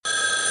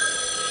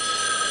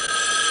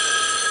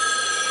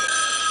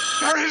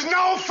There is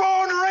no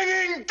phone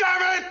ringing,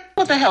 damn it!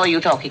 What the hell are you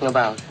talking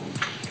about?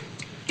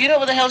 You know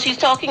what the hell she's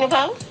talking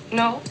about?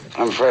 No.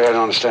 I'm afraid I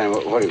don't understand.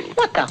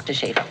 What Dr.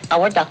 Schaefer?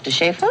 Our Dr.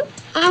 Schaefer?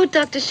 Oh,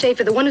 Dr.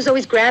 Schaefer, the one who's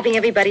always grabbing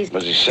everybody's...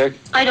 Was he sick?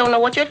 I don't know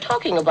what you're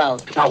talking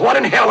about. Now, what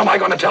in hell am I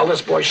going to tell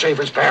this boy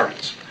Schaefer's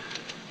parents?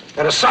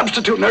 That a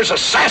substitute nurse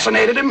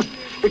assassinated him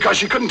because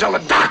she couldn't tell the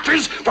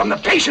doctors from the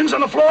patients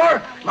on the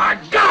floor? My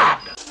God!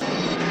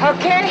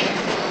 Okay.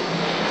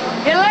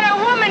 You let a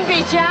woman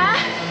beat ya,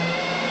 huh?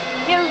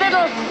 You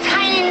little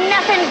tiny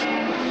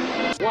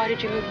nothing. Why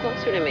did you move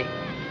closer to me?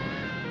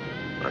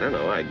 I don't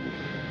know. I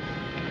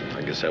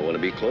guess I want to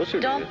be closer to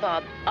you. Don't,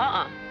 Bob.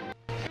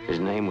 His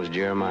name was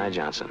Jeremiah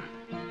Johnson.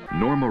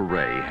 Norma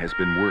Ray has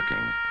been working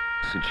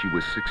since she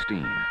was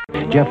 16.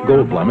 Jeff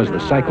Goldblum is the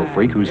cycle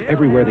freak who's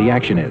everywhere the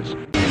action is.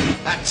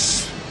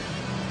 That's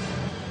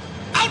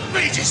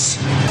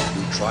outrageous!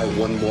 You try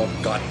one more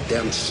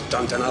goddamn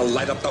stunt and I'll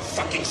light up the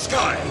fucking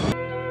sky!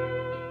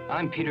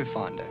 I'm Peter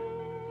Fonda.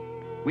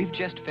 We've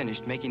just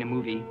finished making a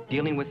movie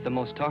dealing with the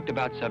most talked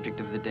about subject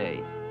of the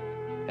day,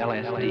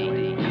 LSD.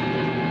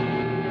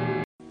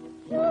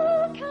 You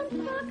can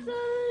fuck the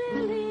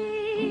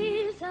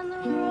lilies and the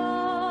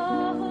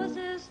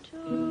roses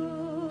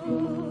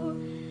too.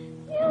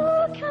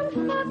 You can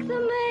fuck the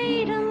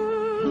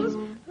maidens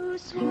who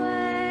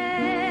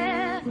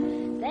swear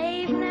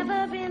they've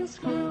never been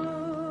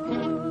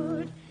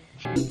screwed.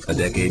 A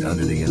decade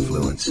under the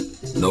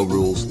influence. No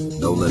rules,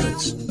 no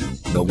limits.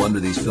 No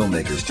wonder these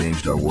filmmakers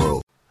changed our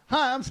world.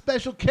 Hi, I'm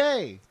Special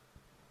K.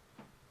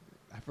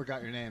 I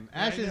forgot your name.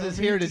 Ashes is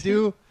here to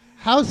do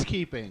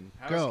housekeeping.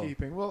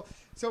 Housekeeping. Well,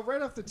 so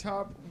right off the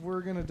top,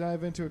 we're going to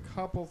dive into a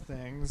couple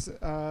things.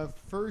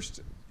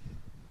 First,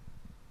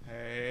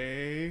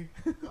 hey.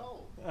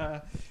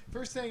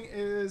 First thing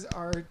is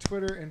our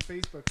Twitter and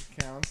Facebook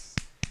accounts.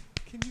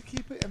 Can you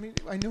keep it? I mean,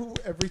 I know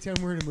every time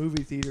we're in a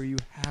movie theater, you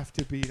have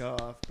to beat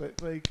off,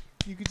 but like,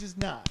 you could just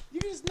not.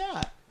 You could just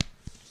not.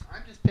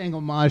 I'm just paying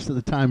homage to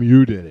the time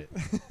you did it.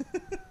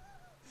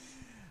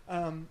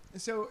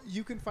 So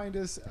you can find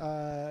us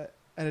at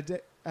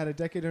a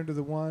Decade Under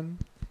the One.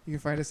 You can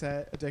find us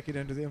at A Decade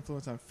Under the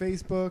Influence on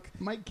Facebook.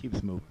 Mic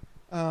keeps moving.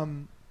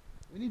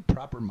 We need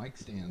proper mic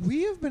stands.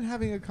 We have been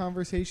having a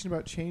conversation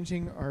about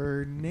changing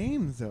our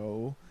name,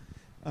 though.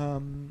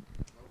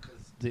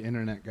 Because the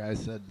internet guy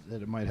said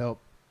that it might help.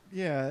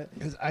 Yeah.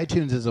 Because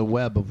iTunes is a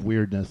web of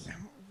weirdness.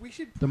 We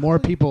should. The more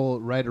people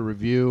write a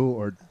review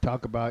or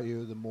talk about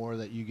you, the more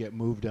that you get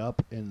moved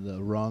up in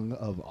the rung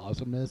of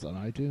awesomeness on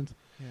iTunes.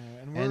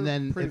 Yeah, and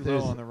then if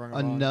there's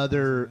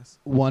another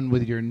one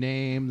with your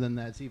name, then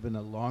that's even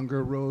a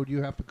longer road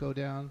you have to go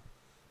down.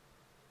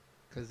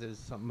 Because there's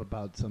something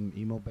about some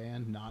emo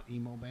band, not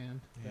emo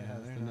band, that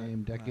has the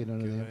name Decade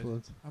Under the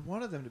Influence. I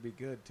wanted them to be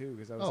good, too,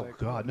 because I was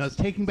like... Oh, God. No, it's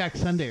Taking Back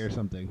Sunday or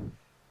something.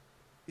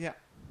 Yeah.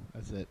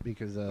 That's it,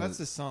 because... that's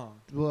the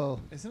song.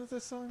 Well... Isn't it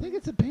this song? I think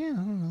it's a band.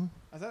 I don't know.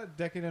 I thought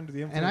Decade Under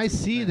the Influence. And I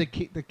see the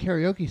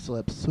karaoke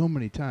slips so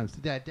many times.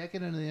 That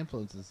Decade Under the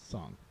Influence is the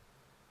song.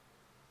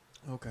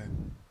 Okay.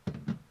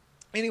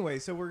 Anyway,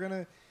 so we're going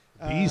to...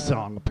 The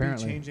song,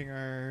 apparently. Be changing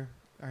our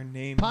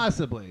name.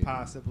 Possibly.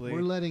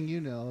 We're letting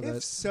you know that.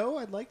 If so,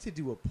 I'd like to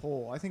do a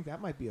poll. I think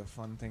that might be a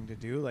fun thing to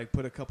do. Like,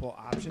 put a couple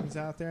options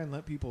out there and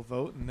let people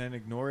vote and then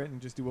ignore it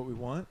and just do what we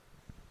want.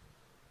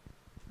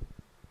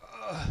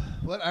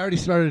 What? I already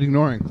started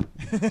ignoring.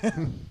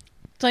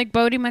 It's like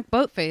Bodie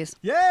McBoatface.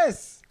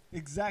 Yes!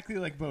 Exactly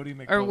like Bodie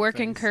McBoatface. Or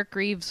working Kirk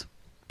Reeves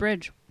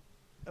Bridge.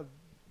 A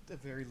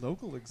very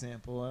local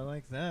example. I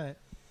like that.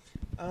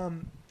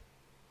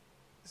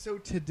 So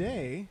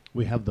today...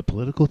 we have the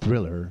political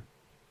thriller,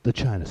 The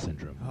China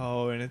Syndrome.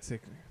 Oh, and it's a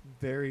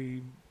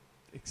very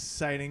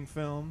exciting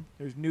film.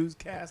 There's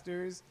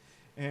newscasters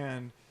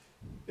and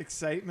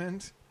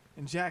excitement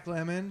and Jack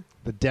Lemmon.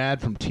 The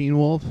dad from Teen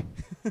Wolf.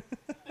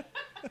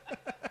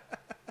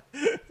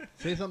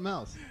 Say something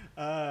else.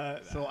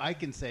 So I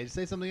can say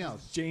something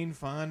else. Jane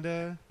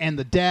Fonda. And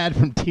the dad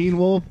from Teen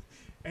Wolf.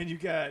 And you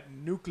got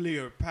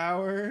nuclear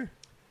power.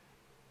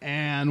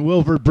 And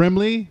Wilford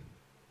Brimley.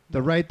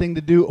 The Right Thing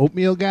to Do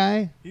oatmeal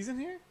guy. He's in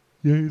here?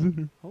 Yeah, he's in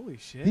here. Holy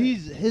shit.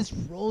 His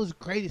role is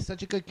great. He's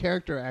such a good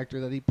character actor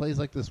that he plays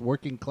like this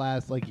working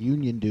class, like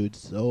union dude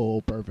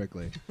so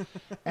perfectly.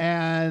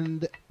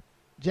 And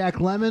Jack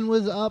Lemmon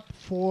was up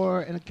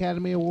for an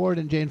Academy Award,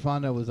 and Jane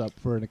Fonda was up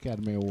for an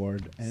Academy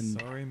Award.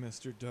 And sorry,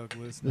 Mr.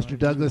 Douglas. Mr.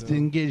 Douglas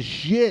didn't get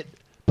shit,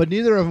 but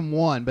neither of them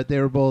won, but they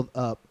were both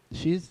up.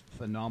 She's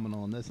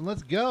phenomenal in this. And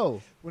let's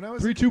go.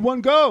 3, 2,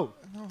 1, go.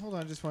 No, hold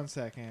on just one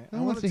second. I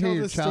want to tell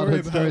your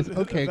childhood stories.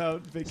 Okay,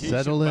 about Vacation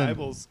settle in.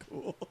 Bible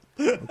School.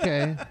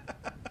 Okay.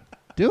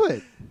 Do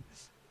it.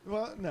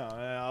 Well,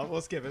 no,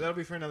 we'll skip it. That'll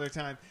be for another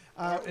time.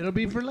 It'll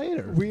be for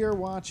later. We are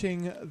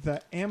watching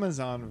the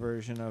Amazon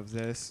version of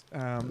this.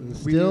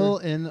 Still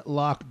in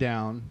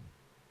lockdown.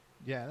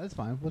 Yeah, that's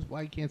fine.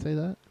 Why you can't say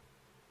that?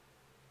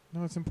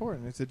 No, it's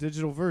important. It's a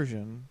digital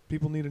version.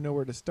 People need to know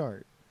where to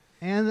start.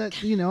 And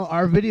that,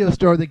 our video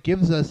store that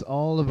gives us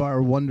all of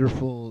our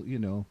wonderful,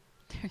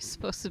 There's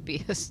supposed to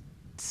be a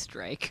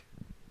strike.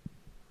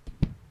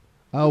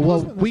 Oh,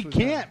 well, we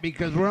can't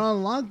because we're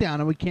on lockdown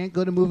and we can't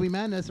go to Movie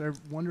Madness, our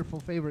wonderful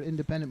favorite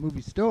independent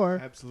movie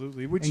store.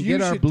 Absolutely. Which and you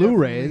get our should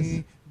Blu-rays.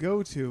 definitely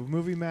go to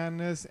Movie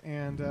Madness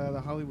and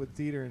the Hollywood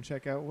Theater and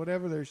check out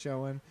whatever they're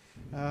showing.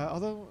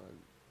 Although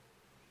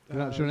They're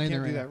not showing anything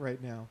can't do right that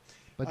right now.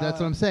 But that's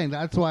what I'm saying.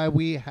 That's why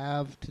we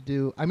have to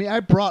do... I mean, I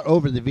brought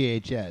over the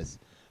VHS,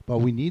 but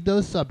we need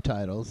those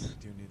subtitles.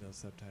 We do need those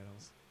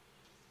subtitles.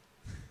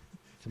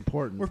 It's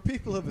important. We're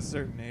people of a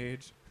certain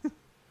age.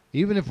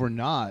 Even if we're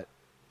not,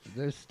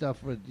 there's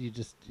stuff where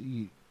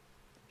you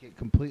get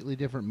completely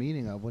different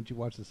meaning of once you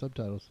watch the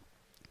subtitles.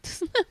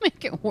 Doesn't that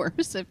make it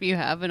worse if you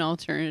have an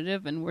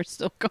alternative and we're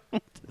still going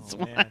with this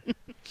one?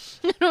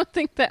 I don't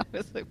think that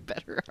was a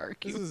better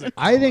argument.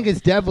 I think it's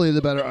definitely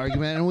the better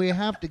argument, and we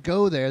have to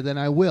go there, then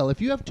I will.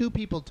 If you have two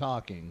people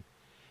talking,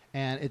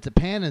 and it's a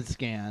pan and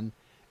scan,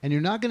 and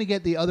you're not going to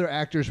get the other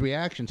actor's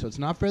reaction, so it's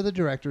not fair to the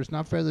director, it's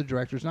not fair to the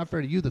director, it's not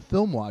fair to you, the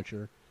film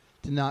watcher,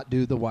 to not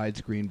do the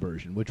widescreen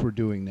version, which we're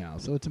doing now.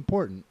 So it's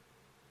important.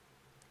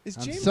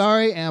 I'm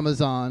sorry,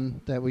 Amazon,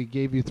 that we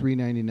gave you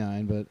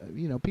 $3.99,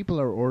 but people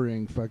are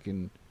ordering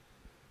fucking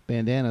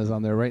bandanas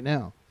on there right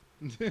now.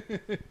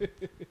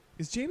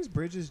 Is James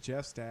Bridges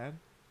Jeff's dad?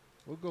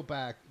 We'll go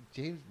back.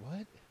 James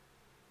what?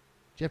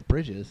 Jeff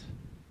Bridges.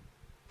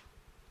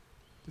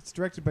 It's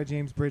directed by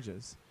James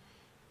Bridges.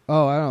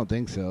 Oh, I don't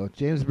think so.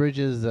 James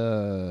Bridges.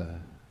 I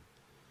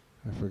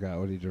forgot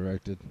what he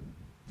directed.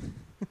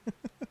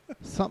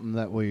 Something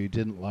that we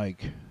didn't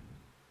like,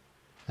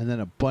 and then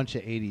a bunch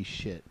of 80s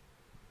shit.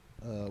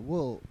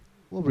 We'll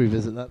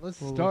revisit that. Let's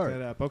start. Look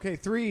that up. Okay,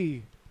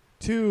 3,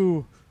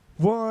 2,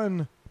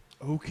 1.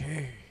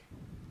 Okay.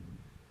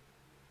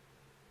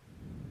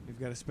 We've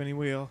got a spinning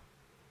wheel.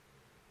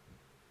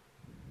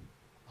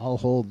 I'll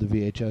hold the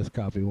VHS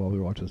copy while we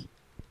watch this.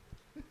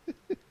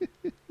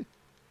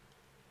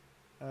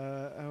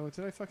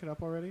 Did I fuck it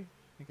up already?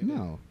 I think I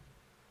No.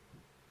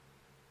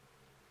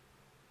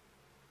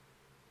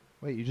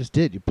 Wait, you just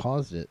did. You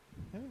paused it.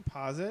 I didn't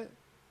pause it.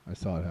 I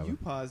saw it happen. You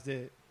paused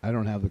it. I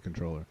don't have the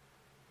controller.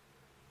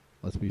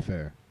 Let's be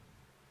fair.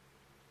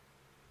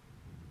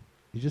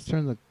 You just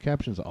turn the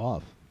captions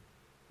off.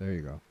 There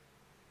you go.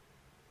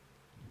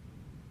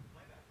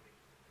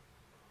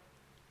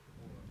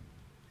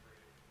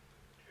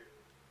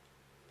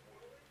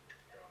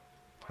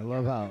 I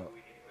love how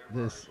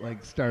this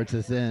starts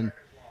us in.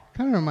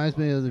 Kind of reminds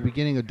me of the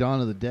beginning of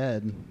Dawn of the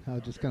Dead. How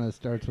it just kind of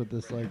starts with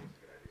this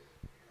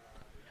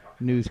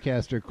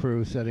newscaster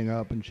crew setting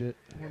up and shit.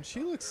 Well, she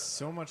looks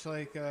so much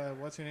like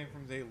what's her name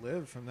from They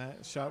Live, from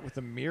that shot with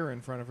the mirror in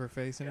front of her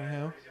face.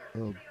 Anyhow.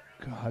 Oh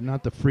God,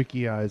 not the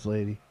freaky eyes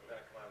lady.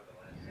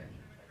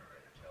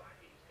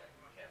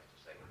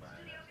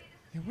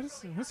 Yeah,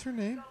 what's her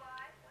name?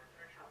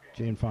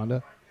 Jane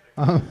Fonda.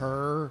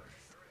 Her.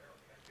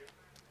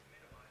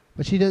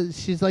 But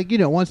she's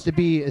wants to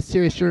be a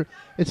serious sure.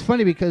 It's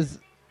funny because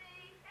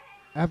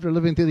after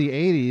living through the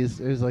 80s,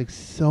 there's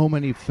so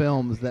many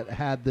films that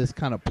had this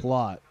kind of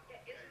plot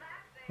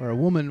where a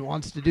woman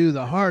wants to do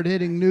the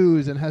hard-hitting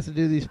news and has to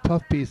do these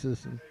puff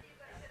pieces.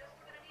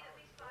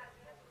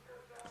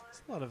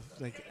 It's a lot of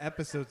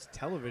episodes of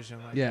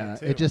television like yeah, that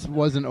too. It just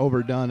wasn't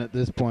overdone at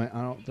this point,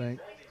 I don't think.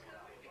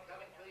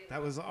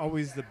 That was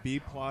always the B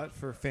plot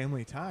for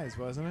Family Ties,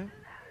 wasn't it?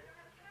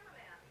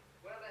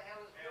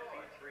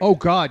 Oh,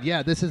 God,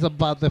 yeah. This is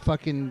about the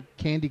fucking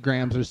candy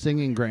grams or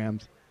singing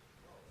grams.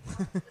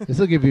 This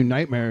will give you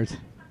nightmares.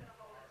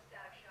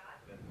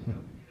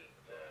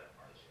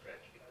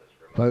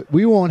 But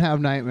we won't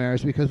have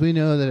nightmares because we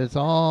know that it's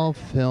all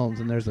films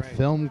and there's a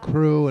film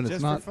crew and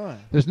Just for fun.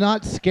 There's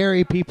not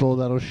scary people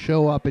that'll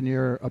show up in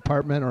your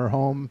apartment or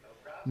home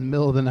in the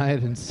middle of the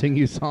night and sing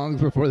you songs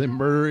before they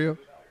murder you.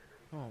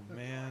 Oh,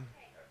 man.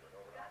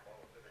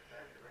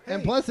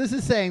 And plus, this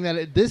is saying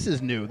that this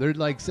is new. They're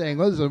saying,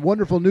 oh, there's a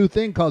wonderful new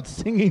thing called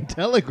singing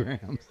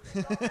telegrams.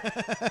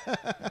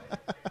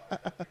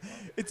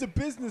 It's a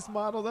business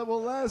model that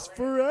will last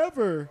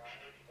forever.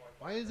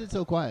 Why is it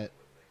so quiet?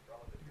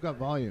 You've got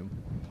volume.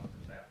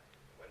 I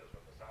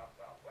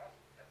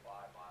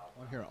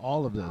want to hear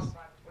all of this.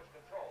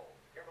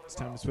 It's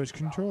time to switch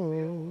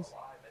controls.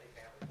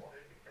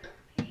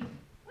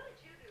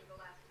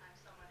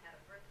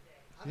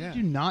 How did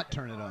you not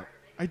turn it up?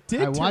 I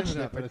did. I watched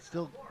turn it it, up, but it's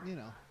still,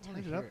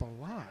 turned it up a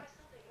lot.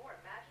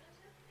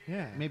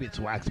 Yeah. Maybe it's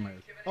wax my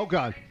ears. Oh,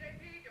 God.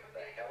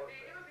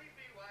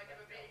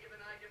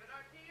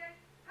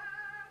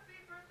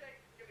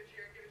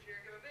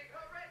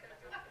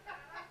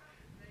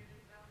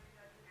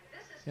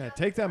 Yeah,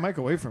 take that mic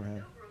away from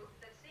him.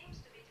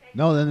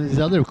 No, then these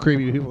other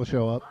creepy people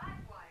show up.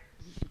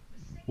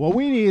 What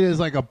we need is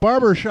a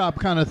barber shop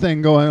kind of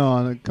thing going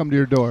on and come to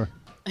your door.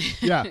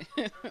 Yeah.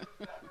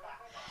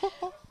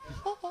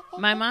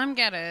 My mom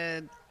got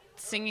a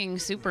singing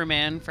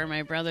Superman for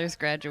my brother's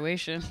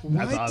graduation.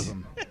 That's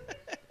awesome.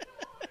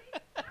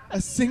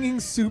 A singing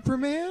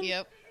Superman?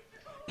 Yep.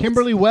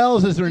 Kimberly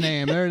Wells is her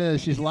name. There it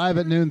is. She's live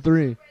at noon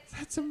 3.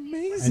 That's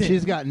amazing. And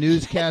she's got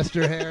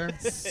newscaster hair.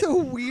 So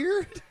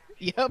weird.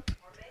 Yep.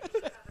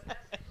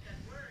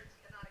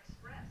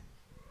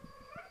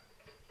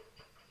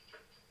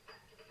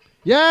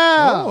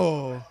 Yeah.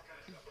 Oh.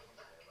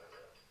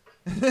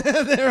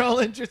 They're all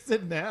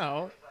interested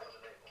now.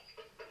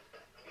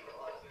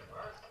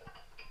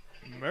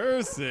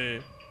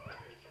 Mercy.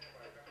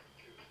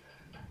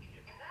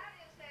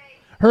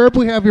 Herb,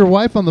 we have your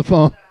wife on the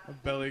phone. A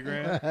belly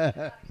grant.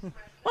 What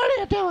are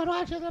you doing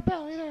watching the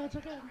belly dance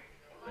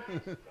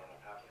again?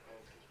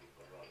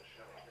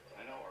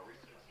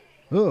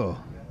 Oh.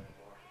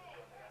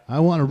 I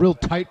want a real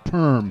tight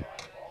perm.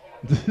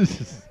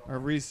 Our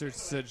research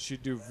said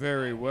she'd do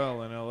very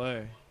well in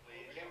L.A.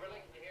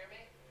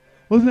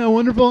 Wasn't that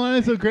wonderful? And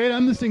it's so great.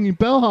 I'm the singing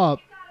bellhop.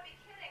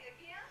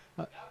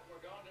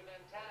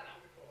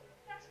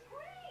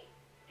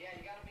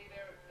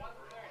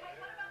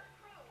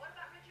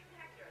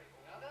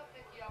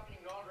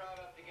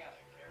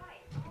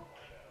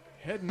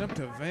 Heading up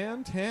to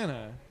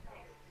Vantana.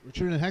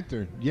 Richard and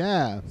Hector.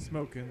 Yeah.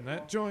 Smoking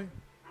that joint.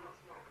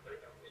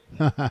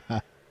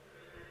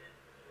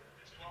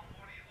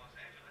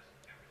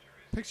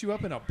 Picks you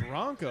up in a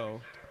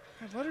Bronco.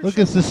 Look,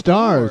 it's the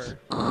stars.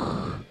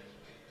 I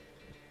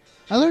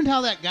learned how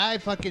that guy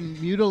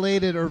fucking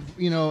mutilated or,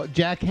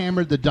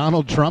 jackhammered the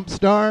Donald Trump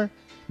star.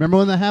 Remember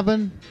when that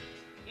happened?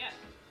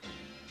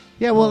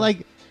 Yeah, well,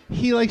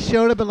 he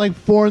showed up at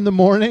 4 in the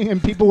morning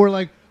and people were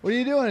like, what are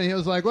you doing? And he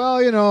was like,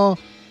 well,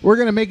 we're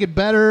going to make it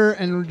better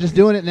and we're just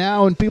doing it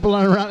now and people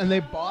aren't around, and they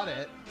bought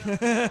it.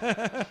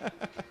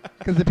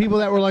 Because the people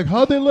that were like,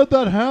 how'd they let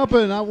that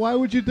happen? Why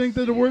would you think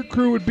that the work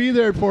crew would be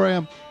there for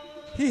him?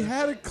 He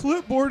had a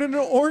clipboard and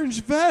an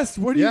orange vest.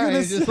 What are you going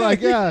to say? Just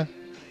like, yeah.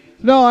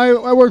 No,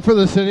 I work for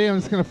the city. I'm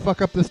just going to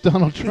fuck up this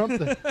Donald Trump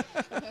thing.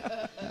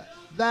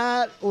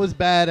 That was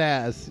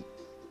badass.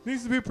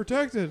 Needs to be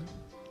protected.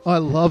 Oh, I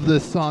love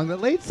this song. The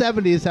late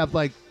 70s have,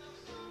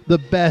 the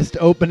best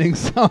opening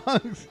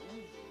songs.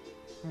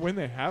 When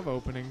they have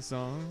opening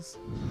songs.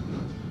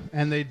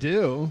 And they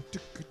do.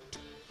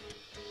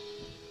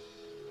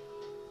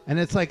 And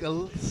it's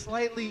a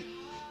slightly,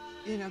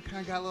 kind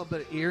of got a little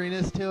bit of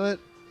eeriness to it.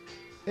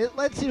 It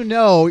lets you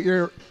know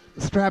you're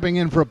strapping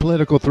in for a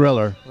political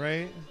thriller.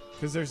 Right?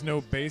 Because there's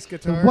no bass The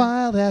guitar.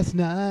 wildest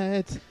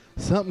nights,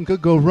 something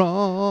could go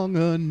wrong,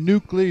 a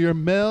nuclear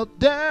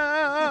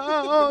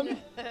meltdown.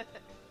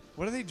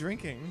 What are they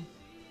drinking?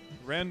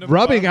 Random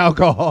Rubbing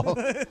alcohol.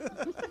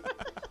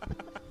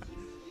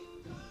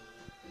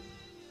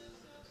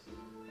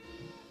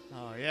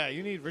 Oh, yeah,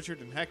 you need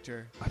Richard and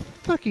Hector. I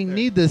fucking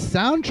need this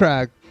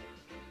soundtrack.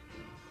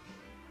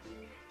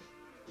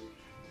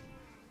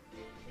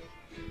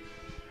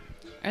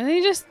 Are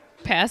they just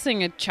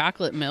passing a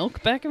chocolate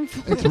milk back and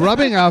forth? It's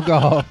rubbing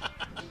alcohol.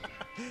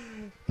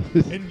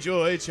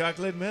 Enjoy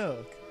chocolate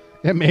milk.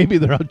 Yeah, maybe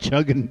they're out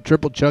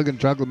triple chugging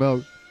chocolate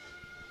milk.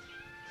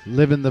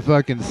 Living the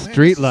fucking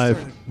street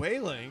life.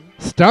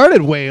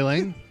 Started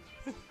wailing.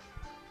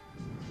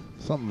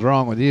 Something's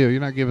wrong with you.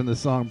 You're not giving this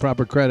song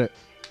proper credit.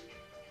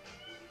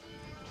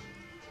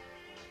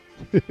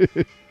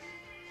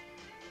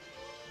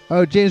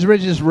 Oh, James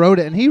Ridge just wrote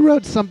it, and he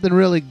wrote something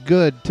really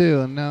good,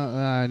 too. And now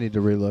I need to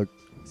relook.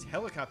 This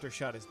helicopter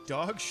shot is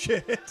dog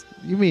shit.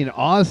 You mean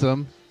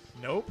awesome?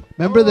 Nope.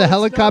 Remember the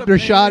helicopter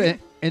shot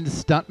in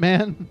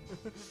Stuntman?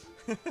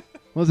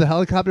 Was a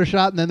helicopter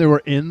shot, and then they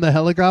were in the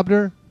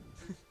helicopter?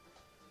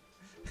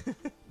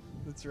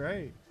 That's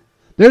right.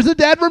 There's a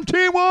dad from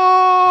Teen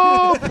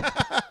Wolf!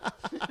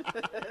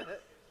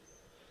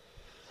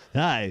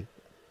 Hi.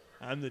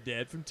 I'm the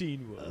dad from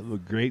Teen Wolf. I'm a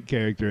great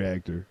character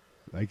actor.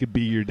 I could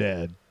be your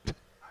dad.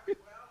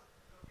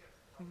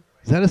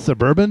 Is that a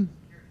Suburban?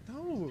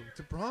 No, it's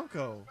a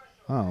Bronco.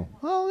 Oh.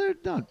 Well, they're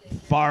not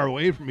far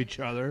away from each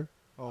other.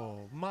 Oh,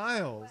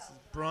 miles.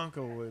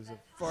 Bronco was a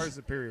far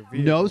superior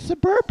vehicle. No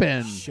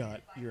Suburban.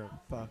 Shut your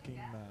fucking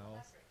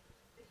mouth.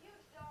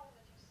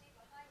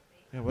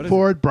 Yeah, what is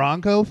Ford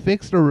Bronco,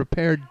 fixed or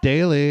repaired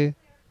daily.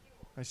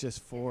 That's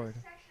just Ford.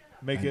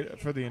 Make it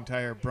for the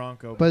entire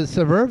Bronco. But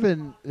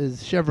Suburban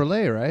is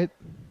Chevrolet, right?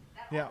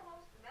 Yeah.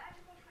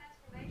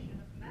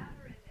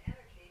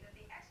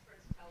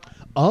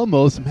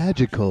 Almost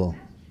magical.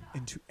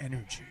 Into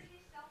energy.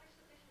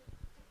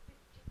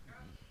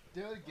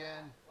 Do it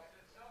again.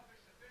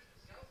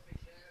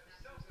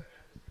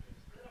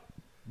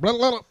 Blah,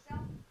 blah, blah.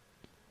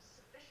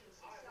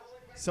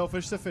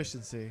 Selfish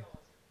sufficiency.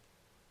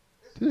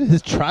 Dude,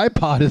 his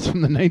tripod is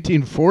from the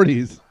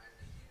 1940s.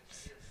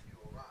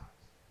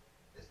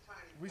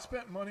 We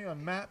spent money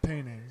on matte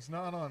paintings,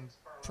 not on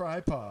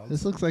tripods.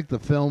 This looks like the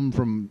film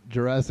from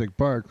Jurassic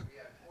Park.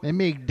 They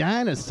make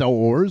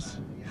dinosaurs.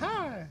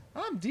 Hi,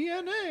 I'm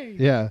DNA.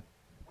 Yeah.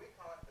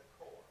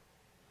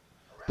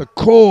 The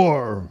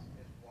core.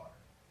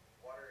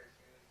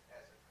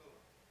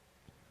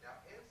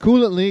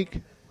 Coolant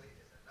leak.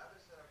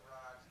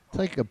 It's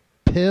like a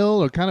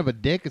pill or kind of a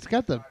dick. It's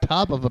got the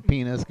top of a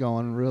penis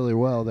going really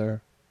well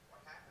there.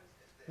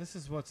 This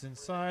is what's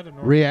inside a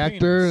normal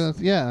Reactor. penis.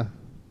 Yeah.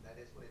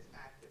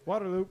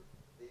 Water loop.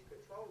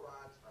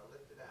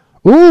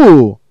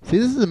 Ooh. See,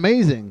 this is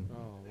amazing.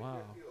 Oh, wow.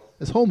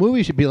 This whole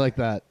movie should be like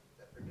that.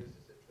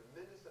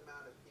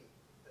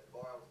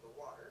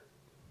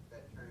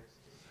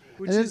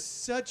 Which is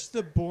such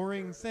the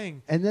boring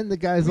thing. And then the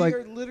guy's we like...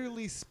 are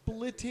literally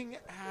splitting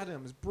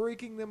atoms,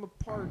 breaking them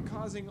apart,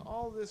 causing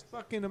all this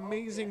fucking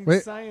amazing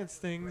science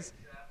things.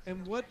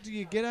 And what do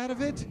you get out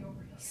of it?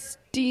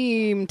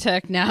 Steam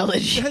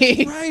technology.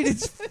 That's right.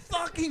 It's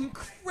fucking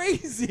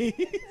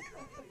crazy.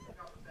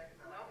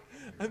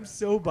 I'm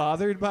so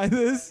bothered by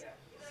this.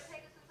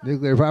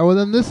 Nuclear power. Well,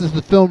 then this is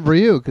the film for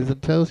you because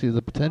it tells you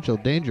the potential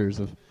dangers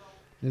of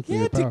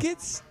nuclear power. To get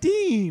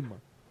steam.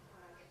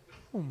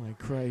 Oh, my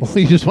Christ. Well,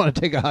 you just want to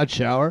take a hot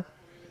shower?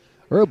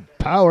 We'll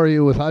power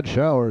you with hot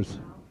showers.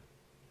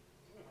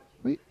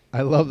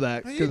 I love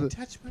that.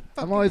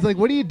 I'm always like,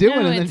 what are you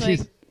doing? No, and then it's she's...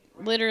 like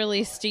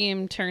literally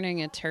steam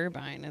turning a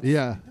turbine. It's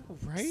yeah.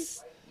 Right?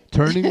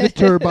 Turning the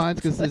turbines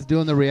because it's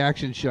doing the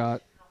reaction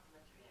shot.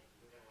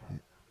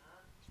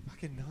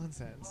 Fucking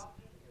nonsense.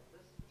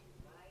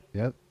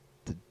 Yep.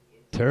 The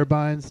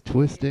turbines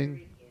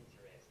twisting.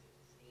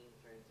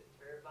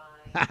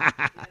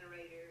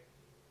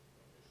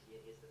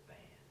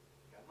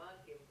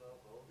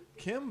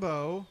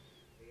 Kimbo?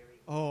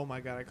 Oh my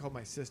God, I called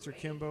my sister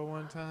Kimbo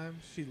one time.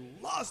 She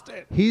lost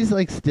it. He's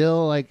like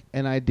still like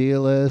an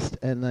idealist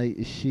and like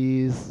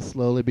she's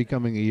slowly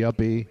becoming a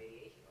yuppie.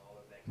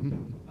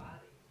 And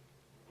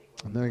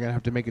then they're going to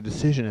have to make a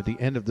decision at the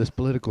end of this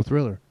political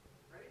thriller.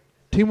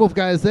 Teen Wolf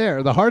guy is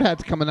there. The hard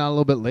hat's coming out a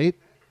little bit late.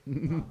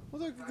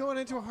 Well, they're going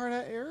into a hard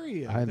hat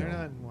area. I know. They're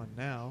not in one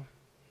now.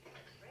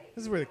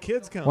 This is where the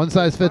kids come. One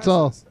size fits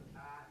all.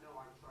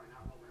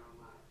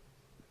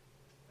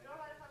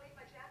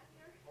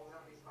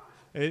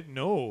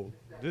 No,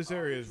 this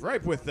area is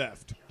ripe with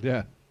theft.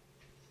 Yeah.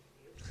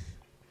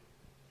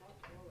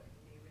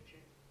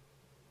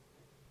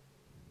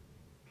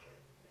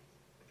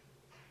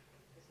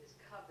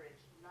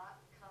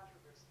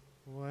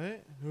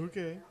 What?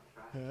 Okay.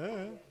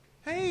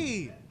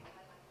 Hey!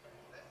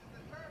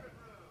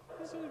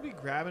 This would be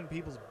grabbing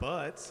people's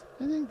butts.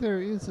 I think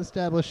he's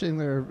establishing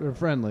they're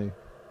friendly.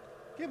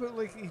 Yeah, but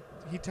like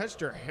he touched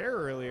her hair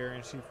earlier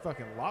and she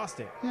fucking lost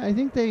it. Yeah, I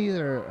think they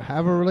either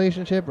have a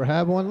relationship or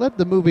have one. Let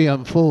the movie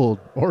unfold.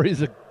 Or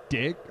he's a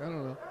dick. I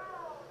don't know.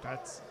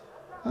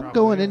 I'm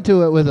going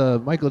into it with a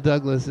Michael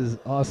Douglas's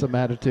awesome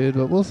attitude,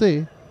 but we'll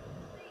see.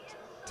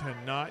 To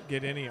not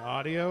get any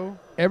audio?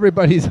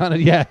 Everybody's on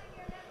it, yeah.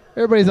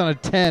 Everybody's on a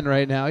 10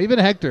 right now. Even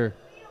Hector.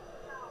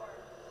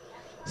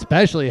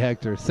 Especially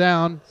Hector.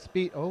 Sound,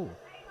 speed. Oh.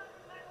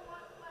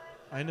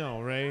 I know,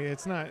 Ray.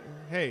 It's not.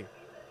 Hey.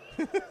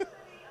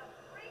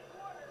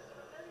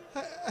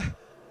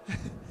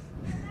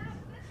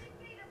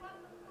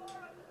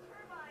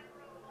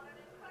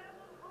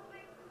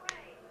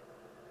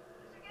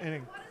 An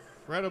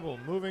incredible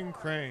moving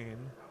crane.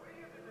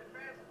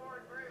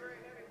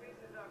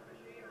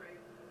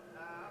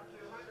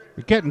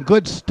 We're getting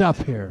good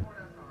stuff here.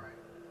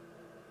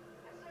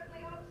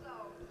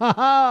 Ha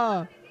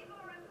ha!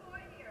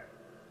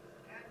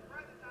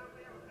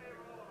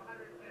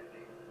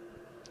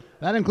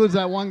 That includes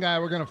that one guy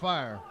we're going to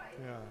fire.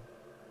 Yeah.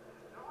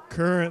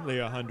 Currently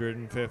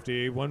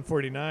 150,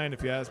 149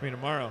 if you ask me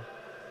tomorrow.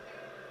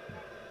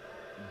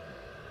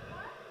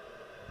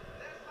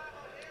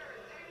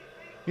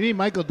 You need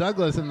Michael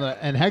Douglas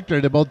and Hector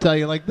to both tell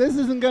you, like, this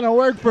isn't going to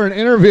work for an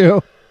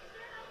interview.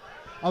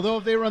 Although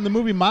if they run the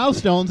movie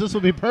Milestones, this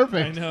will be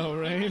perfect. I know,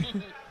 right?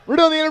 We're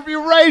doing the interview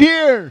right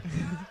here.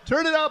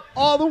 Turn it up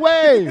all the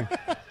way.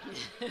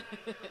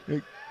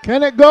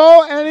 Can it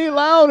go any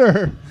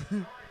louder?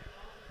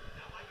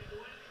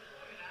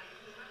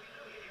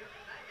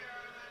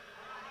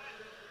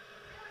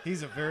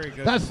 He's a very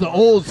good... That's the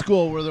old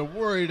school where they're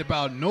worried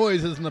about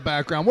noises in the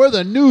background. We're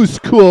the new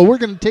school. We're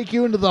going to take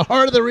you into the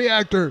heart of the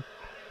reactor.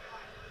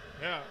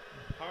 Yeah,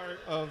 heart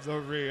of the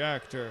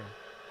reactor.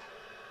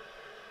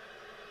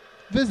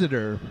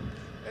 Visitor.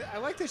 I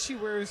like that she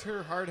wears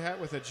her hard hat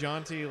with a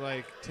jaunty,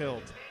 like,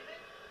 tilt.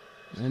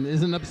 And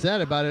isn't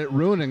upset about it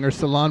ruining her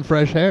salon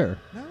fresh hair.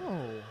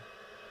 No.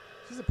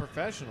 She's a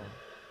professional.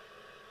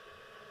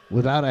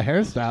 Without a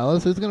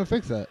hairstylist, who's going to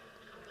fix that?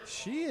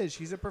 She is.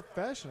 She's a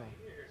professional.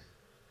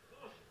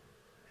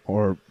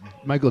 Or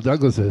Michael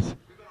Douglas is.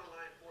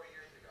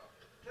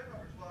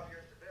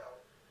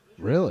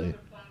 Really?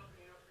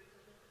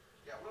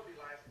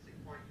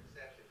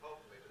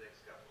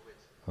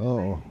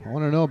 Oh, I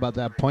want to know about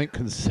that point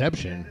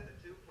conception.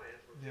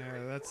 Yeah,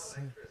 that's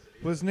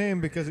was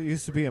named because it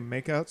used to be a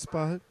makeout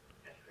spot.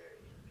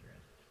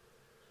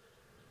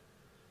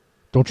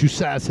 Don't you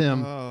sass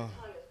him. Oh.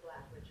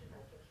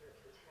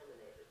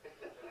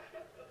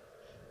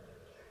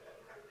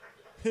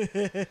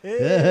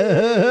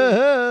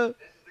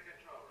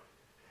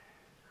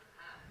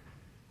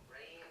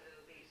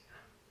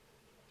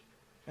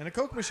 And a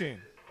Coke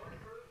machine.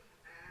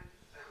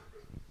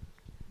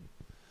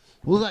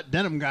 Who's that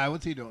denim guy?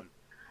 What's he doing?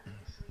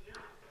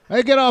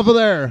 Hey, get off of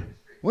there.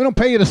 We don't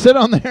pay you to sit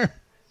on there.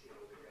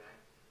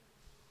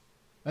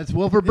 That's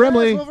Wilford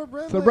Brimley.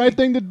 It's the right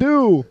thing to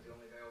do.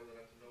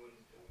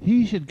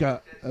 He should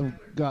have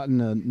gotten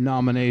a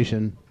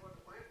nomination.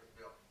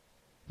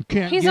 You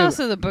can't He's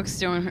also the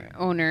bookstore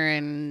owner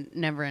in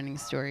Neverending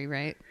Story,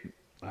 right?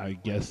 I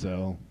guess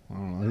so. I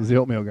don't know. He's the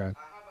oatmeal guy.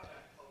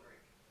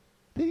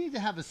 They need to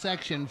have a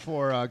section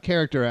for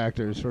character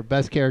actors, for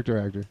best character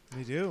actor.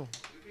 They do.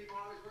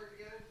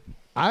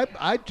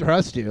 I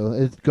trust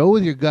you. Go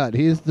with your gut.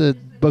 He's the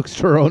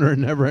bookstore owner in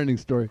Neverending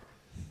Story.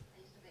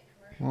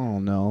 Oh,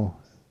 no.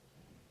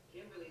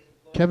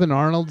 Kevin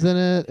Arnold's in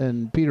it,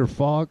 and Peter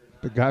Falk,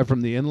 the guy from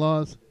The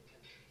In-Laws.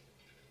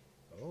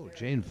 Oh,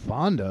 Jane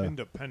Fonda.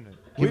 Independent.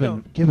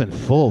 Given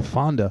full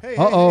Fonda. Hey,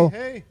 Uh-oh.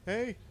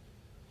 hey.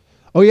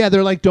 Oh, yeah,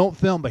 they're like, don't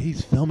film, but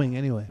he's filming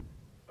anyway.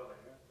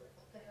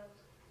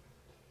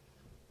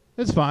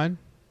 It's fine.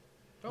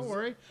 Don't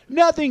worry.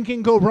 Nothing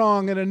can go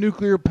wrong at a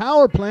nuclear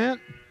power plant.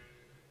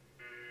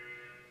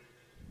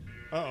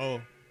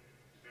 Uh-oh.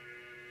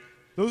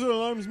 Those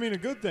alarms mean a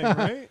good thing,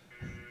 right?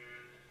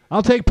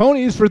 I'll take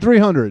ponies for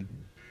 300.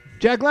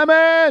 Jack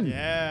Lemmon!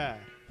 Yeah.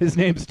 His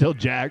name's still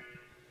Jack.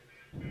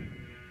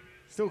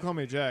 Still call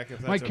me Jack. If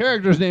that's My okay.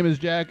 character's name is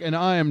Jack, and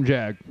I am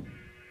Jack.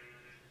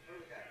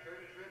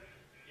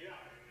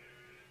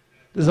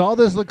 Does all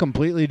this look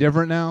completely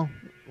different now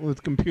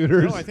with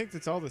computers? No, I think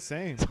it's all the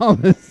same. It's all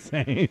the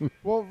same.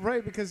 Well,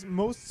 right, because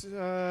most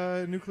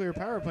nuclear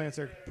power plants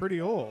are pretty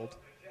old.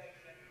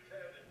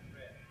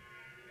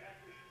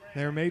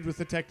 They were made with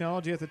the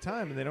technology at the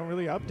time, and they don't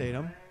really update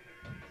them.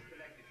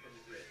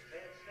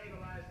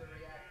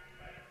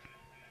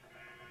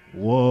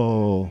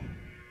 Whoa.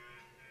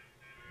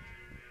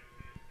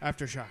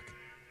 Aftershock.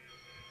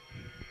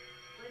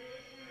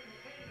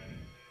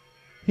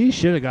 He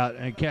should have got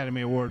an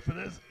Academy Award for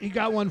this. He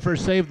got one for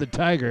Save the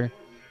Tiger.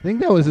 I think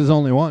that was his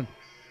only one.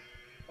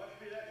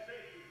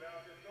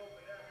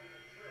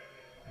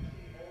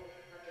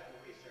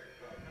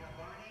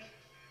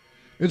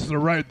 It's the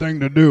right thing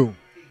to do.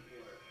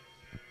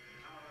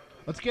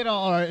 Let's get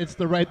all our it's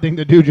the right thing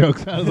to do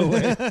jokes out of the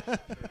way.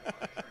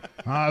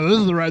 This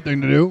is the right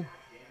thing to do.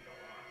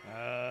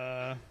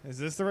 Is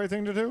this the right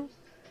thing to do?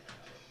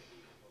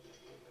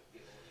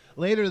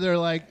 Later, they're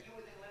like,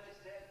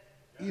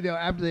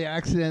 after the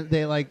accident,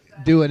 they like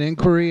do an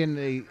inquiry and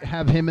they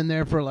have him in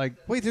there for like.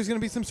 Wait, there's going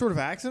to be some sort of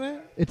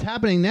accident? It's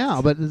happening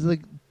now, but it's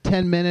like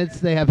 10 minutes.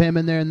 They have him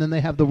in there, and then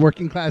they have the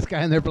working class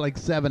guy in there for like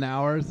 7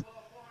 hours. And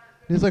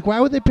he's like, why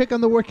would they pick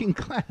on the working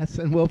class?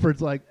 And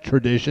Wilford's like,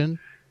 tradition.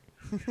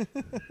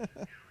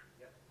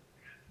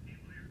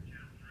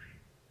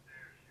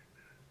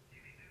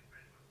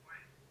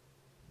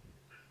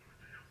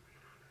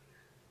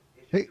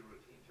 Hey,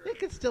 they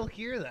could still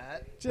hear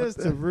that.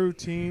 Just a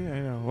routine. I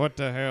know. What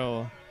the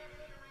hell?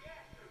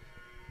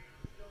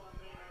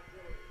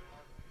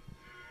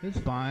 It's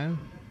fine.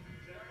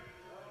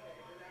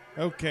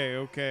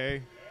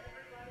 Okay.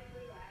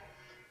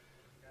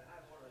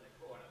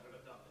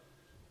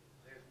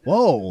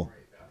 Whoa.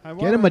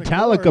 Get a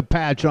Metallica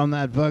patch on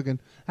that fucking.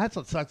 That's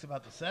what sucks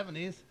about the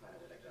 70s.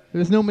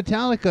 There's no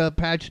Metallica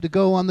patch to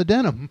go on the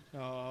denim.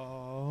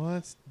 Oh,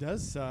 that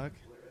does suck.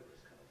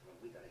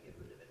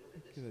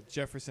 The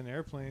Jefferson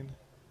Airplane.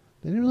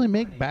 They didn't really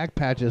make back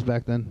patches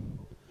back then.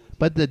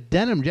 But the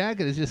denim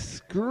jacket is just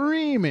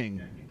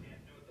screaming.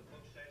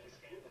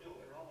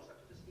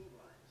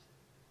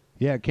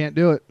 Yeah, can't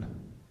do it.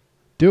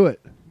 Do it.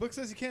 Book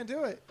says you can't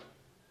do it.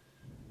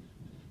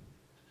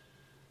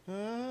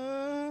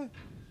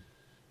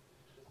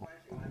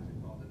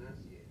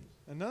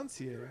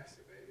 Enunciators.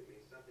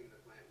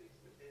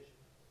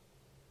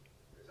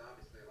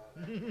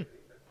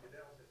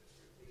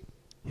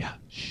 Yeah,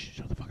 shh,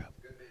 shut the fuck up.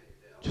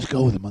 Just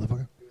go with it,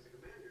 motherfucker.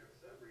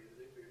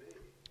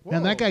 Whoa.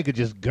 Man, that guy could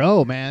just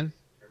go, man.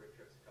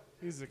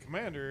 He's the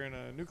commander in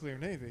a nuclear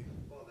navy.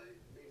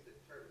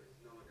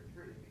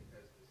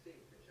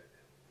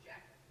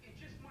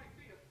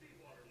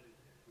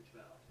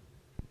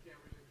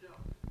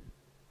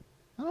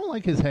 I don't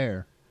like his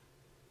hair.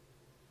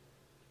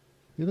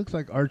 He looks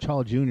like Arch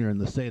Hall Jr. in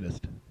The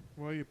Sadist.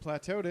 Well, you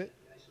plateaued it.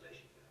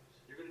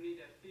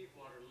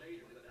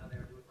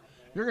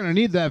 You're going to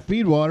need that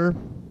feed water.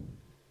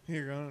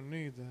 You're going to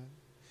need that.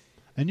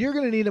 And you're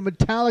going to need a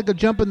Metallica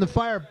Jump in the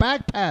Fire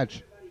back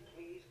patch.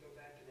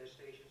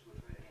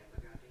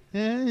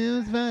 Yeah, it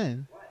was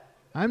fine.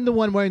 I'm the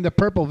one wearing the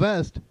purple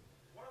vest.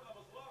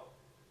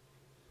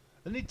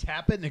 Then they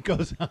tap it and it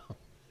goes out.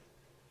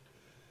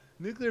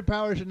 Nuclear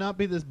power should not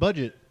be this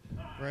budget.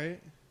 Right?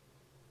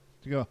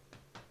 To go.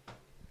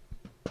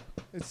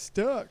 It's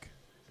stuck.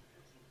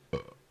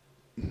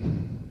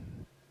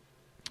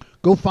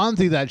 Go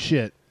Fonzie that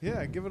shit.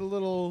 Yeah, give it a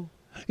little...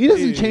 He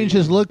doesn't change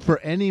his look for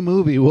any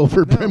movie,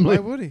 Wilford Brimley.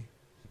 Why would he?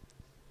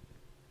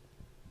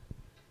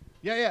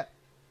 Yeah.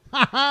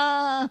 Ha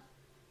ha!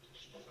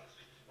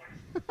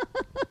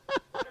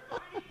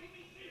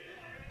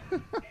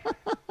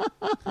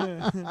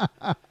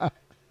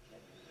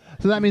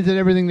 So that means that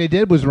everything they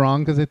did was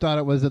wrong because they thought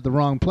it was at the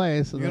wrong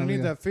place. So You're going to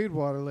need that feed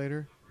water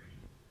later.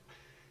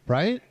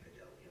 Right?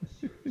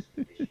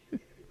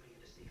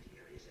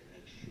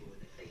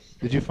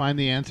 Did you find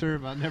the answer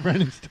about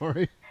Neverending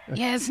Story?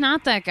 Yeah, it's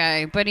not that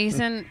guy, but he's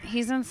in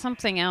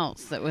something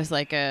else that was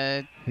like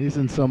a... He's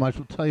in so much.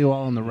 We'll tell you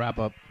all in the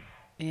wrap-up.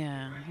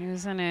 Yeah, he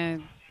was in a...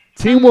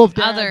 Teen Wolf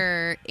Dad.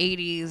 Other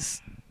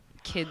 80s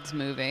kids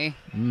movie.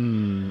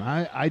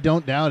 I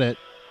don't doubt it.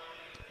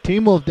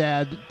 Teen Wolf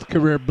Dad's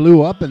career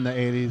blew up in the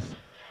 80s.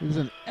 He was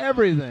in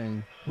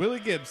everything. Willie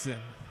Gibson.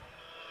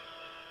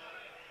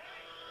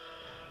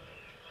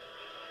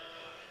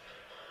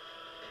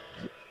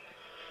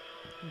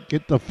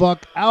 Get the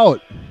fuck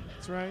out.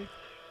 That's right.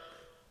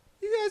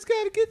 You guys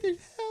got to get the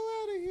hell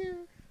out of here.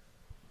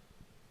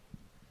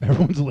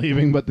 Everyone's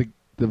leaving but the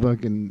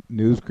fucking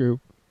news crew.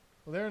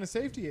 Well, they're in a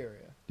safety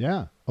area.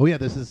 Yeah. Oh, yeah,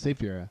 this is a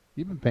safety area.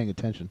 You've been paying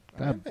attention.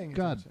 I've been paying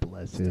God attention.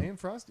 bless you. Staying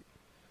frosty.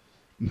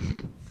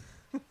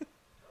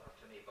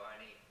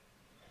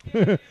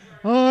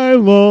 I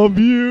love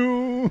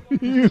you.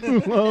 You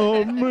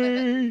love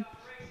me.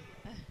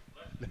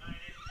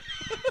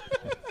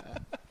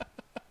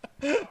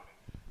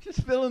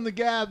 Just fill in the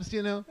gaps,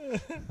 you know.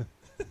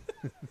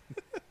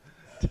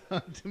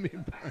 Talk to me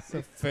about It's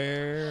a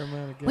fair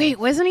amount of gaps. Wait,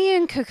 wasn't he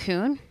in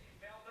Cocoon?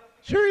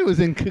 Sure, he was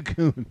in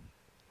Cocoon.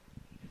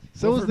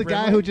 So was Wilford the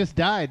guy Brimley? who just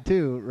died,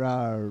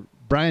 too,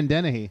 Brian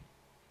Dennehy.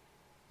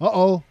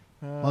 Uh-oh.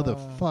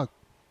 Motherfuck.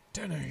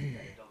 Dennehy.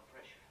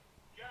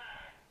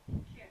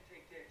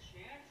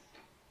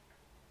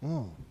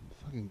 Oh,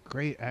 fucking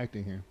great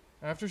acting here.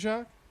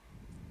 Aftershock?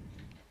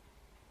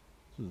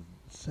 This is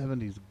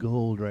 70s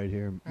gold right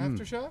here.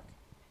 Aftershock?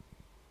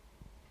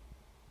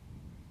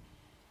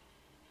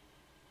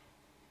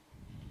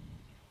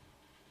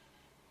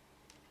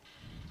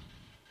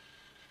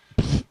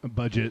 A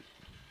budget.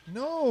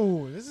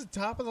 No, this is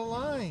top of the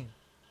line.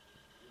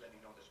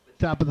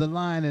 Top of the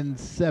line in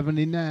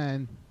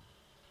 79.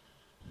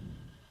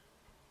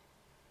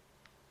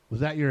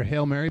 Was that your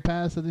Hail Mary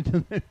pass that they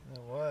did there?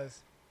 It was.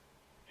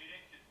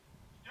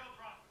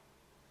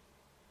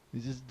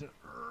 He's just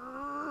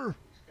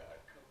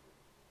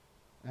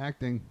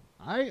acting.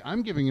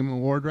 I'm giving him an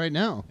award right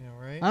now.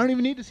 Yeah, right? I don't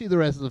even need to see the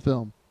rest of the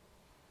film.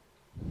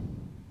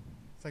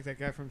 It's like that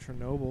guy from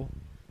Chernobyl.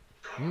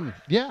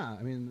 Yeah,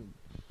 I mean...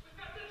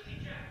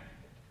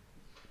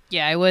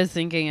 Yeah, I was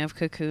thinking of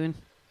Cocoon.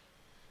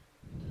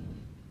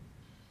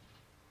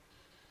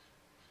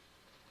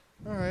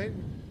 All right.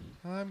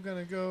 I'm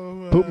going to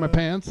go... Poop my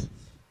pants?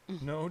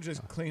 No,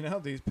 just clean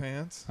out these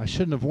pants. I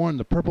shouldn't have worn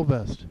the purple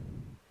vest.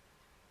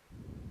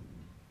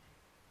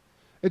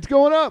 It's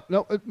going up!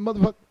 No,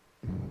 motherfucker.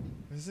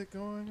 Is it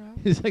going up?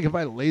 It's like if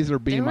I laser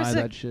beam There was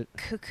that shit.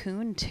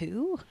 Cocoon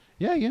 2?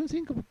 Yeah, you haven't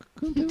seen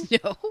Cocoon 2?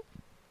 No.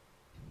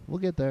 We'll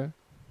get there.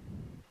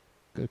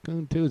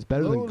 Cocoon 2 is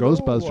better than Low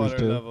Ghostbusters water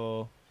 2.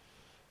 level.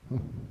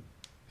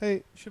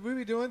 Hey, should we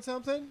be doing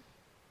something?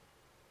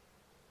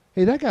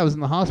 Hey, that guy was in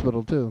the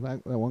hospital too.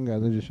 That one guy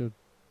they just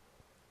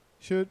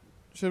showed.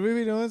 Should we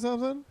be doing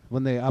something?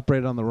 When they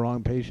operate on the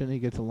wrong patient, he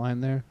gets a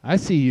line there. I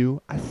see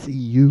you. I see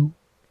you.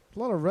 A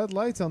lot of red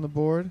lights on the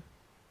board.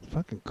 It's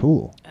fucking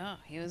cool. Oh,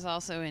 he was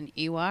also in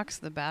Ewoks,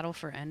 The Battle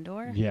for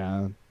Endor.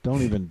 Yeah,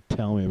 don't even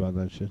tell me about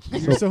that shit.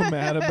 You're so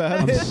mad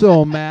about it. I'm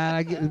so mad.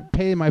 I get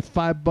paid my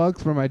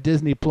 $5 for my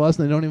Disney Plus,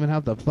 and they don't even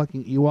have the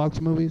fucking Ewoks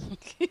movies.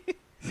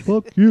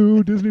 Fuck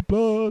you, Disney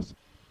Plus.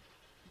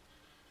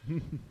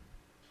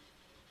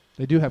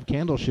 They do have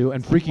Candle Shoe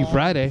and Freaky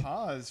Friday.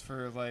 Pause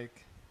for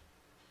like.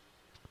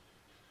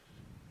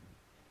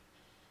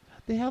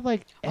 They have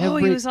like Oh,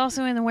 he was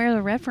also in the Where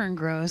the Red Fern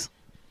Grows.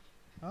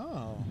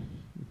 Oh.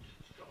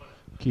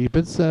 Keep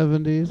it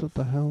 70s. What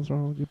the hell's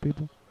wrong with you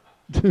people?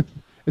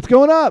 It's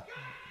going up.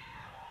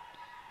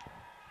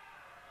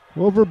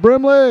 Over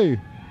Brimley.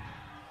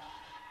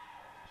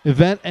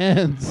 Event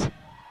ends.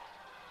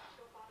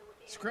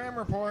 Scram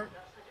report.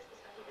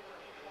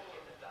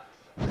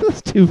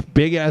 Those two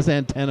big ass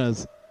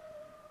antennas.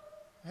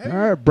 Hey. All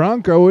right,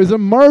 Bronco is a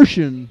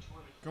Martian.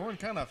 Going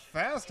kind of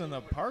fast in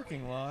the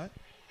parking lot.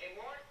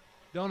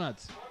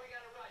 Donuts.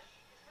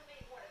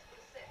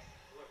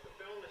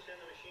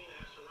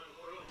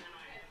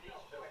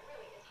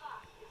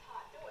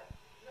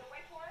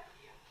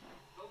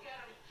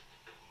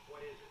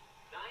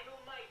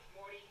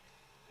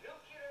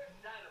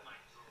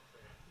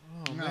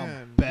 Oh,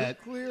 man.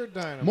 Bet. Nuclear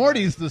dynamite.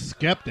 Morty's the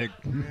skeptic.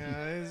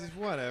 Yeah, it's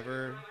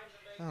whatever.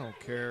 I don't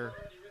care.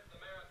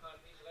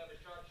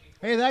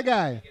 Hey, that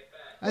guy.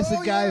 That's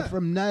the guy yeah.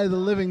 from Night of the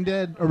Living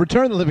Dead. Or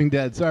Return of the Living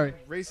Dead, sorry.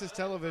 Racist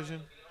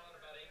television.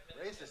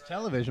 Racist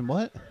television,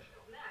 what?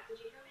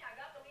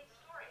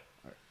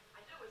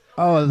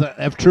 Oh, is that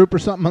F Troop or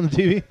something on the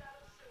TV?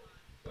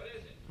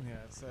 Yeah,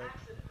 it's like.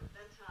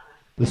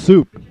 The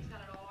soup.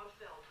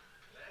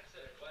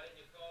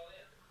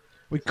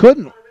 We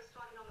couldn't.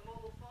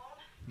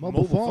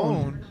 Mobile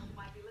phone.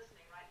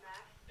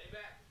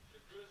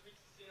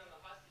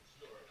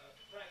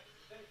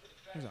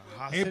 There's a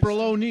hostage.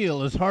 April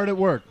O'Neil is hard at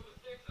work.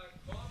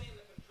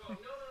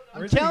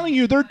 I'm telling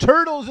you, they're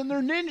turtles and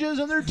they're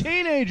ninjas and they're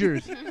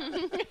teenagers.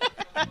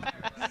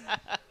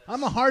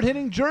 I'm a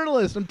hard-hitting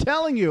journalist, I'm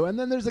telling you. And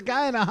then there's a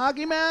guy in a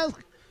hockey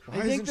mask.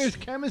 I think there's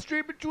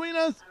chemistry between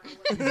us.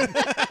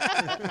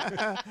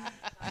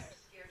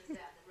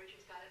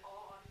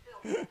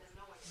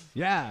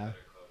 Yeah.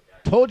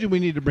 Told you we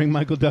need to bring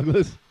Michael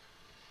Douglas.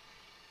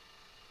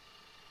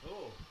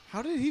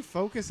 How did he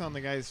focus on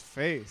the guy's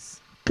face?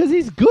 because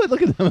he's good.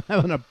 Look at them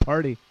having a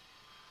party.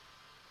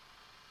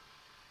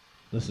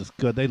 This is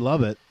good. They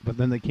love it, but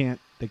then they can't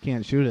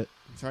shoot it.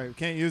 Sorry, we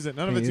can't use it.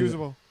 None of it's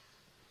usable.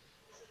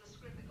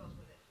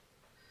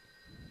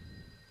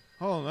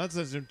 Oh, that's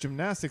a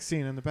gymnastics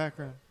scene in the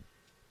background.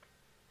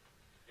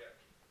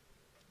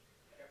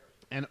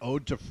 An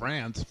ode to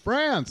France.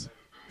 France!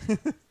 I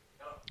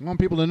want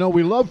people to know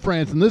we love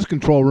France in this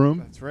control room.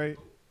 That's right.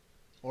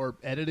 Or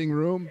editing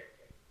room.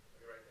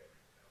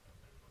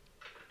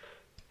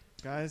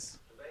 Guys?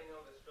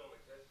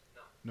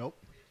 Nope.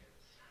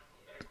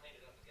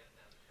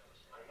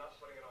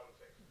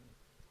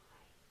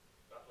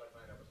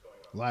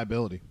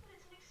 Liability.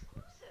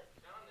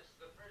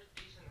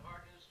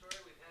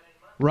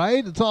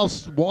 Right? It's all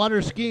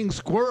water skiing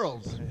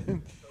squirrels.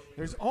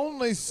 There's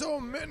only so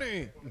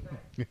many.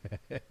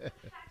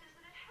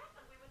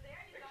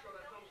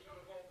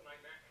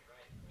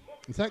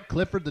 Is that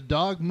Clifford the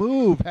dog?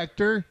 Move,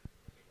 Hector.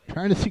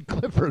 Trying to see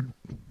Clifford.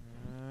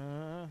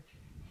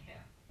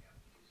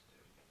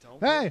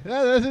 Hey,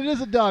 it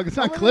is a dog. It's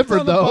not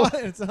Clifford, though.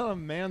 It's on a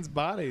man's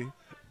body.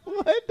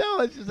 What?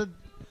 No, it's just a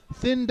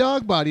thin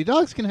dog body.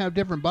 Dogs can have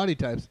different body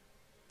types.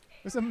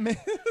 There's a man.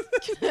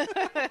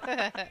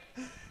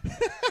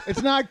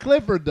 It's not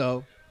Clifford,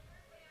 though.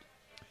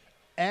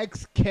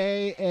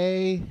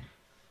 XKXLA.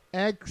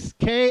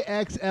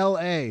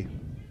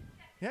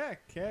 Yeah,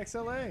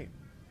 KXLA.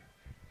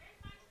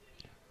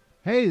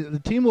 Hey, the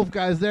Teen Wolf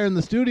guy's there in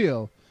the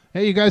studio.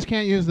 Hey, you guys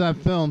can't use that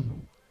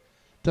film.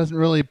 Doesn't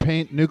really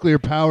paint nuclear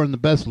power in the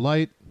best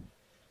light.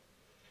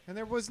 And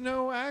there was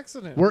no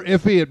accident. We're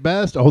iffy at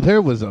best. Oh,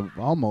 there was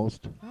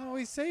almost. Oh,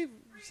 he saved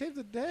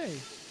the day.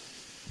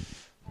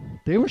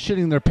 They were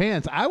shitting their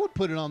pants. I would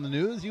put it on the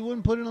news. You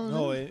wouldn't put it on the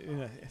news?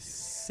 In a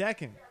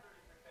second.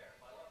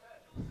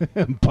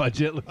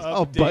 Budget. Let's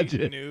all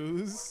budget.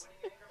 News.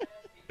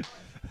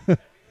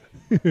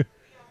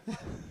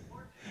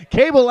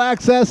 Cable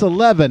access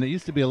 11. It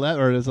used to be 11,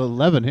 or it's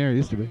 11 here. It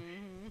used to be.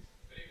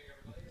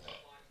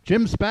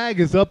 Jim Spag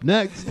is up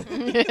next.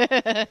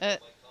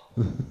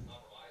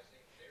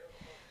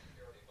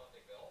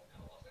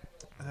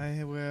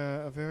 I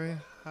wear a very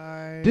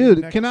high.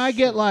 Dude, can I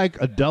get like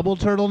a double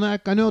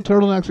turtleneck? I know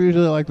turtlenecks are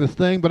usually like this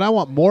thing, but I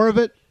want more of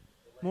it.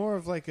 More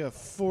of like a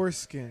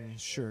foreskin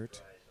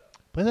shirt.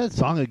 Play that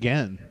song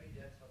again.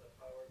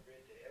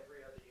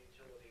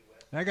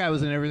 That guy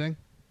was in everything.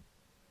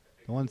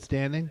 The one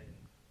standing.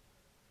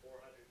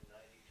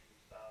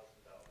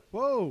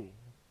 Whoa,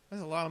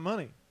 that's a lot of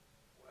money.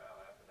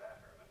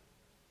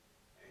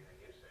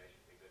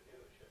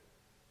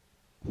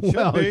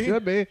 Well, it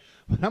should be.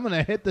 But I'm going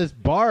to hit this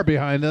bar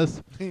behind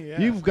us. Yeah.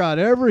 You've got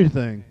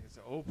everything. It's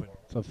open.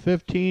 It's a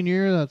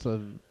 15-year. That's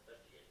a...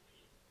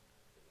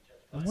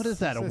 What is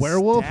that, a It's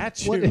werewolf?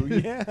 Statue, What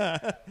is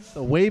yeah.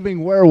 a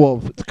waving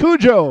werewolf. It's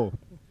Cujo.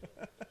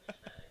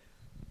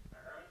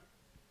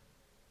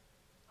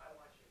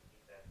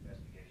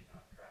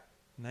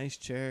 Nice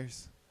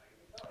chairs.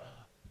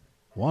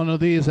 One of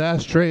these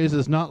ashtrays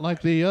is not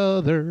like the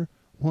other.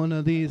 One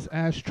of these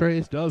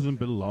ashtrays doesn't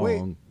belong.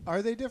 Wait,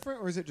 are they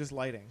different or is it just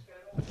lighting?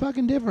 They're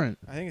fucking different.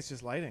 I think it's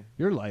just lighting.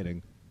 You're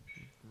lighting.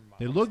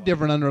 They look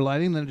different under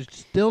lighting, then it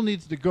still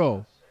needs to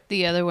go.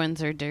 The other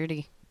ones are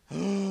dirty.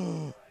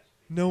 No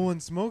one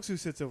smokes who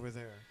sits over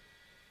there.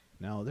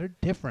 No, they're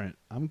different.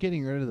 I'm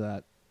getting rid of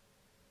that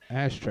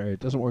ashtray. It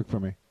doesn't work for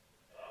me.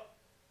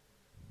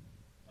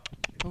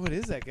 Oh, what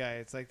is that guy?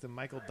 It's like the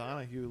Michael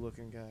Donahue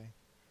looking guy.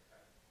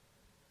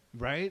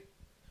 Right?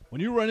 When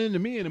you run into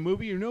me in a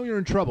movie, you know you're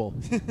in trouble.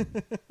 You're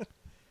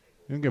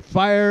going to get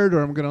fired,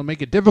 or I'm going to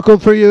make it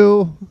difficult for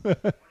you.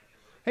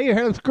 Hey, your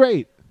hair looks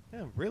great.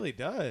 Yeah, it really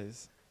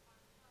does.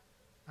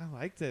 I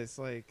like this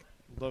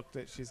look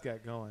that she's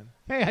got going.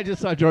 Hey, I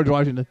just saw George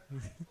Washington.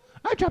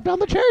 I chopped down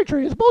the cherry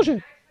tree. It's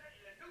bullshit.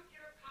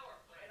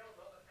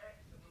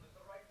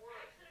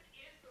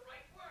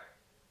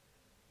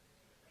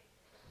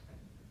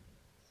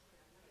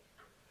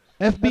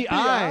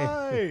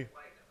 FBI.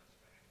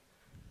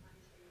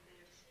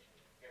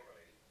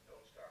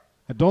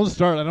 Don't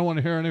start. I don't want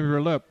to hear any of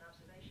your lip.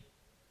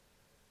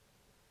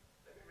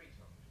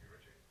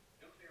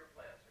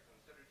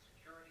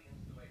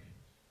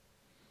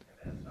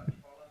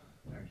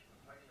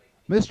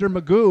 Mr.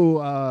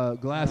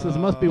 Magoo, glasses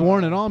must be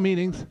worn at all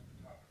meetings.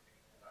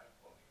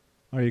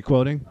 Are you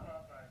quoting?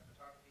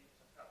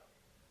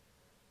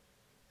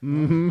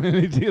 Mm-hmm. And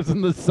he gives him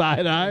the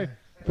side eye.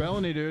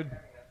 Felony, dude.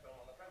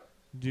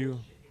 Do you?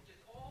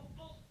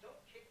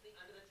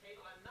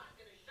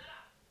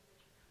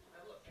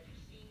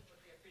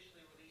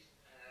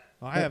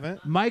 I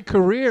haven't. My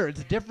career,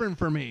 it's different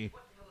for me.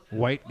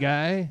 White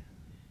guy.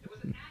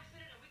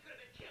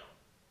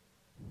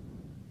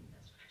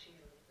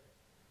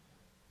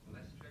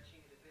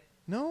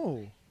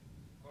 No.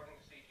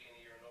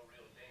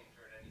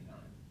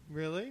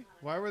 Really?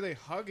 Why were they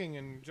hugging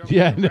and jumping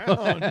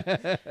around?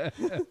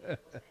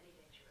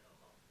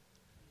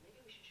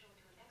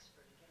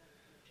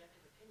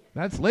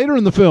 That's later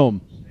in the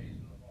film.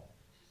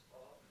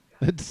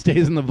 It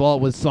stays in the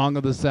vault with Song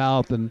of the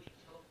South and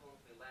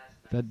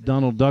that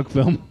Donald Duck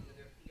film.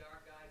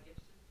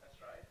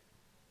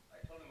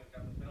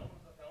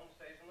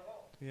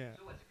 Yeah.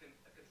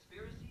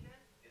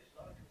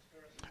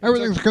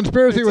 Everything's a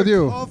conspiracy with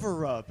you.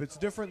 Cover up. It's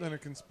different than a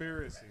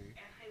conspiracy.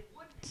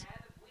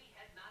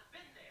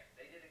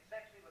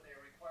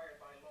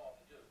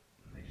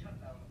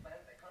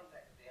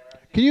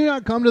 Can you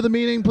not come to the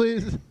meeting,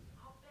 please?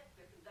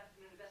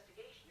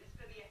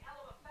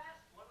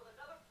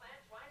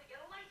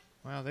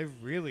 Wow, they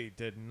really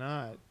did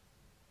not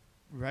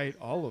write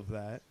all of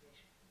that.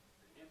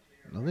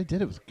 No, they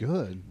did. It was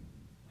good.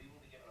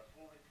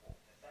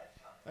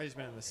 I just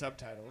meant in the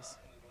subtitles.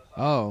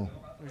 Oh.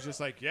 It was just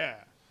like, yeah.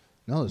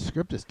 No, the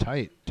script is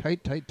tight.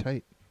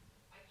 Tight.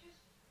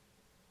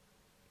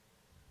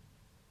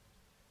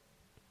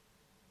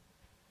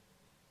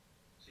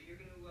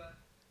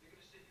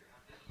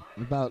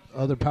 About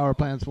other power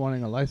plants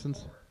wanting a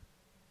license.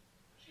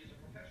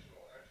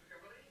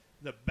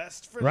 The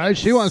best for Right? this.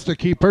 She wants to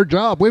keep her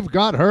job. We've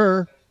got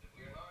her.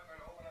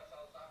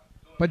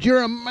 But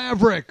you're a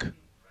maverick.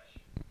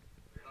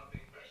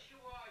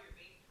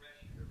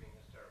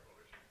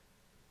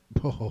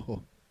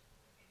 Oh.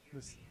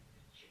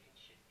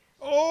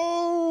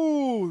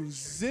 Oh,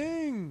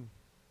 zing.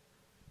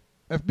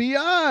 FBI.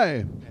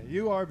 Yeah,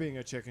 you are being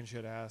a chicken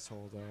shit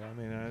asshole, though. I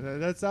mean,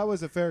 that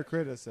was a fair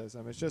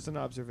criticism. It's just an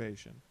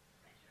observation.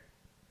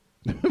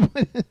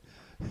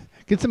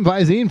 Get some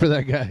Visine for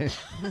that guy.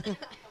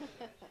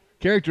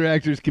 Character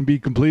actors can be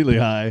completely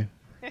high.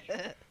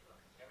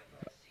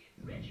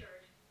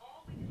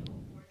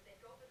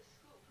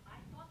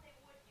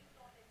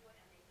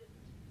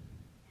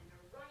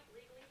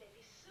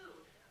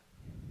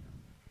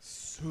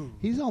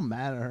 He's all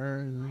mad at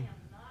her.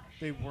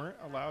 They weren't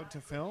allowed to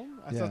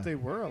film? I thought they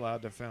were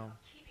allowed to film.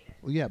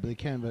 Well, yeah, but they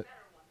can, but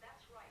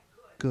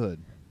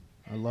good.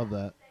 I love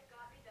that.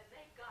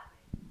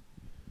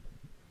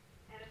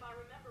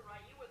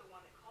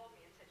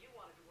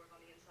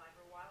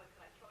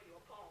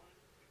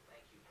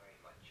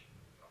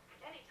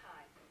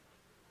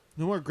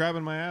 No more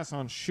grabbing my ass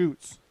on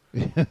shoots.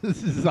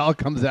 This all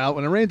comes out.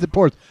 When it rains, it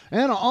pours.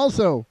 And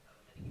also,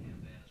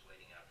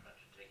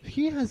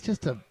 he has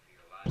just a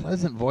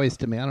pleasant voice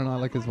to me. I don't know. I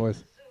like his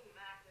voice.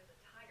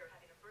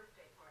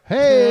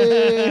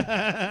 Hey!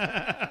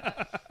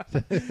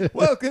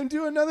 Welcome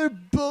to another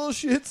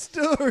bullshit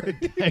story.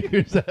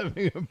 Tiger's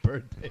having a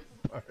birthday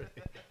party.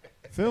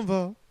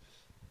 Filmvo.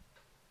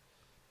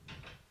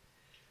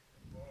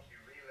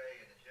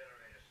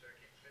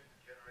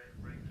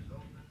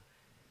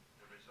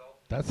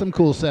 That's some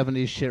cool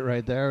 70s shit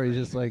right there. He's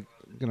just like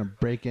going to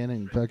break in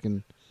and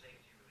fucking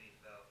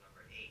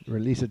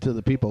release it to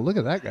the people. Look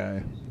at that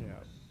guy. Yeah.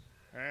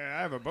 Hey, I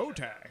have a bow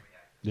tie.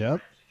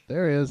 Yep.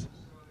 There he is.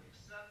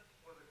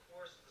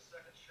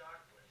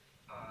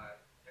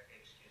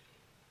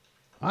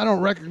 I don't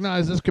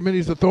recognize this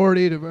committee's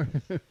authority to...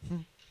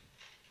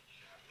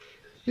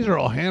 These are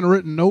all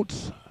handwritten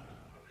notes.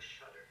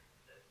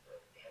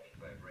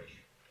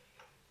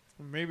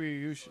 Maybe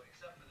you should...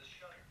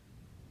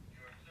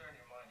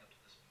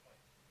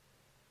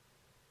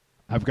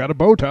 I've got a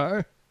bow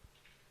tie.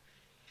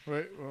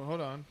 Wait, well, hold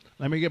on.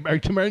 Let me get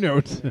back to my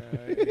notes.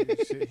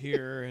 Sit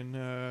here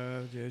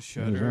and just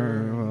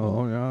shudder.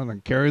 Oh, yeah, and then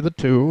carry the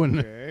two. And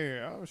okay,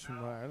 I was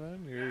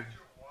smiling. You're...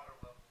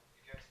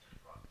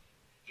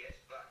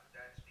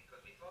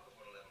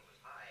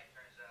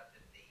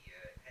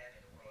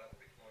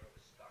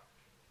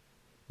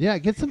 Yeah,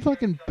 get some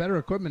fucking better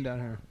equipment down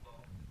here.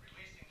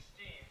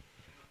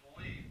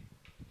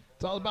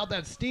 It's all about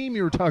that steam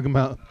you were talking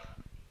about.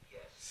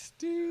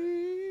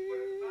 Steam.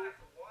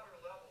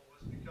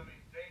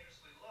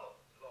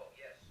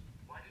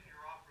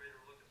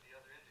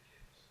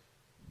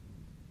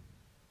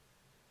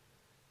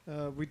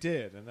 We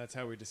did, and that's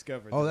how we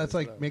discovered. Oh, that's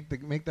like make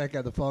that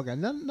guy the fall guy.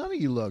 None of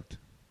you looked.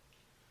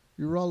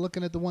 You were all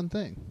looking at the one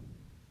thing.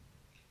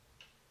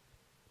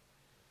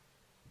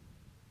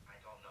 I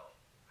don't know.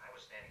 I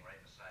was standing right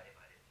beside him.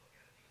 I didn't look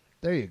at it either.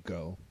 There you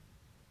go.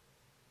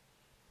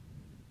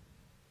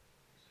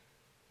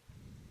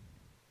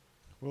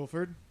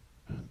 Wilford?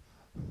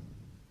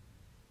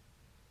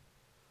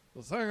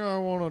 The thing I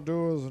want to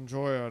do is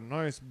enjoy a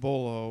nice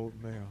bowl of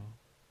oatmeal.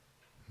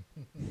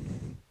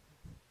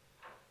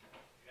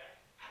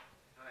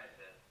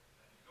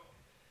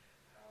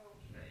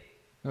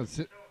 That's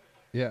it.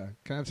 Yeah.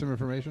 Can I have some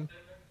information?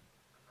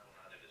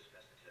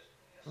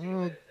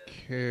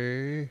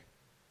 Okay.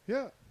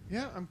 Yeah,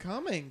 I'm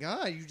coming.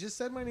 God, you just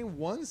said my name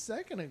 1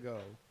 second ago.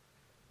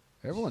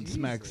 Everyone Jesus.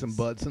 smacks some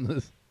butts in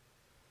this.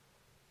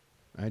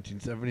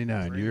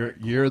 1979.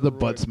 You're the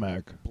butt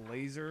smack.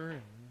 Blazer.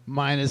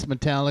 Minus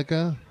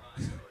Metallica.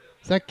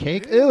 Is that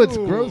cake? Ew, it's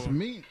gross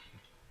meat.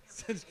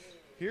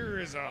 Here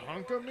is a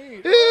hunk of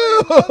meat.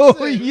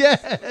 Ew,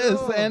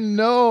 yes and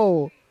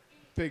no.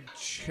 Big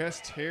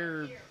chest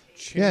hair.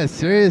 Yeah,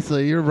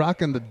 seriously, you're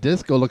rocking the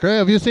disco look. Hey,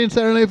 have you seen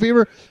Saturday Night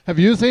Fever? Have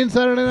you seen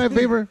Saturday Night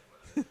Fever?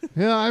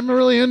 Yeah, I'm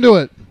really into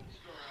it.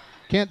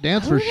 Can't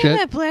dance for Look shit. at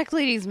that black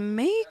lady's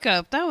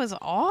makeup. That was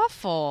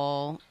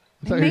awful.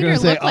 I It thought you made were her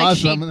gonna say look like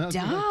awesome. she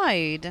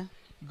died.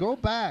 Go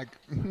back.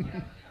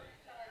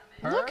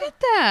 Look at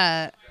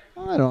that.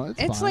 I don't.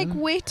 It's It's fine. like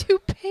way too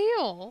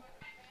pale.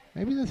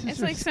 Maybe this is It's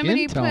her like skin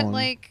somebody tone. put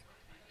like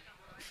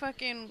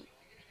fucking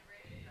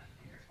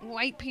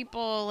white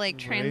people like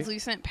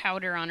translucent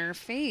powder on her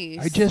face.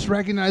 I just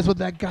recognized what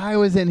that guy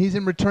was in. He's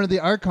in Return of the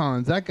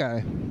Archons. That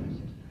guy.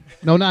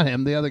 No, not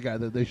him. The other guy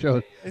that they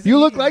showed. You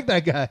look like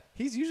that guy.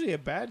 He's usually a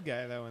bad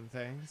guy, though, in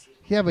things.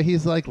 Yeah, but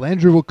he's like,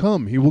 Landry will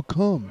come. He will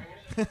come.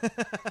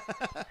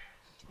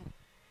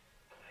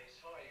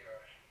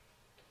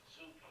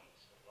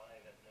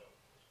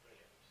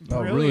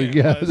 Oh, really?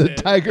 Yeah, the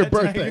Tiger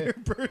birthday. Tiger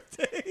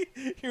birthday.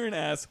 You're an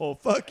asshole.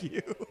 Fuck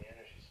you.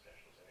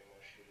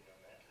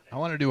 I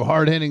want to do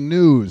hard-hitting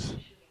news. Oh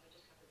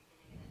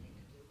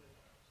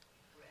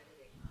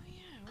yeah,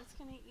 I was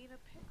gonna eat a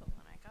pickle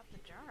and I got the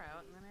jar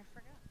out and then I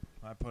forgot.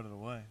 I put it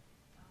away.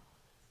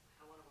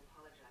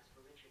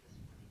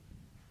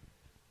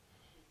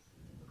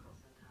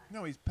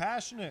 No, he's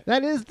passionate.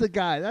 That is the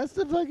guy. That's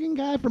the fucking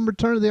guy from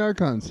Return of the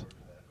Archons.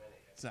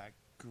 It's that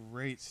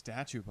great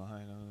statue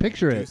behind him.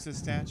 Picture it. Deuce's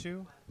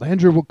statue.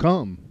 Landry will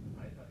come.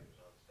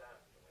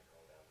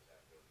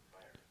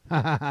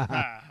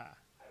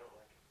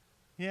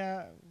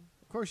 Yeah,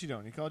 of course you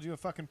don't. He called you a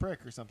fucking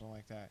prick or something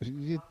like that.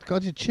 He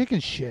called you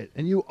chicken shit,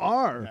 and you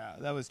are. Yeah,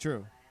 that was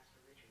true.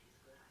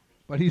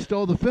 But he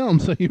stole the film,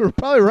 so you were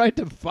probably right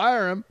to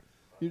fire him.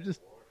 You're just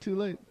too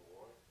late.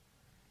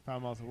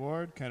 Foulmouth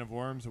Award, Can of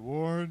Worms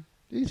Award.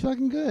 He's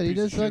fucking good. He Piece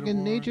of does shit fucking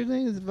award. nature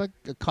things, like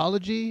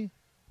ecology.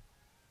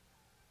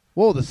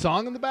 Whoa, the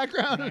song in the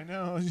background? I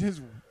know,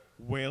 just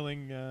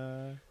wailing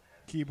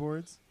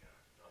keyboards.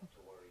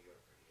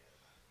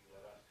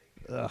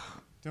 Ugh.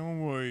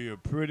 Don't worry your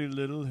pretty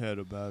little head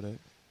about it.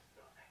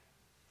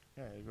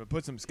 Yeah, but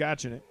put some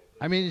scotch in it.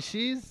 I mean,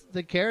 she's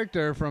the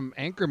character from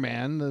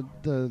Anchorman,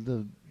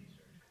 the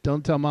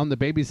Don't Tell Mom the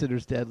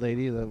Babysitter's Dead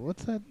lady.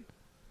 What's that?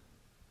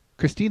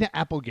 Christina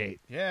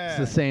Applegate. Yeah. It's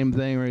the same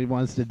thing where he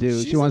wants to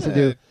do. She's she wants in to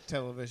do a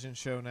television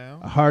show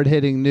now.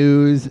 hard-hitting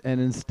news, and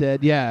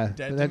instead, yeah,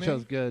 Dead to that Me?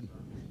 show's good.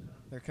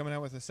 They're coming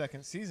out with a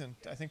second season,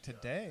 I think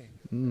today.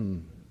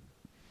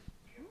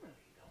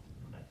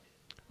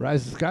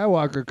 Rise of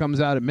Skywalker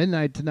comes out at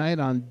midnight tonight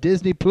on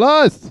Disney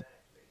Plus.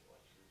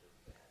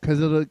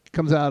 Because it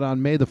comes out on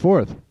May the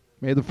 4th.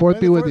 May the 4th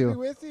be with you. Be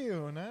with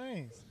you.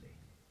 Nice.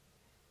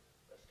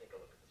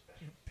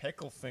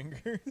 Pickle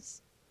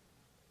fingers.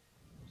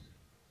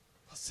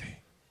 We'll see.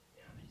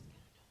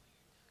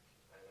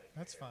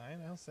 That's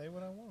fine. I'll say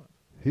what I want.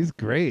 He's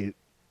great.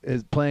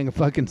 Is playing a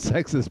fucking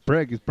sexist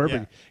prick. He's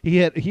perfect.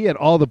 Yeah. He had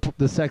all the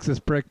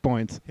sexist prick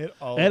points. Hit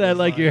all and of I his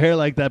like your lines. hair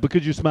like that, but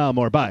could you smile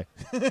more? Bye.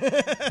 I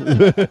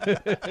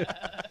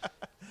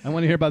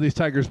want to hear about these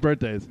tigers'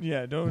 birthdays.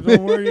 Yeah, don't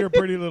worry your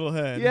pretty little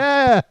head.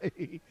 Yeah.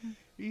 He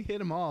hit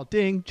them all.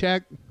 Ding,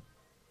 check.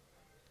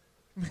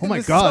 Oh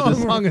my God,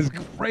 this song is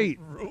great.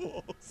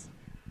 Rules.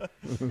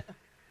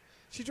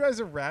 She drives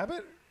a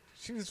rabbit?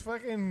 She was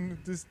fucking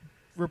this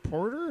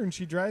reporter and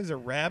she drives a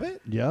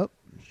rabbit? Yep.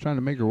 She's trying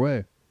to make her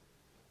way.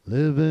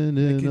 Living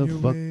in Making a your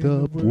way fucked in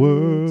the up world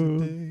world.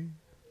 today.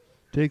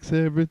 Takes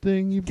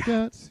everything you've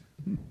got.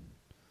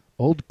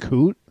 Old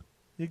coot.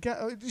 You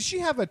got? Does she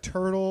have a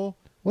turtle?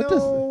 What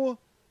no.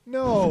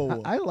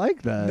 No. I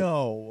like that.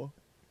 No.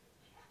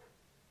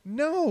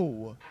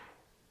 No.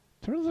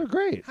 Turtles are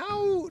great.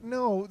 How?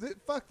 No.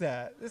 Fuck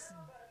that. This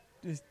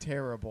is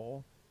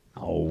terrible.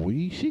 Oh,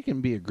 she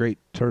can be a great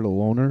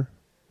turtle owner.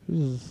 She's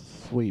a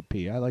sweet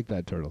pea. I like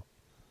that turtle.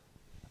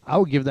 I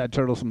would give that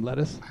turtle some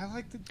lettuce. I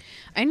like the.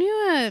 I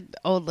knew an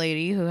old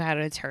lady who had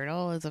a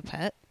turtle as a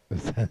pet.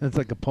 It's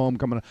like a poem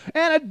coming up.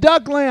 And a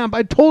duck lamp.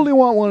 I totally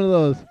want one of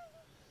those.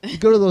 You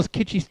go to those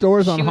kitschy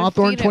stores on She would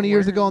Hawthorne feed it 20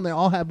 years worms. ago, and they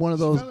all had one of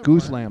those fed it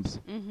goose worms. lamps.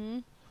 Mm-hmm.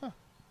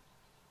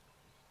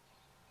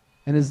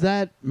 And is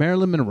that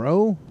Marilyn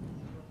Monroe?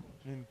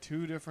 In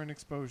 2 different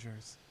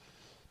exposures.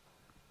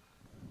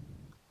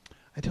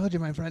 I told you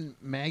my friend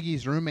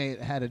Maggie's roommate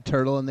had a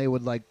turtle, and they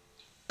would like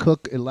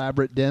cook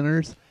elaborate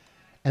dinners,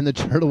 and the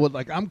turtle would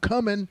like, I'm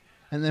coming,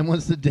 and then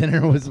once the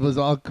dinner was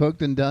all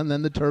cooked and done,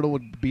 then the turtle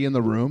would be in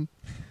the room.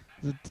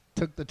 It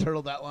took the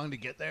turtle that long to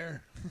get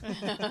there.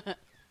 Like,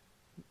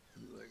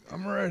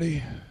 I'm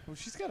ready. Well,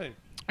 she's got a.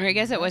 Or I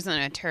guess it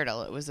wasn't a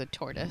turtle; it was a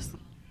tortoise.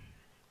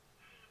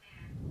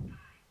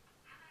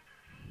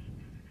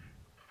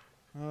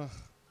 Ugh.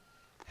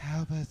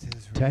 How about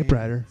this?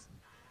 Typewriter.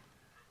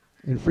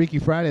 In Freaky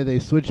Friday, they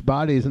switched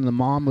bodies, and the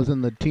mom was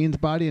in the teen's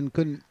body and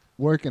couldn't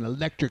work an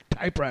electric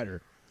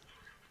typewriter.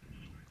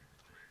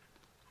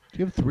 Do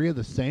you have 3 of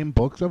the same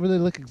books over there?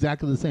 They look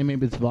exactly the same.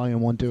 Maybe it's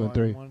volume 1, 2, and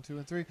 3. 1, 2,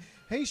 and 3.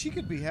 Hey, she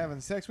could be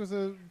having sex with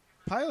a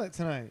pilot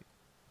tonight.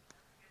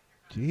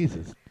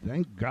 Jesus.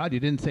 Thank God you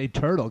didn't say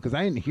turtle, because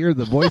I didn't hear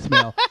the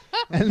voicemail.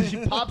 And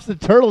she pops the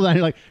turtle down.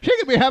 You're like, she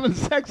could be having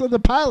sex with the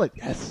pilot.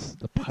 Yes,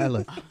 the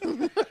pilot.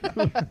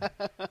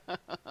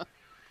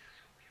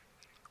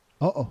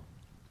 Uh-oh.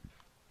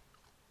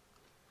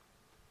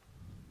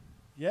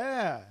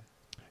 Yeah.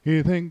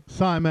 You think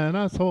I'm an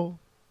asshole?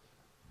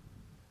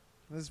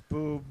 This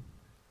boob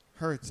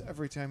hurts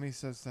every time he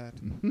says that.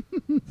 And,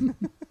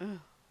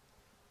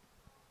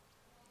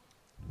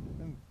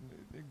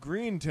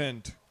 green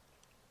tint.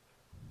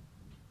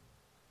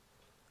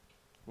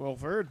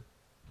 Wilford.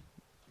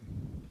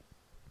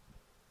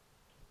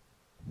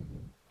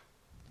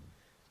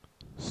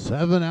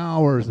 Seven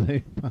hours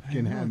they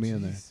fucking had me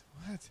in there.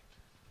 What?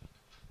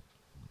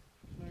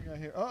 I got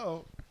here.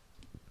 Uh-oh.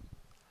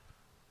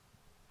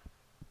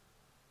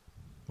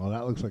 Well,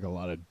 that looks like a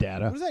lot of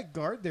data. What is that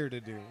guard there to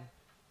do?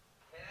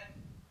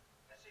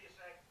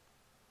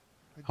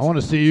 I want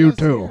to see you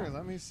too. Here.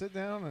 Let me sit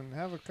down and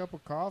have a cup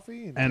of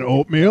coffee. And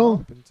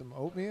oatmeal? And some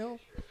oatmeal.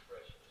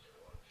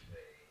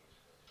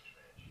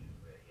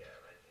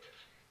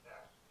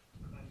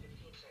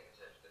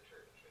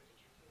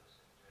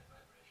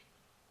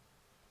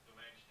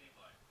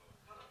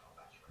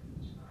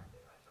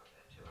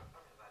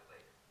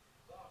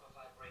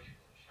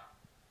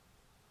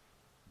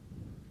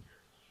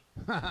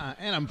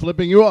 And I'm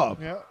flipping you off.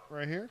 Yeah,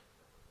 right here.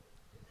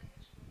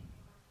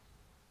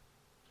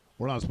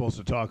 We're not supposed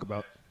to talk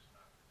about.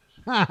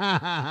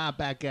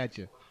 Back at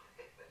you.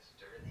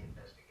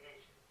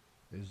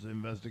 Is the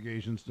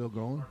investigation still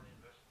going?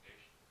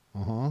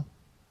 Uh-huh.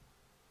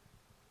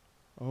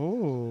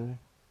 Oh.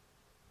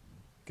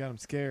 Got him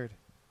scared.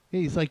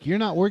 Hey, he's like, you're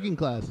not working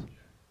class.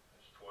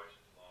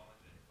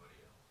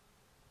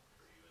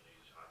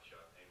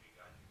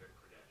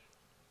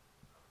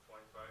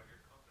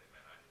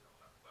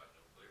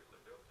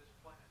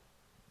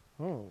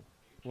 Oh.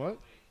 What?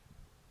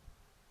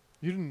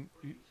 You didn't...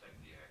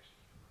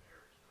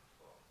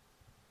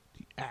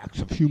 The acts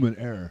of human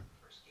error.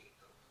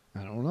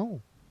 I don't know.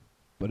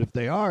 But if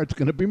they are, it's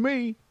going to be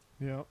me.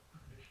 Yep.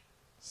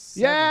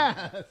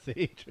 Yeah!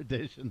 See,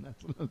 tradition.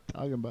 That's what I'm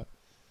talking about.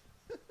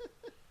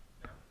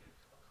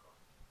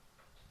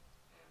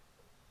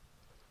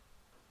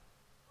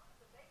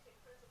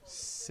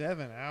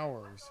 7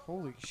 hours.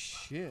 Holy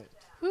shit.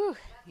 Whew.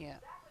 Yeah.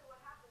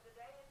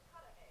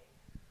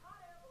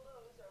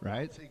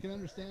 Right? So you can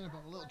understand if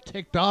I'm a little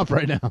ticked off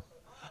right now.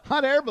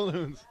 Hot air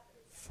balloons.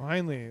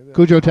 Finally.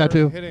 Cujo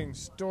tattoo. Hitting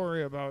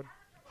story about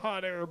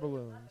hot air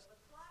balloons.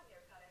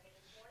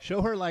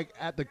 Show her like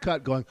at the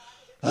cut going,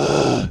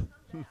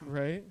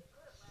 right?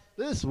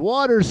 This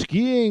water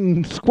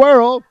skiing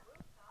squirrel.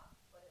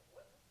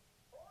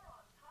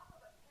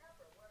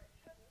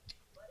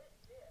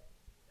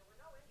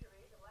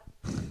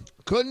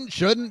 Couldn't,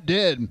 shouldn't,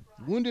 did.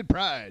 Wounded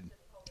pride.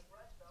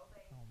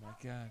 Oh my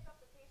God.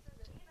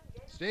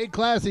 Stay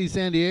classy,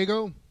 San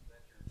Diego.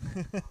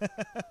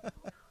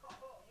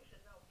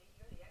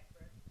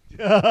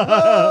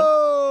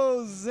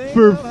 Oh, Zane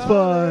for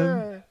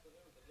fun.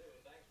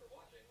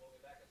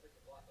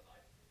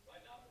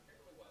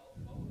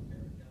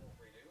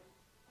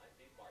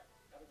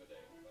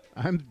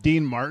 I'm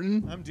Dean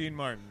Martin. I'm Dean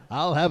Martin.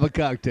 I'll have a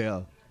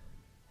cocktail.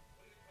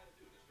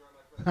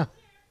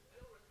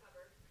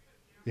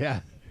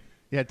 Yeah.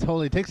 Yeah,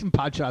 totally. Take some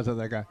pot shots of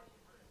that guy.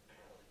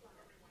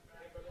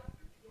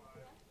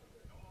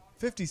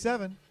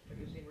 57.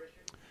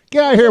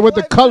 Get out of here with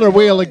the color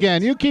wheel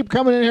again. You keep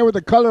coming in here with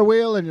the color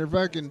wheel and your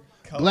fucking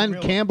Glenn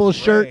Campbell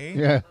shirt.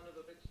 Yeah.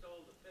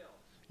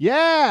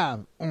 Yeah.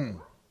 Mm.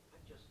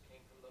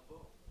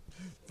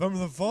 From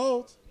the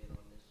vault.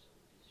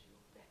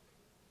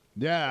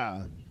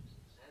 Yeah.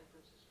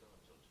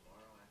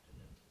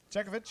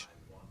 Chekovich.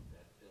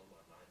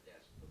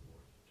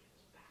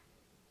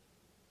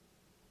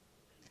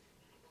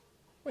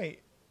 Wait.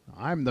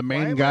 I'm the Why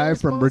main am I guy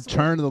from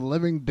responsible? Return of the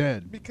Living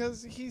Dead,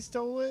 Because he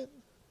stole it?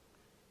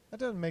 That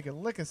doesn't make a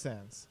lick of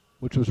sense.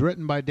 which was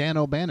written by Dan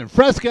O'Bannon.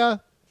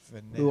 Fresca,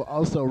 Finesse. who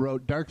also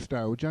wrote Dark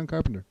Star with John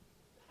Carpenter.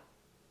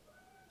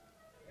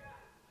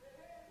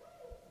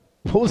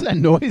 What was that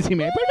noise he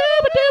made?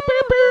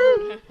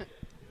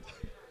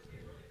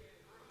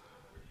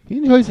 He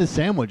enjoys his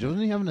sandwich.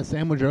 Wasn't he having a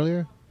sandwich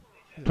earlier?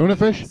 Tuna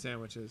fish?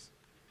 Sandwiches.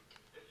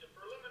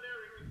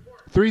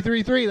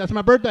 333. That's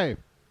my birthday.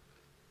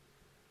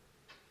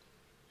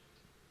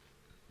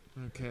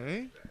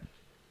 Okay.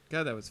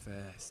 God, that was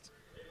fast.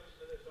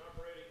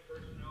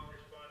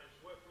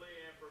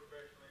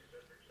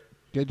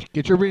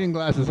 Get your reading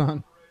glasses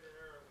on.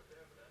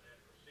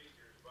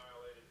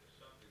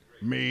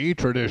 Me,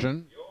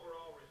 tradition.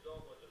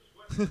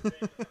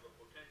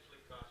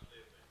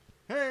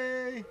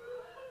 Hey!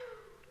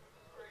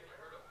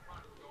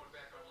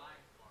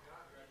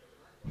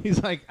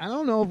 He's like, I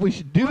don't know if we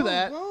should do Whoa,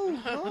 that. whoa,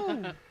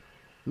 whoa.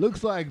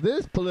 Looks like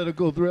this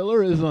political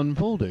thriller is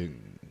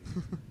unfolding.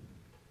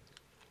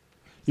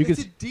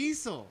 It's a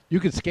diesel. You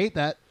could skate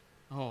that.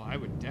 Oh, I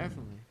would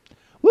definitely.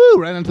 Woo!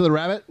 Right onto the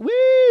rabbit.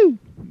 Woo!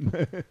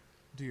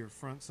 Do your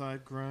front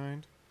side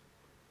grind.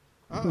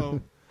 Uh-oh.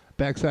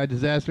 Backside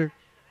disaster.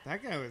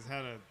 That guy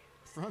had a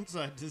front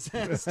side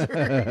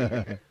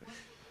disaster.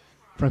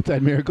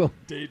 Frontside miracle.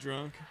 Day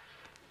drunk.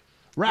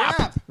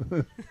 Rap.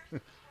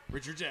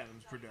 Richard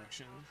Adams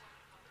production.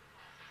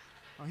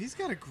 Oh, he's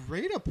got a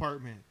great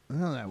apartment.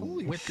 Oh, that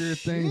Holy wicker shit.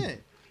 thing.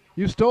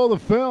 You stole the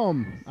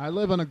film. I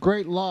live in a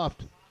great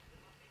loft.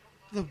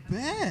 The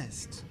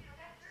best.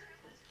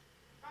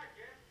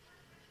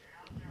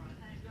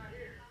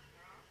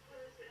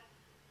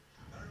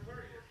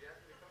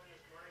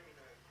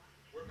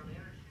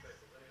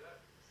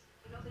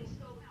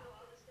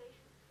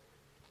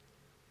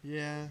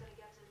 Yeah.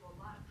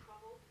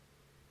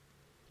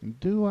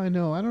 Do I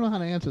know? I don't know how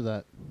to answer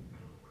that.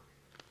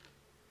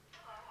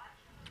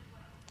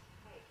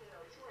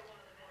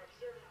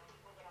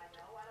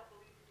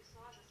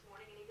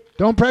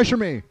 Don't pressure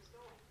me.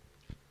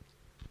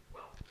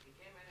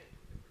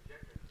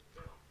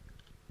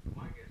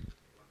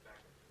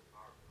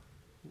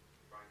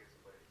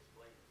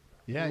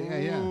 Yeah.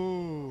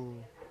 Ooh.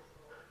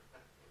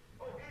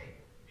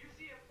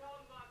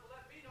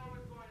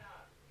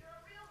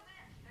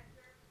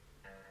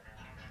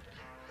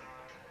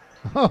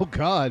 Oh,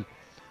 God.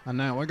 And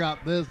now we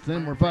got this,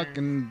 then we're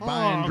fucking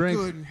buying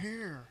drinks. Good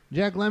hair.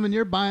 Jack Lemmon,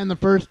 you're buying the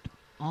first,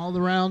 all the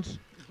rounds.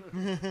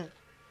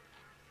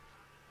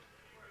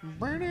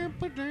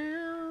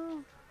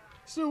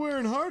 Still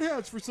wearing hard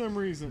hats for some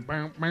reason.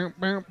 Bow, bow,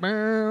 bow,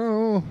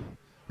 bow.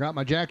 Got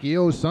my Jackie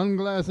O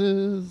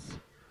sunglasses.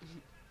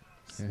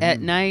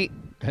 At night.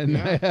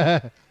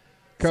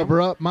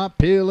 Cover up my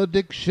pill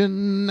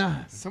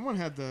addiction. Someone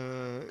had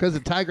because the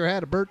tiger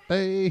had a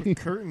birthday.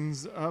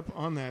 Curtains up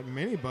on that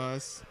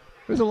minibus.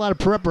 There's a lot of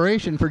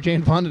preparation for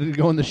Jane Fonda to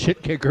go in the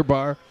shit kicker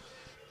bar.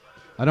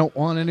 I don't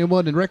want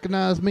anyone to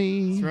recognize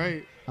me. That's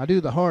right. I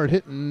do the hard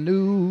hitting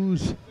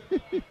news.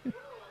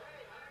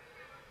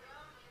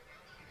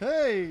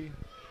 Hey.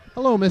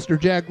 Hello, Mr.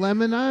 Jack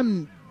Lemmon.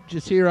 I'm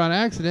just here on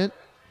accident.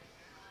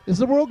 Is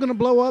the world going to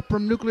blow up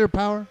from nuclear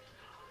power?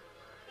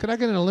 Could I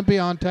get an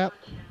Olympia on tap?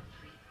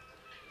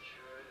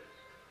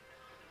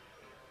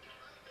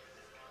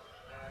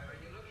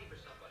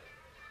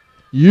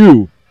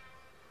 You.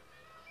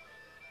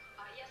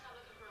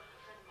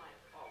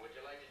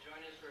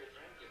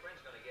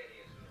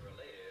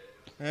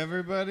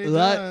 Everybody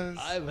does.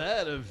 I've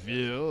had a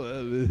few.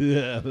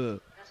 Yeah.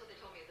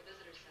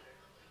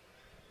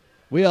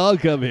 We all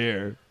come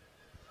here.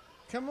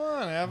 Come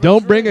on, have a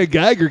Don't bring drink. a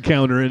Geiger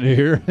counter in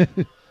here.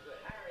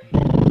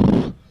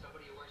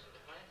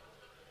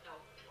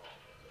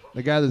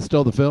 The guy that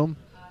stole the film?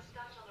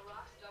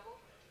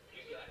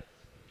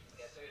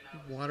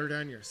 Water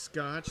down your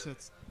scotch?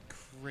 That's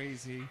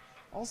crazy.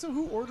 Also,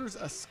 who orders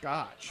a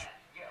scotch?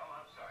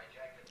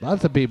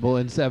 Lots of people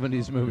in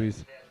 70s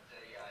movies.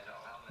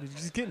 You're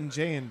just getting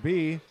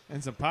J&B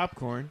and some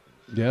popcorn.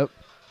 Yep.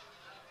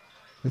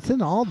 It's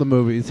in all the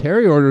movies.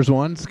 Harry orders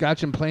one,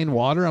 scotch and plain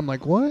water. I'm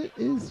like, what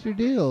is your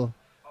deal?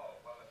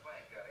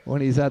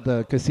 When he's at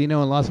the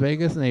casino in Las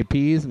Vegas and he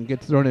pees and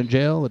gets thrown in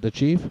jail with the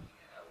chief.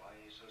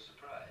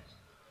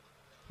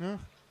 Huh?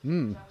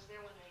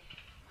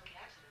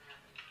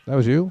 That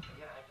was you?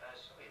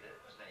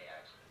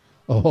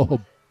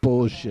 Oh,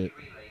 bullshit.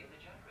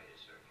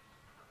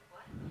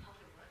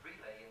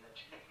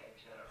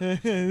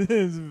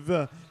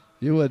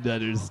 You wouldn't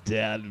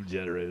understand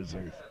generators.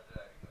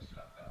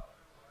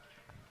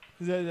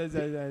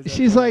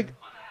 She's like,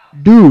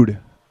 dude,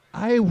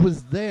 I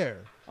was there.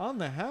 On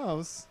the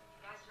house?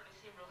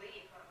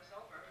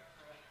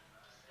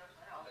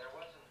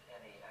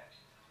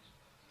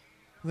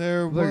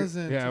 There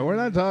wasn't. Yeah, we're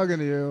not talking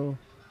to you.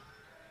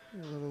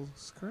 A little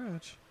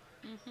scratch.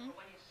 Mm-hmm.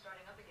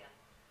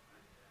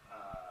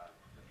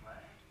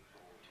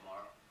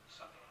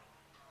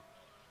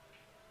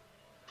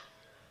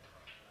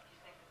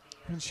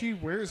 And she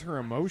wears her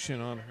emotion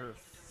on her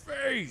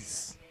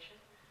face.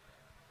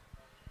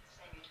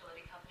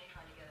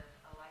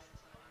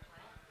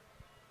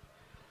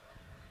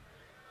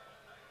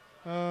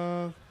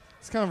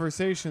 This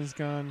conversation's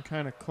gone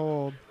kind of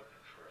cold.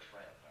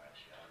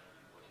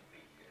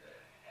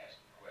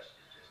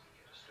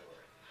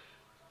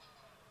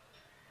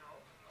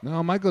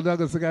 No, Michael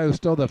Douglas, the guy who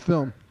stole that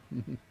film.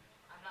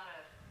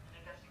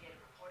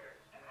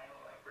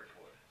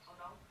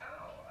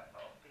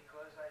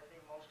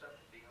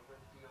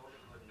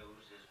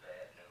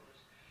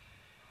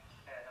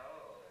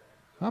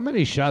 How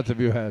many shots have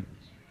you had?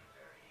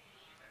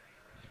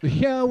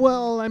 Yeah,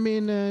 well, I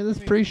mean, this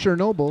is pretty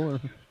Chernobyl.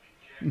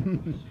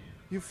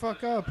 You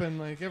fuck up and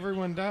like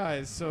everyone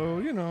dies, so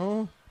you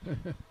know,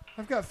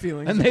 I've got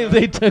feelings. And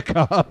they took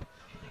off.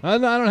 I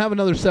don't have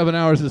another 7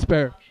 hours to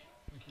spare.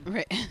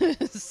 Right.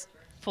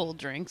 Full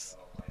drinks.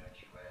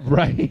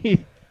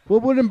 Right.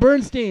 Woodward and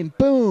Bernstein.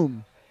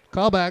 Boom.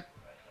 Call back.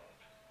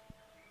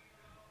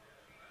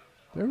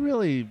 They're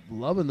really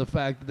loving the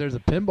fact that there's a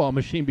pinball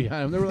machine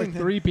behind them. There were like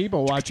 3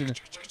 people watching it.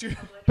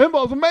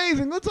 Pinball's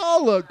amazing. Let's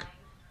all look.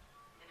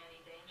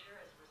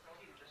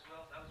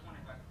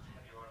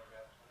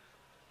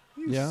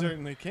 You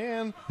certainly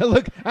can.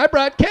 Look, I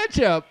brought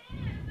ketchup.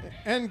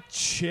 And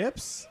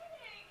chips?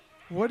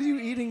 What are you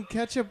eating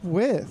ketchup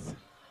with?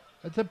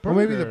 That's a burger. Or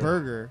maybe the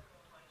burger.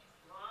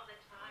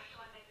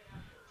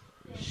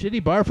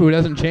 Shitty bar food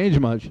hasn't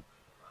changed much.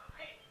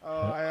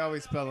 Oh, I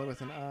always spell it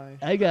with an I.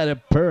 I got a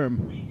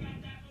perm.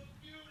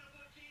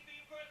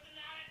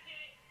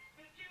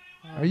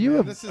 Are you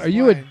a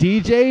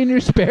DJ in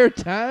your spare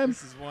time?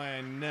 This is why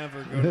I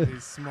never go to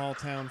these small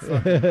town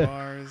fucking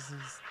bars.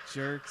 These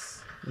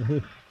jerks.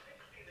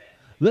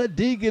 The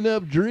Deacon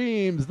of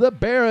Dreams, the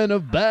Baron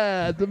of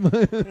Bad.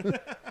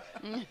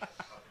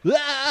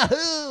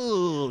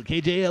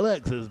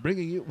 KJLX is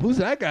bringing you. Who's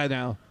that guy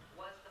now?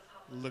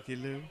 Looky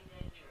Lou.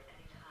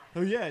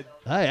 Oh, yeah.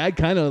 Hi, I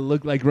kind of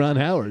look like Ron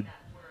Howard.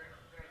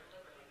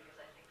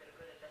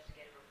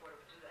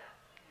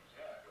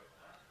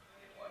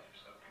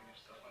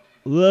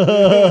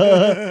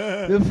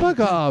 Fuck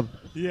off.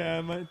 Yeah,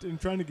 I'm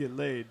trying to get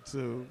laid,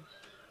 so.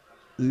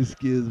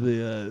 Excuse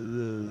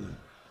me.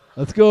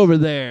 Let's go over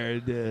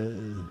there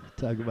and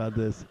talk about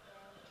this.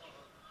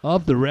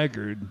 Off the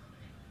record.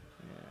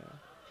 Yeah.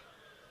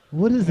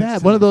 What is Next that?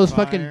 to One of the those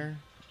fire. fucking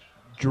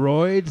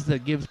droids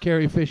that gives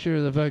Carrie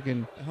Fisher the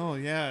fucking... Oh,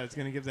 yeah, it's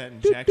going to give that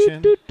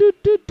injection.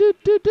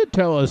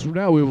 Tell us.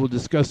 Now we will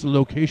discuss the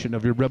location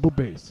of your rebel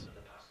base.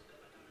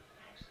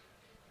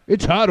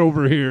 It's hot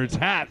over here. It's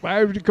hot.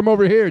 Why would you come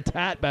over here? It's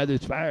hot by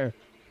this fire.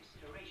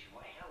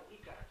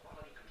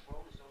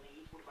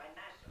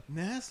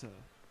 NASA.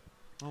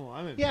 Oh,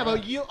 I'm in. Yeah,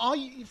 but you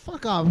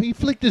fuck off. He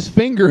flicked his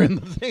finger in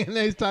the thing, and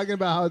then he's talking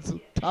about how it's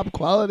top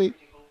quality.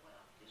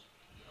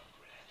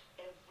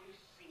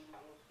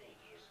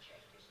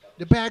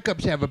 The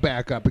backups have a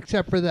backup,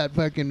 except for that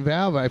fucking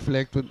valve I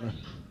flicked with.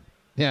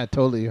 Yeah,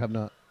 totally. You have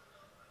not.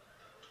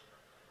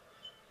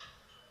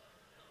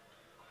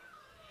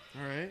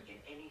 All right.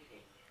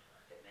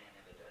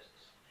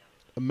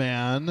 A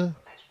man.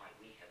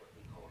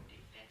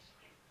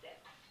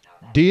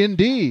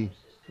 D&D.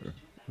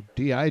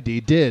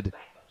 D-I-D did.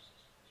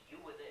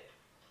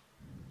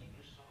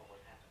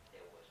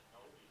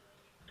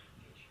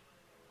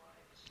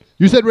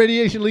 You said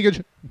radiation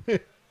leakage.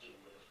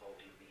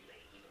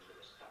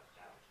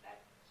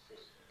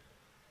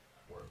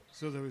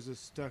 So there was a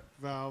stuck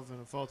valve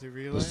and a faulty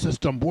relay? The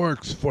system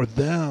works for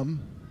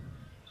them.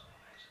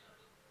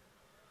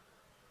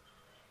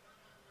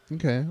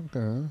 Okay.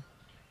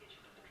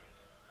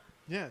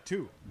 Yeah,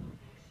 2.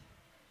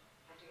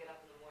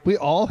 We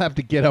all have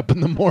to get up in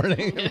the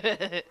morning.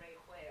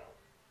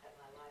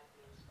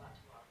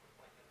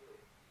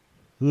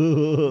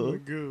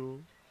 Magoo.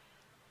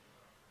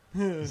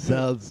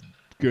 Sounds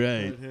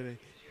great.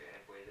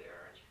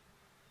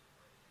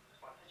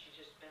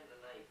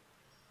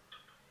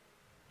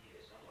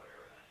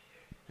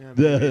 Yeah,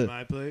 maybe at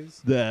my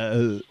place.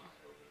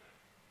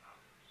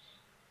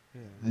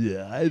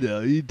 Yeah, I know.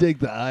 You take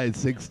the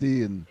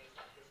I-60 and...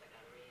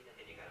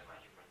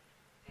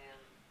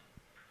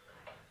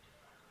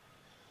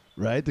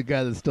 Right? The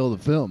guy that stole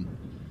the film.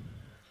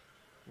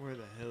 Where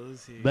the hell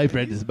is he? My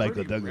friend He's is Michael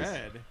pretty Douglas.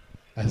 red.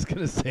 I was going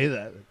to say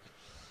that.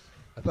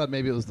 I thought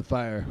maybe it was the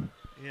fire.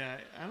 Yeah,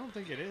 I don't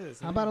think it is.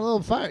 How about a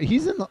little fire?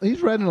 He's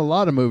read in a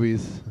lot of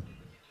movies.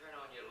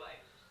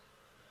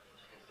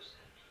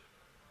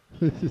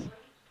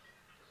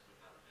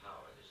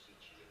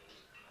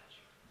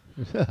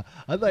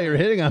 I thought you were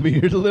hitting on me.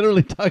 You're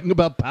literally talking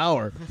about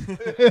power.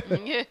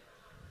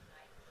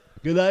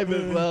 Good night,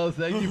 Miss Wells.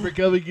 Thank you for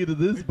coming into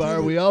this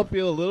bar. We all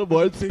feel a little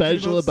more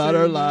special about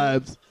our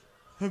lives.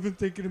 I've been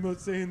thinking about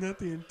saying that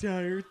the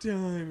entire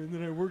time, and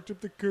then I worked up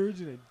the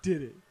courage and I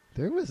did it.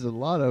 There was a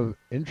lot of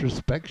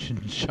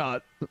introspection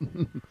shot.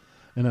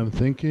 And I'm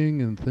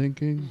thinking and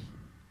thinking.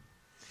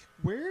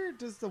 Where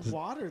does the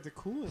water, the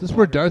coolant? Is this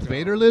where Darth go?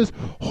 Vader lives?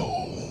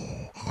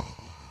 What?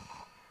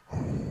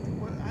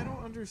 I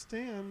don't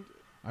understand.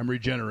 I'm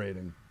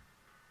regenerating.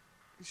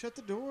 Shut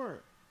the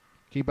door.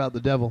 Keep out the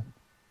devil.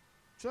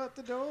 Shut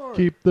the door.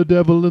 Keep the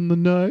devil in the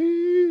night.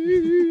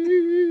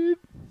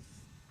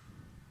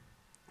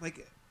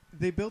 Like,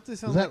 they built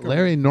this on Is that like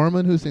Larry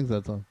Norman? Who sings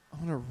that song?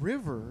 on a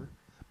river.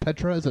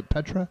 Petra? Is it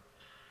Petra?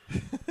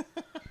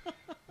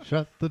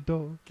 Shut the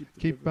door.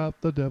 Keep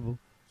out the devil.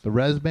 The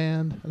Res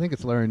Band? I think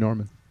it's Larry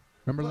Norman.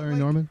 Remember Larry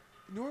Norman?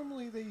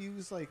 Normally they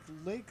use like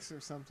lakes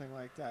or something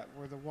like that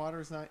where the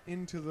water's not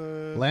into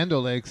the... Land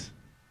O'Lakes.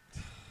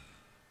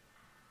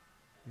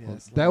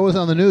 Yes, That was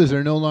on the news.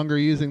 They're no longer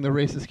using the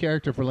racist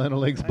character for Land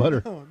O'Lakes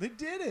butter. I know. They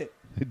did it.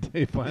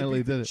 They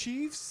finally They beat did the it.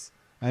 Chiefs.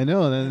 I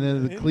know. And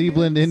then the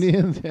Cleveland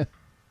Indians. Yeah.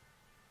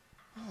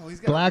 Oh, he's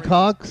got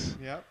Blackhawks.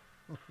 Yep.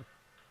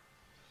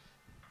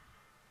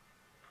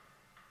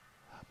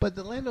 But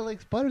the Land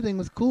O'Lakes butter thing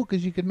was cool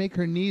because you could make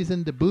her knees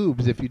into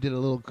boobs if you did a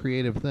little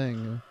creative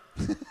thing.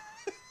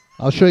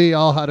 I'll show you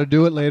all how to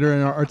do it later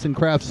in our arts and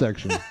crafts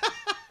section.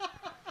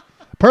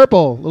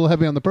 Purple. A little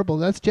heavy on the purple.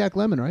 That's Jack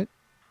Lemmon, right?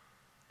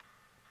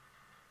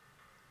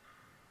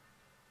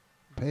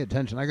 Pay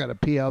attention. I got to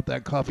pee out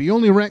that coffee. You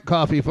only rent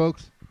coffee,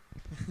 folks.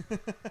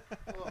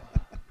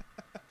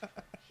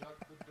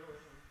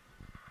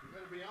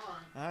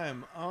 I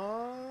am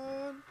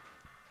on.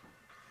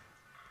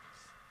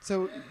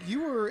 So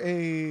you were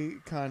a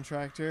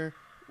contractor.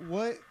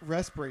 What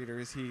respirator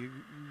is he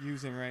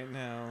using right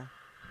now?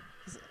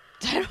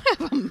 I don't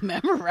have them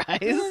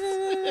memorized.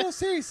 No,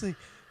 seriously.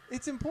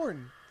 It's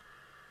important.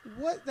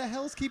 What the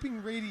hell's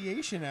keeping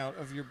radiation out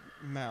of your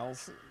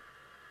mouth?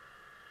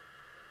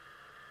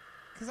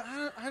 Because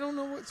I don't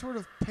know what sort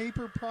of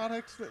paper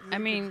product. I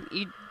mean,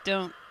 you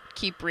don't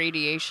keep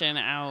radiation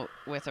out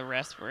with a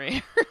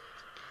respirator.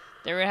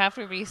 There would have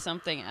to be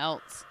something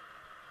else.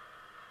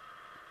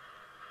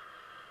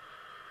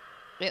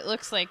 It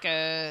looks like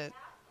a.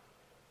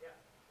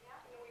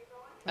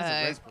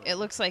 It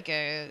looks like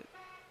a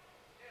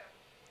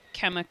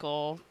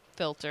chemical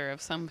filter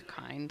of some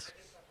kind.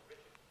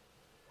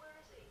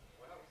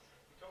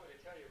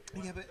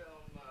 Yeah, but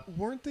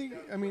weren't they?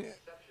 I mean,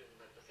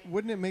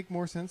 wouldn't it make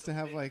more sense to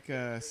have like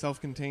a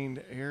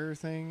self-contained air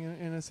thing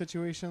in a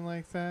situation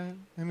like that?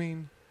 I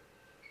mean,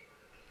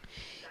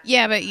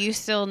 Yeah, but you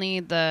still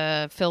need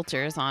the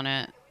filters on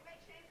it.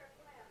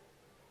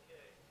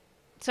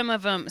 Some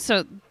of them,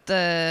 so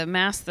the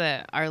masks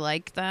that are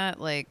like that,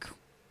 like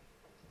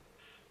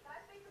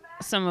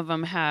some of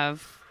them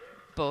have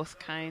both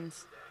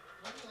kinds.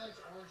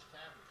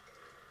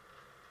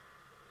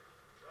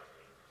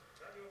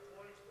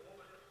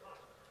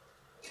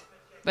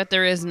 But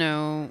there is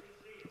no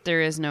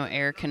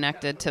air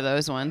connected to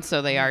those ones,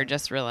 so they are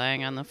just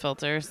relying on the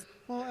filters.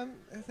 well,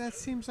 that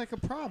seems like a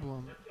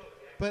problem.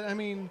 But I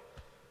mean,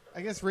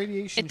 I guess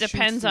radiation. It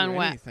depends on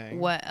anything.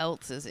 what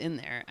else is in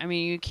there. I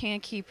mean, you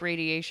can't keep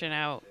radiation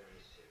out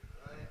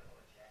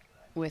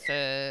with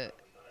a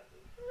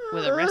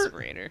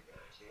respirator.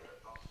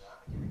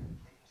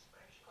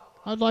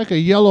 I'd like a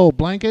yellow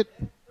blanket.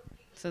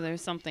 So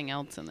there's something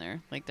else in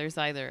there. Like there's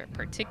either a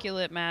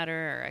particulate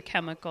matter or a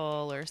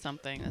chemical or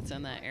something that's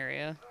in that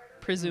area.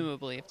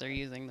 Presumably, if they're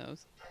using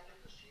those.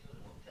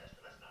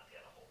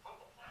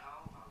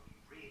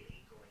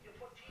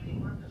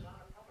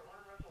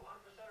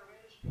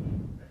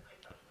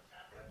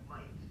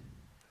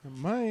 It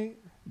might.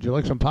 Would you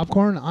like some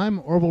popcorn? I'm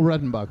Orville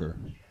Redenbacher.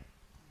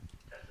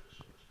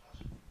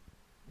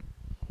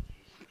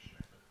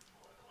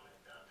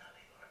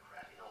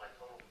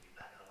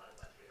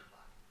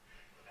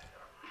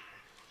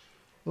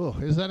 Oh,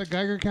 is that a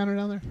Geiger counter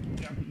down there?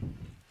 Yeah.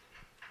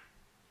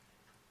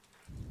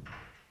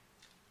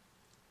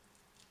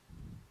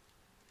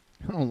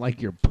 I don't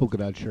like your polka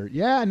dot shirt.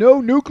 Yeah,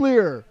 no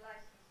nuclear.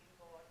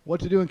 What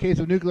to do in case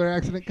of nuclear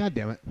accident? God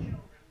damn it.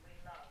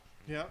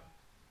 Yep.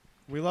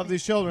 We love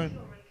these children.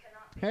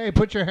 Hey,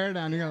 put your hair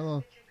down. You got a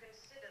little...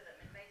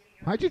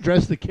 Why'd you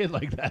dress the kid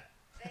like that?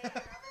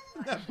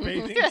 That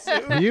bathing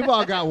suit. You've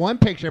all got one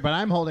picture, but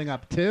I'm holding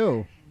up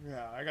two.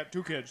 Yeah, I got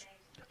 2 kids.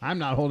 I'm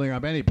not holding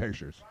up any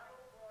pictures.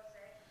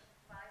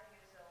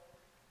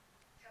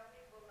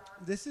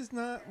 This is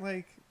not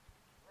like.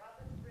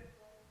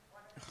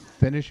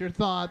 Finish your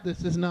thought.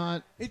 This is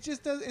not. It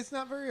just does. It's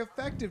not very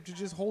effective to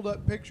just hold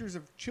up pictures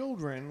of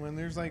children when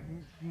there's like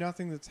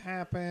nothing that's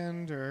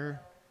happened or.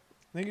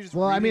 They can just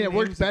Well, I mean, it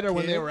worked names of better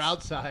when they kids. were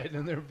outside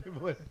and there were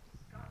people.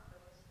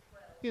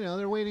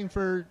 They're waiting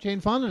for Jane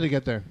Fonda to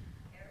get there.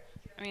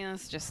 I mean,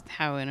 that's just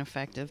how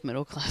ineffective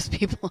middle class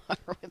people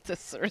are with this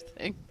sort of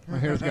thing. My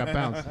hair's got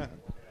bounce.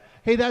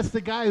 Hey, that's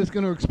the guy who's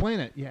going to explain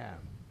it. Yeah.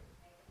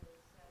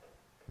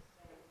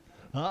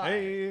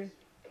 Hey.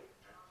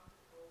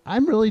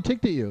 I'm really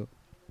ticked at you.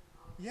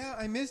 Yeah,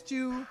 I missed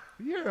you.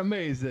 You're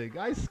amazing.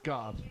 I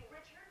scoff.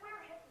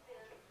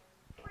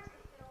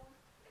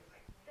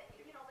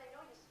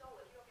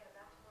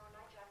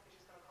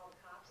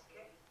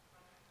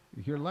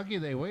 You're lucky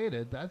they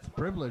waited. That's a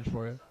privilege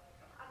for you.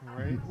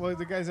 Right. Well,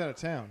 the guy's out of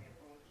town.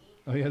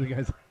 Oh, yeah, the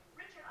guy's...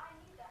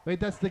 Wait,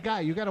 that's the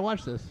guy. You got to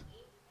watch this.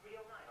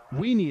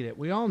 We need it.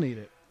 We all need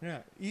it. Yeah,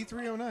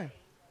 E309.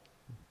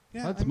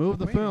 Yeah, Let's move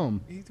the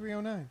film.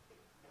 E309.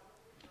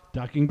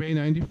 Docking Bay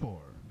 94.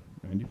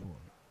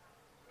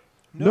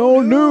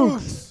 No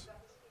nukes!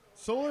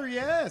 Solar,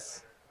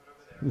 yes.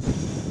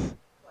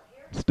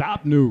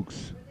 Stop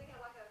nukes.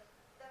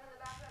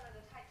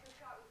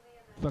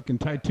 Fucking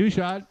Type 2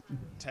 shot.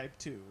 Type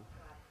 2.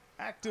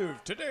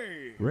 Active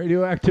today.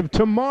 Radioactive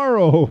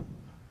tomorrow.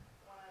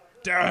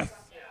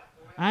 Death.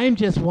 I'm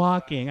just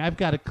walking. I've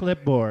got a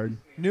clipboard.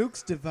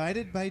 Nukes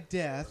divided by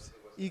death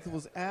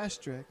equals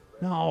asterisk.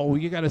 No,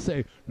 you got to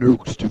say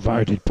nukes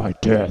divided by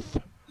death.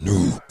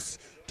 Nukes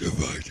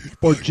divided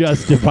Or by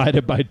just death.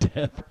 divided by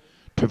death.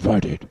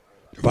 Divided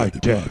by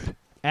death.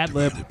 Ad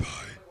lib.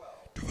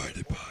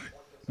 Divided by.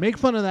 Make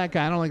fun of that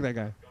guy. I don't like that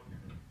guy.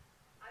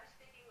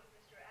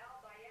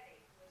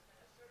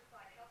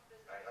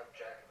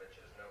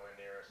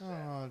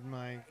 Oh,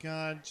 my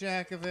God.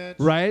 Jackovich.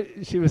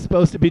 Right? She was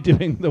supposed to be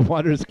doing the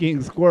water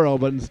skiing squirrel,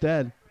 but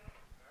instead,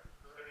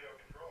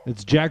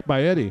 it's Jack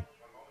by Eddie.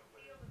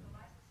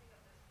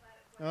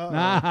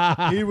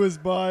 He was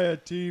by a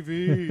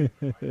TV.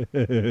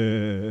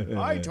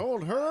 I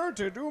told her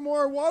to do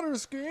more water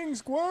skiing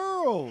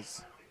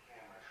squirrels.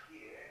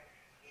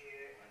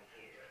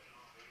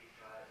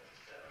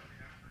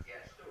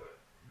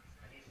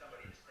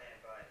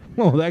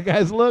 Oh, that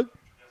guy's look.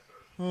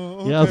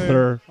 Okay. Yes,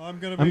 sir. I'm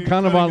gonna I'm be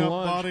kind of cutting on up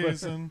lunch.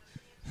 bodies but- and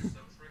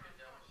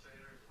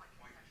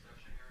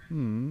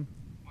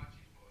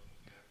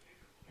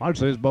I'd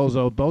say it's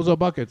Bozo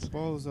buckets.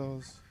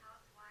 bozos.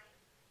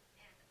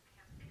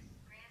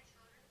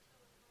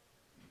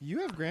 You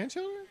have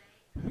grandchildren?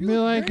 Be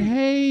like,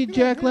 hey,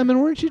 Jack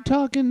Lemmon, weren't you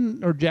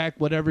talking, or Jack,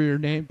 whatever your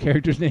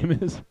character's name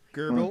is?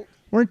 Gurgle.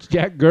 Weren't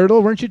Jack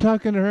Girdle? Weren't you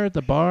talking to her at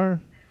the bar?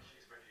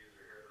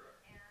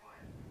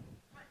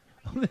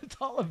 It's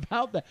all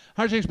about that.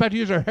 How does she expect to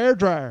use her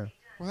hairdryer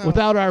Well,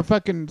 without our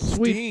fucking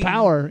sweet steam.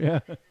 power? Yeah,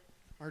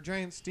 Our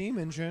giant steam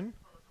engine.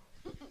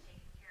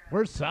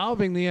 we're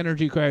solving the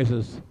energy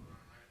crisis.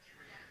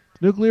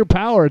 Nuclear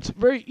power. It's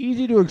very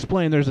easy to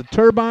explain. There's a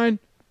turbine.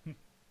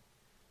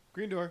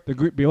 Green door.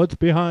 What's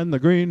behind the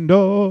green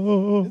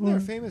door? Isn't there a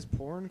famous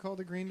porn called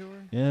The Green Door?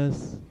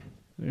 Yes,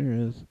 there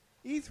is.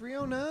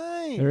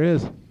 E309. There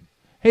is.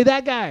 Hey,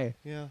 that guy.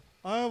 Yeah.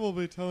 I will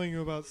be telling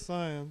you about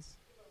science.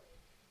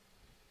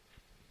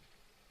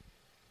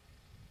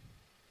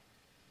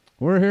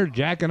 We're here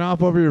jacking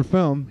off over your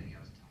film.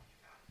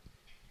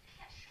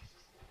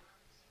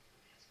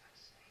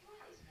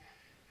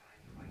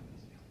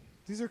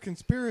 These are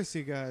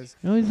conspiracy guys.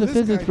 No, he's a This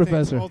physics guy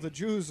professor. thinks all the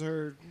Jews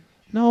are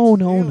No.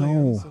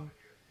 aliens and-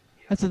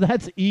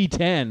 That's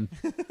E10.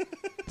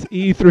 It's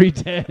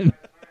E310.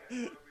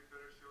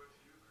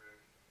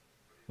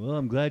 Well,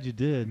 I'm glad you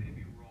did.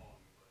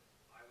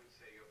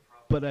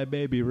 But I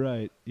may be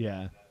right.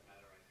 Yeah.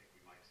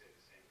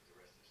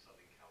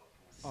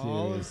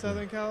 all of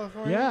Southern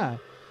California? Yeah.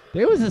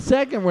 There was a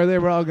second where they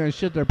were all going to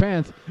shit their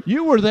pants.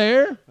 You were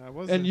there. I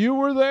wasn't. And you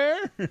were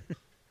there.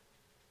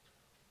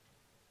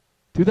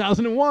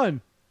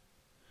 2001.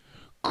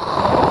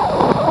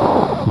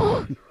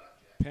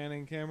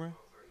 Panning camera.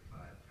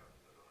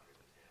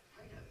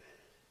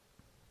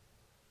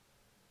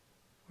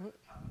 What?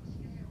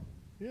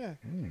 Yeah.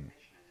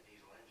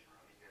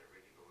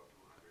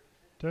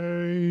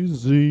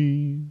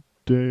 Daisy,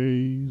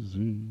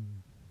 Daisy.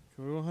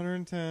 Go to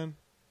 110.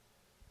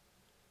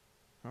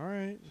 All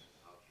right.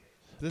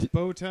 This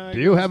bow tie.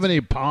 Do you have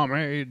any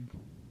pomade?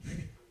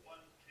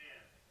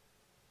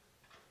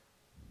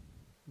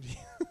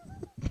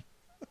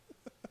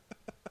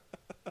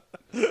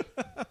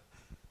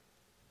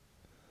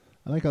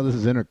 I like how this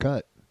is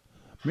intercut.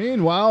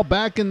 Meanwhile,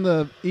 back in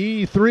the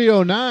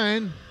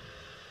E309,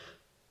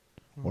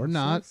 or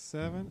not. 6,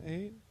 7,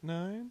 8,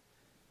 9,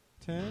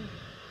 10.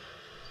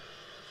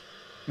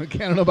 I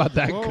don't know about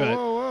that Whoa, cut.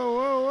 whoa, whoa,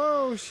 whoa,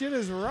 whoa. Shit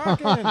is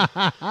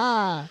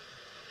rocking.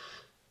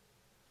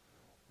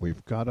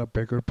 We've got a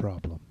bigger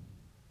problem.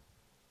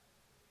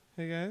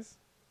 Hey, guys.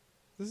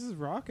 This is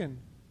rocking.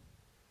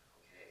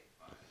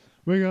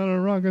 We got a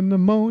rockin'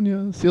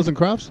 pneumonia. Seals and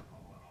Crofts?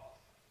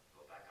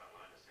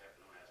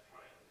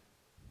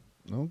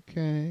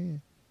 Okay.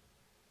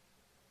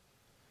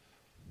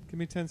 Give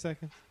me 10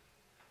 seconds.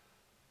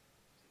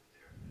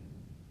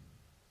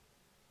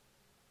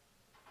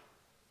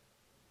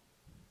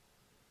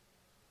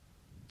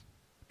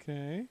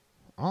 Okay.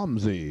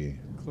 Omzi.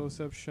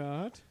 Close-up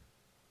shot.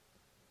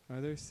 Are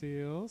there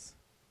seals?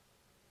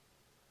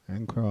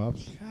 And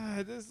Crofts.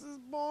 God, this is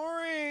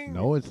boring.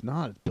 No, it's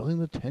not. It's building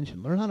the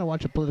tension. Learn how to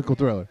watch a political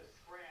thriller.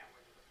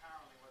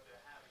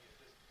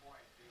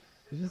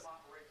 It's just,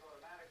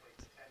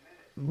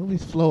 the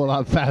movies flow a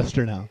lot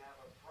faster now.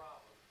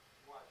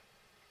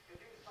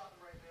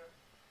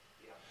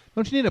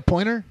 Don't you need a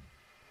pointer?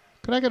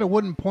 Could I get a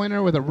wooden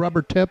pointer with a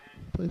rubber tip,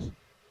 please?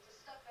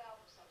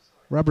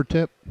 Rubber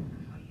tip. I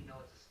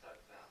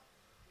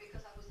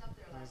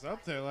was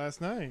up there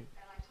last night.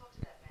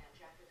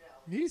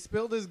 He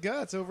spilled his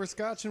guts over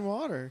scotch and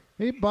water.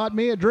 He bought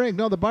me a drink.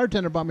 No, the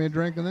bartender bought me a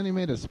drink, and then he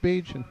made a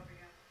speech. And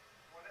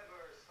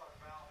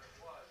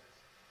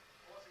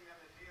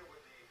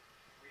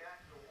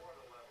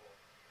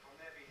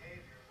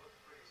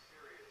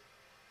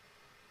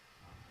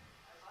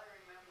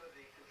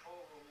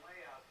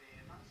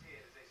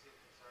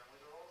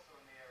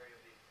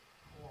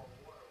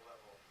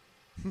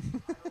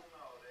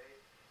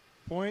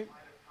Point.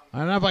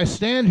 and if I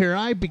stand here,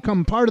 I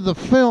become part of the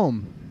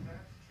film.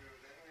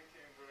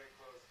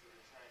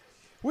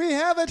 We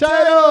have a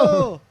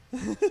title!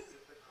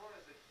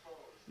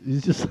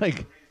 He's just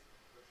like...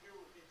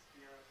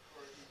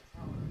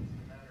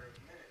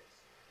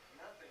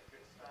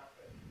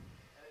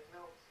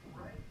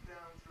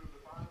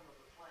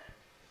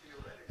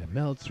 It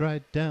melts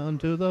right down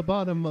to the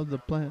bottom of the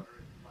plant.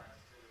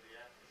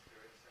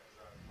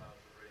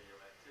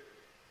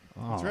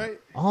 Oh, That's right.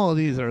 All of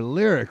these are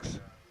lyrics.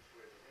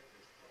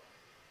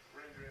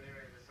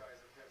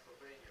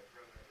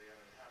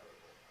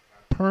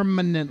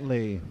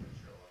 Permanently.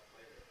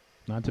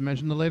 Not to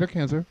mention the later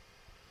cancer.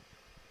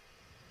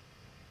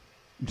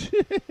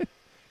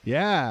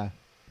 Yeah.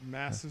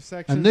 Massive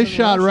sections. And this in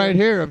shot Russia. right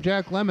here of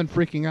Jack Lemmon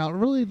freaking out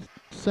really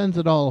sends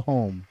it all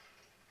home.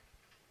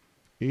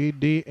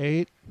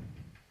 D8,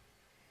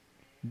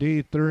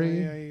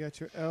 D3, Yeah, you got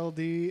your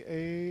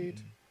LD8.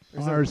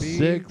 There's a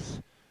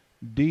R6,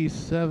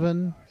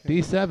 D7.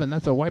 Okay. D7,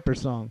 that's a Wiper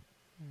song.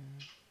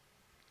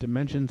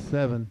 Dimension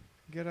 7.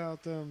 Get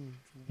out them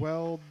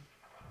weld.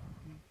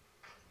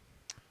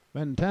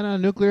 Ventana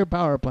Nuclear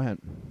Power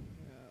Plant.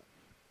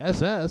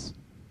 SS.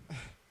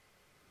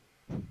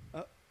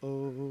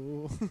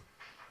 Uh-oh.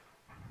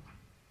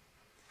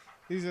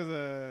 These are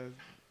the,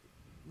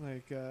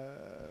 like,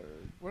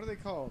 what are they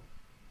called?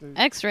 The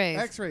X-rays.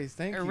 X-rays,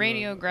 thank or you.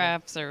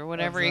 radiographs or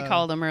whatever he the-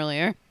 called them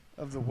earlier.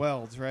 Of the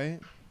welds, right?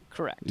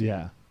 Correct.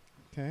 Yeah.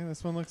 Okay,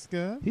 this one looks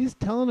good. He's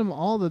telling them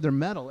all that they're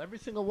metal. Every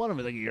single one of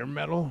them. Like, you're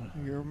metal.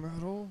 Your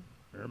metal.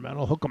 You're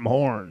metal. Hook 'em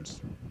horns.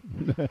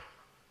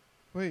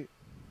 Wait.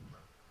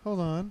 Hold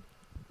on.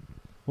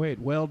 Wait,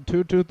 weld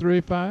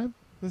 2235?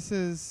 This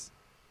is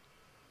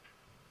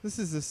This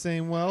is the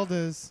same weld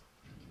as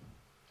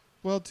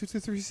weld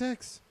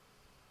 2236.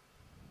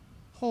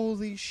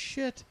 Holy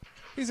shit.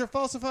 These are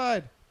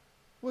falsified.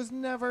 Was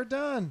never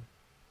done.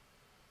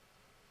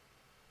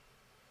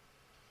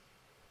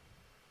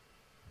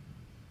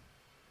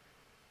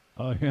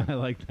 Oh, yeah, I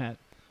like that.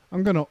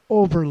 I'm going to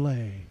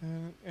overlay.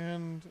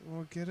 And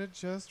we'll get it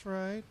just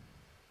right.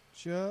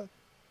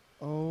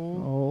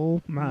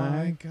 Oh,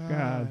 my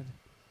God.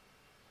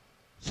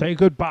 Say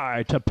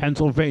goodbye to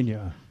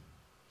Pennsylvania.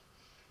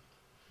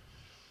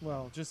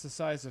 Well, just the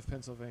size of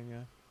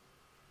Pennsylvania.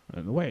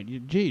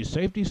 Wait, geez,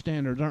 safety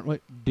standards aren't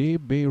like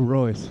D.B.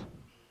 Royce.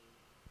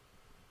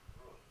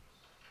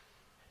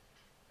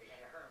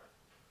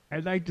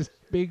 I'd like to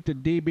speak to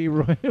D.B.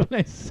 Royce with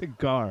a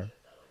cigar.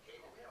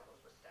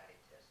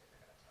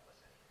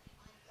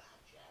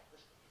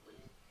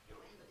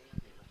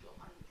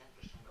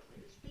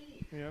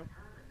 Yep.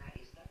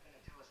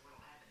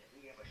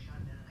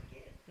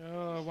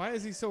 Why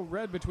is he so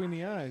red between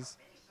the eyes?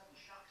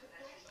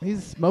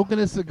 He's smoking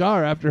a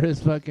cigar after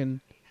his fucking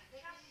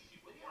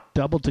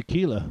double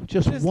tequila.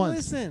 Just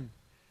once. Listen.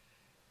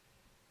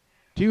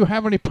 Do you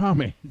have any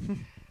pomade?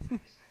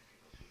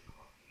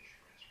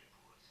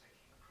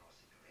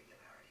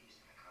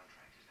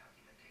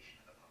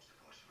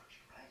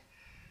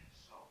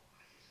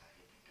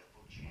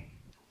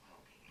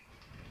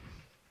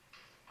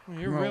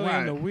 You're really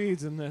in the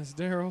weeds in this,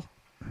 Daryl.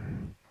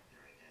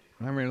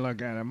 Let me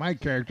look at it. My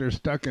character's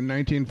stuck in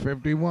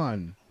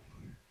 1951.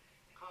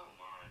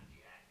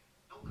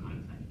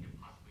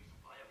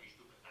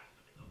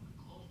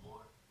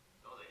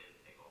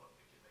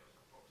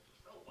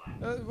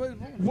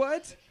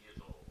 What?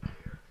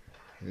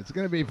 It's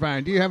going to be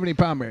fine. Do you have any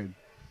pomade?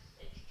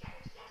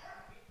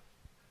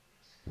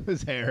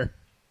 His hair.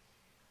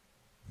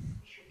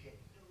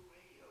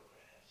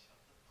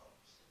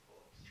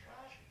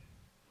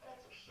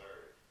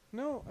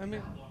 No, I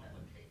mean...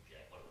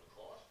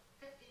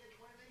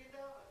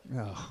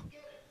 Oh.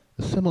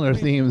 Similar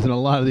themes in a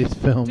lot of these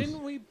films.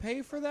 Didn't we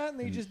pay for that and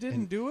they just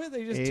didn't do it?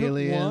 They just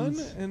aliens.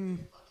 took one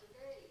and...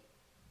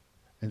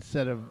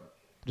 Instead of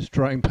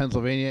destroying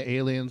Pennsylvania,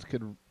 aliens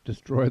could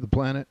destroy the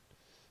planet.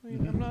 I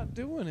mean, I'm not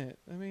doing it.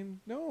 I mean,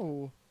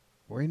 no.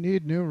 We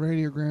need new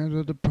radiograms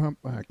at the pump.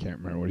 I can't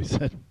remember what he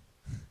said.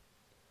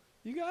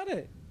 You got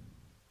it.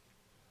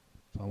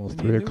 It's almost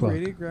we 3 need o'clock.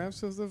 New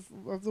radiographs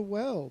of the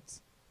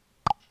welds.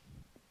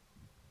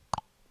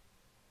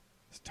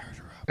 Start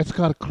her up. It's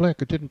got to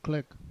click. It didn't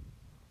click.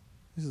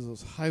 These are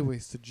those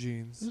high-waisted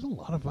jeans. There's a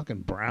lot of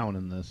fucking brown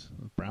in this.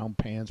 Brown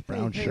pants,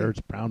 brown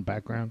shirts, brown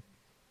background.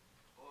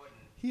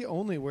 He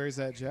only wears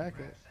that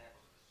jacket.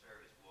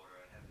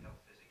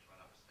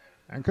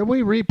 And could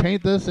we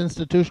repaint this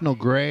institutional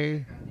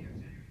gray?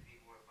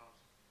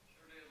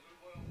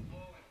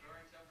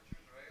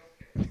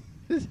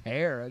 His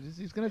hair.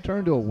 He's going to turn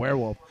into a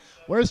werewolf.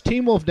 Where's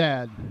Teen Wolf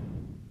Dad?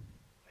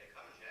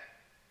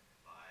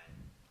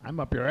 I'm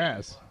up your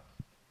ass.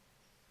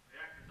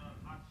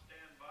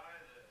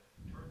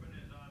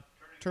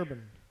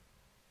 Turbine.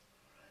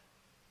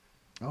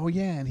 Oh,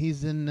 yeah, and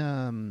he's in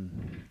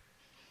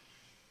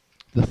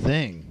The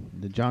Thing.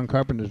 The John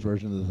Carpenter's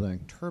version of The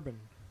Thing. Turbine.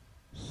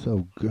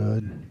 So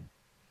good.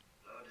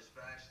 Hello,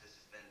 dispatch. This is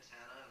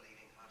Ventana,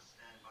 leaving hot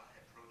standby,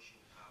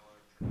 approaching power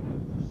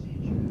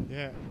procedure.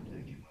 Yeah.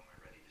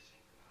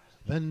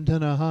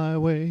 Ventana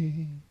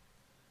Highway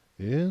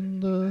in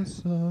the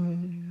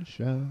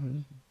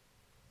sunshine.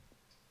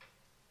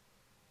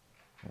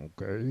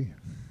 Okay.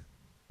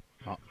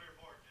 Oh.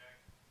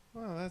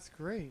 Wow, that's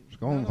great. It's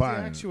going None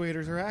fine. of the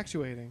actuators are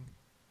actuating.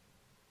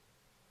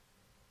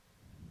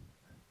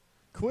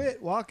 Quit.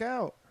 Walk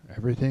out.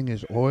 Everything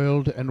is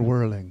oiled and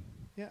whirling.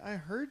 Yeah, I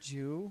heard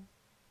you.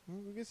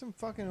 We'll get some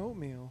fucking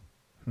oatmeal.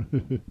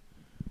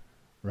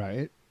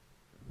 Right?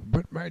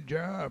 But my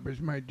job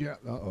is my job.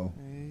 Uh-oh.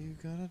 Hey, you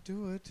gotta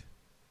do it.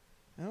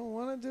 I don't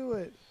want to do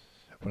it.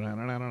 But I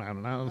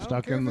don't know. I Stuck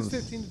don't care in if the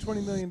it's $15 to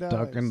 $20 million.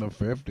 Stuck in the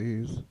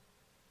 50s.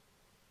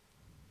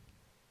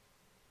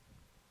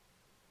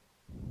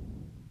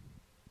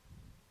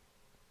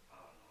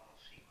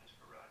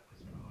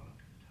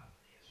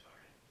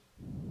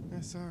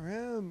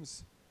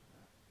 SRMs.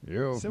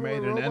 You've Similar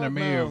made an robot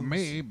enemy of mounds.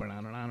 me, but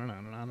I don't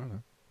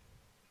know.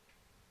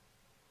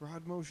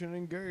 Rod motion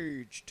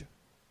engaged.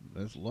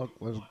 Let's look.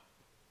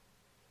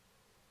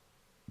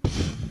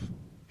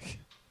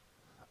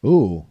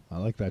 Ooh, I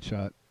like that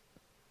shot.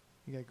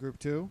 You got group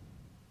 2.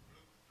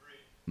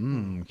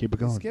 Keep it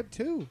going. Skip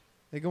 2.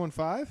 They going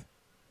 5?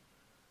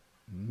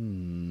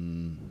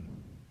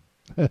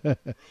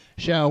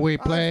 Shall we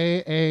play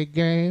a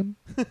game?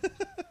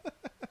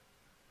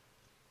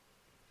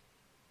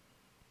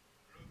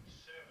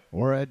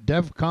 We're at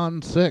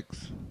DEFCON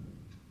 6.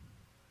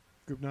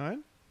 Group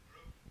 9?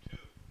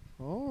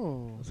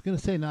 Oh. I was going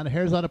to say not a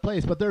hair's out of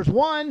place, but there's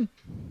one.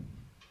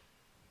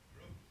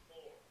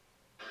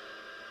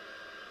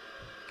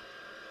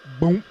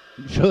 Boom.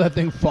 Show that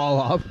thing fall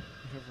off.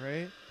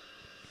 Right?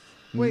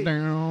 Wait.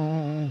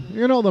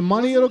 You know the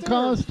money it'll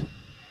cost?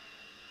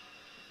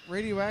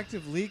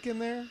 Radioactive leak in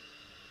there?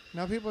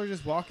 Now people are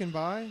just walking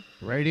by.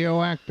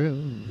 Radioactive.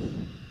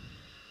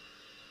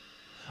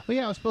 Oh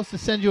yeah, I was supposed to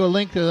send you a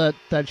link to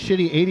that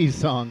shitty 80s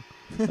song.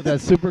 That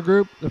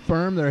supergroup, The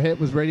Firm, their hit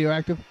was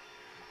Radioactive.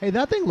 Hey,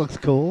 that thing looks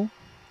cool.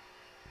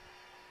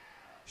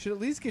 Should at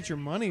least get your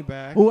money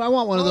back. Ooh, I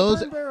want one of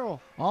those. Burn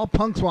barrel. All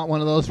punks want one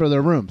of those for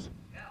their rooms.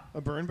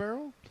 A burn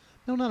barrel?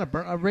 No, not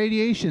a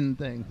radiation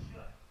thing.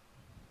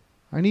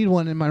 I need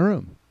one in my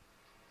room.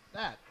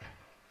 That.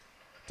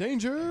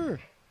 Danger.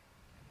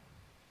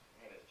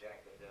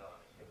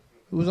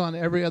 It was on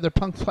every other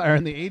punk flyer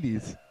in the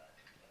 80s.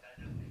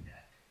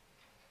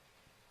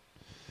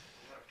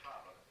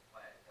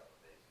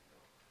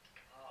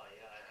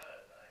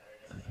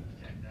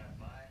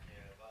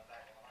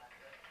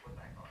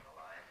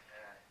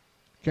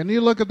 Can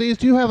you look at these?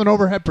 Do you have an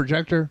overhead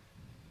projector?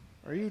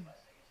 Are you?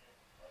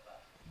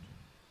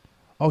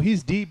 Oh,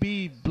 he's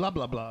DB blah,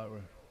 blah, blah.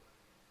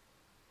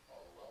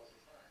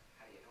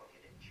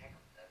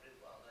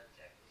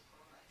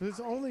 There's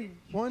only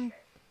one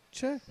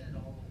check.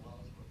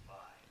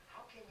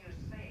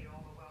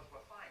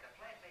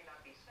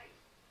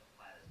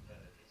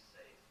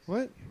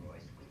 What?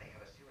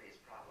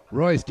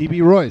 Royce,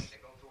 DB Royce.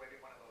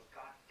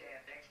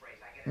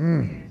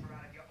 Mm.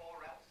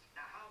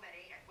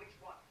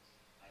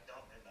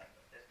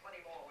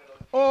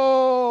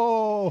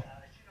 Oh!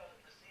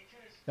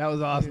 That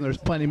was awesome. There's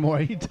plenty more.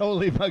 He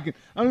totally fucking...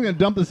 I'm going to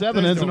dump this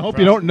evidence and hope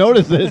you don't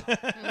notice it.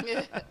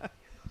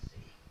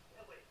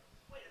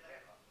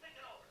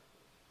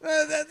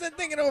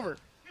 Think it over.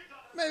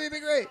 Maybe it'd be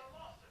great.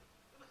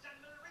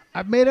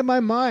 I've made up my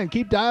mind.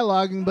 Keep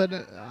dialoguing, but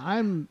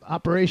I'm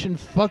Operation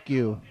Fuck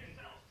You.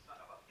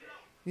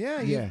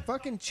 Yeah, you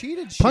fucking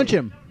cheated. Punch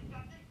him.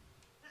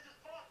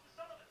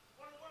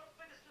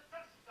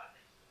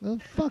 Well,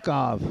 fuck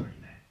off.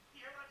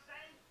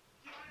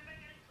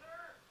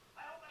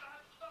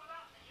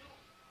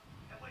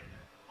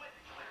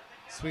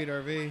 Sweet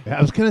RV.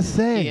 I was going to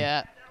say.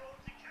 Yeah.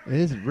 It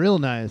is real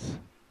nice.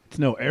 It's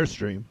no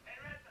Airstream.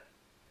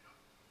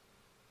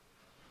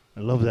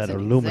 I love that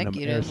aluminum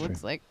Airstream.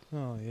 Looks like.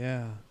 Oh,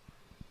 yeah.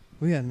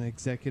 We had an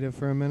executive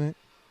for a minute.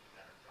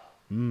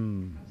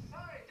 Mm.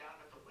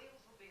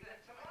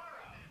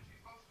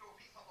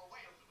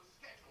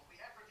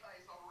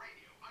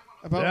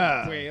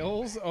 About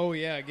whales? Oh,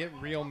 yeah. Get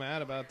real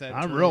mad about that.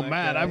 I'm real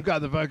mad. I've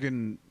got the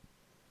fucking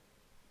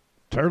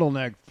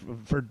turtleneck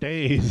for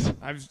days.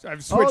 I've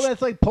switched. Oh,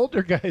 that's like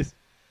Poltergeist.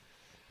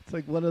 It's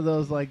like one of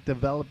those like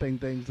developing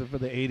things for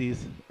the 80s,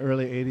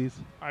 early 80s.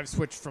 I've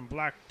switched from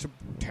black to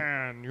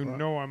tan. You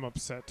know I'm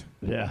upset.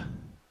 Yeah.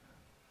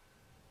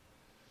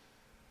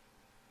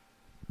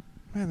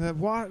 Man,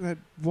 that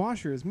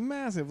washer is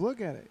massive.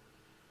 Look at it.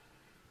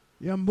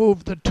 You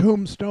moved the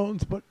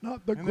tombstones, but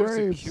not the And their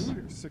graves.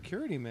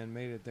 security men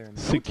made it there.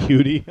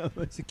 Security.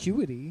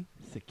 Security.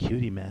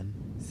 Security man.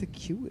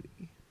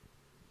 Security.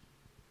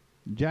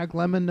 Jack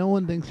Lemmon, no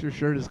one thinks your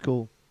shirt is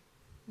cool.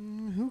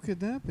 Who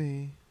could that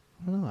be?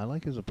 I don't know. I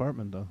like his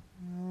apartment, though.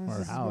 This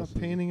Or is house. a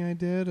painting I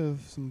did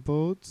of some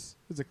boats.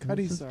 It's a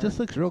cutty This star. just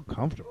looks real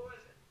comfortable.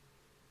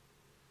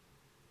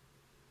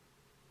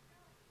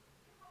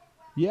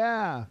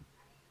 Yeah.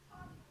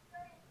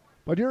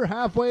 But you're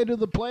halfway to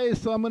the place,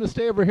 so I'm going to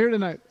stay over here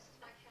tonight.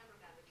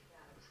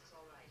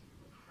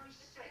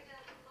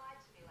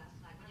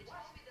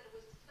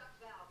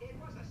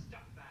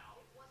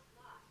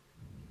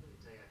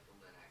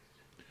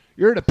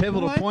 You're at a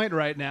pivotal point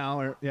right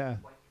now. Yeah.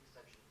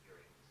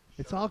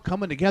 It's all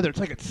coming together. It's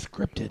like it's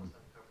scripted.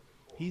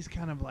 He's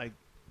kind of like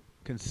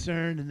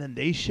concerned, and then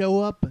they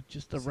show up at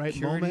just the right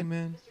moment.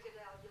 Man.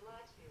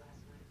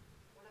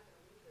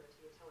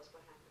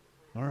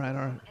 All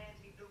right.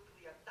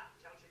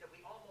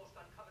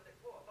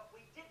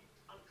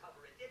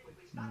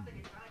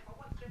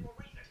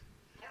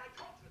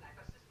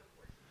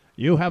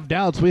 You have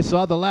doubts. We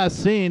saw the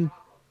last scene.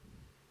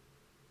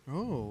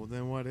 Oh,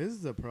 then what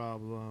is the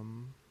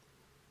problem?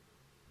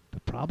 The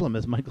problem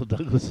is Michael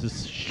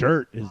Douglas's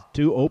shirt is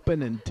too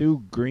open and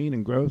too green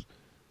and gross.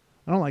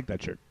 I don't like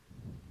that shirt.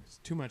 There's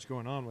too much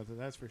going on with it,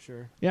 that's for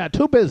sure. Yeah,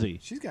 too busy.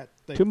 She's got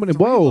like too many.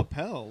 3 Whoa.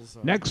 lapels.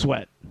 Neck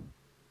sweat.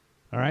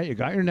 All right, you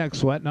got your neck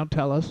sweat. Now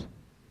tell us.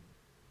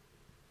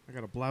 I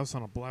got a blouse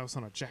on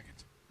a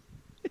jacket.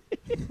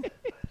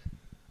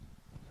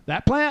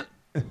 That plant?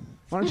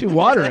 Why don't you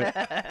water it?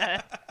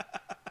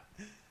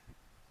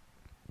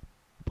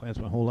 Plants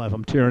my whole life.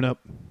 I'm tearing up.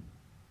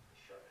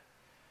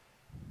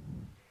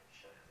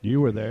 You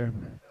were there.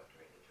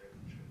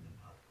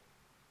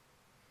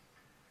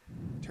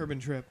 Turban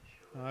trip.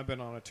 I've been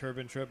on a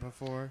turban trip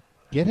before.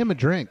 Get him a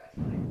drink.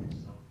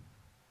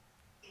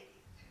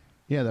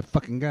 Yeah, that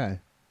fucking guy.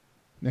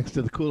 Next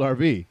to the cool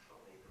RV.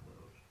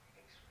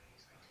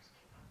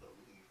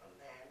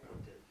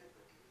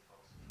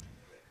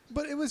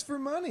 But it was for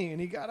money, and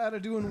he got out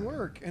of doing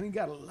work, and he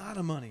got a lot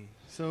of money.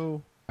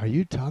 So, Are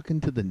you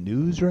talking to the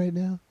news right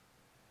now?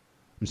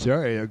 I'm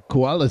sorry,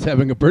 Koala's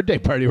having a birthday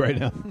party right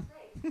now.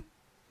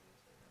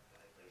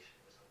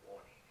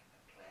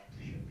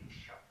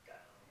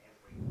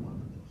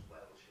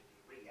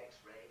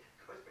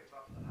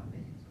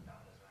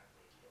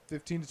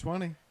 15 to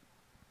 20.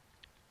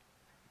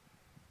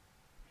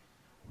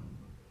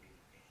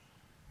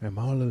 I'm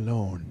all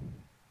alone.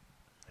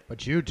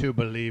 But you two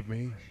believe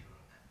me.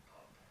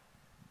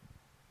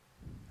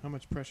 How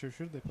much pressure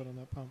should they put on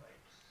that pump?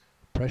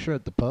 Pressure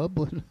at the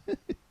pub?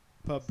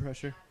 Pub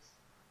pressure.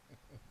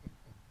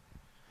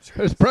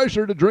 There's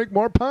pressure to drink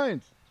more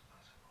pints.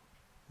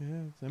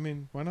 Yeah, I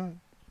mean, why not?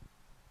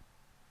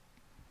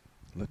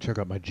 Let's check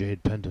out my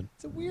jade pendant.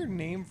 It's a weird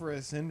name for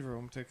a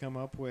syndrome to come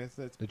up with.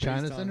 That's The based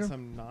China on syndrome?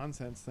 some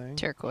nonsense thing.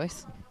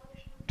 Turquoise.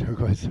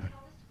 Turquoise.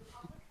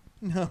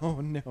 No.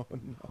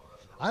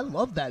 I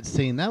love that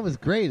scene. That was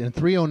great. In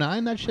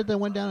 309, that shit that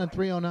went down in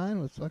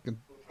 309 was fucking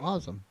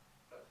awesome.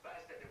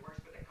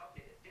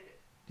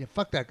 Yeah,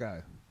 fuck that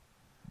guy.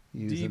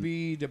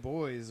 DB Du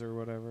Bois or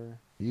whatever.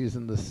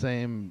 Using the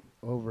same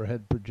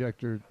overhead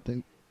projector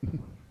thing.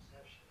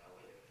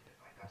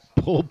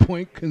 Pull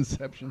point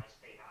conception.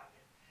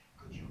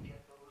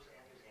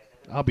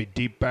 I'll be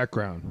deep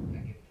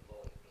background.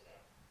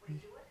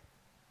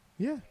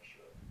 Yeah.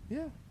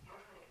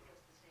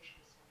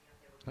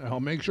 I'll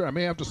make sure. I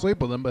may have to sleep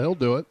with him, but he'll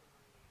do it.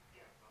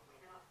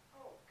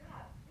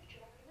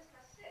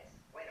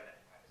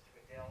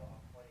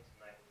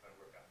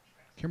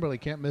 Kimberly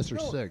can't miss her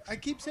No, six. I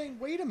keep saying,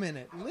 wait a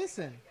minute.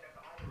 Listen.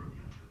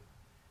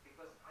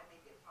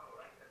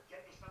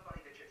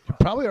 You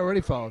probably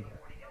already followed.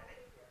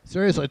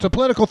 Seriously, it's a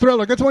political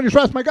thriller. Get someone you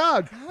trust, my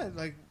God. God,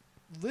 like,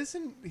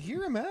 listen,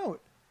 hear him out.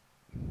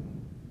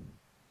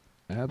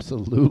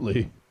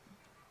 Absolutely.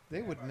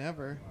 They would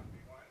never.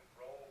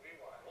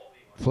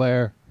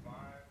 Flare.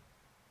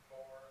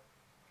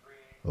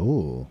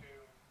 Ooh.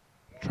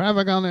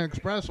 Traffic on the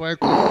expressway.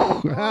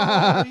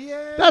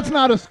 Yeah. That's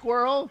not a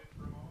squirrel.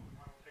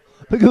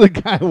 Look at the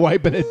guy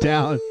wiping it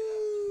down.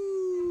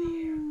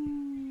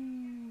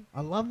 I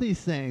love these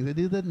things. They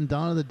do that in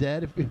Dawn of the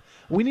Dead.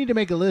 We need to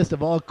make a list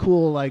of all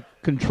cool, like,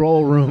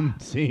 control room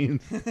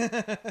scenes.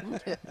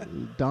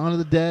 Dawn of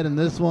the Dead and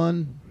this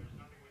one.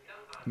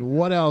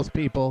 What else,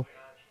 people?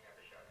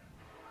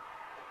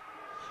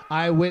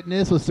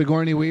 Eyewitness with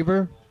Sigourney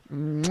Weaver.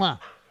 Mwah.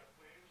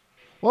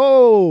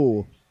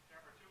 Whoa.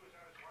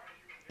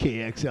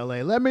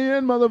 KXLA. Let me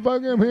in,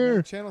 motherfucker. I'm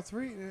here. Channel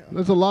 3.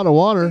 There's a lot of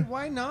water. Hey,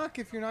 why knock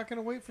if you're not going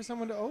to wait for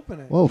someone to open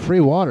it? Whoa,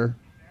 free water.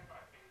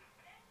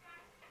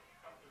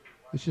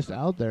 It's just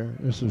out there.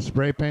 There's some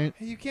spray paint.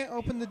 Hey, you can't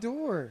open the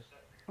door.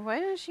 Why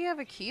doesn't she have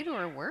a key to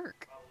her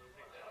work?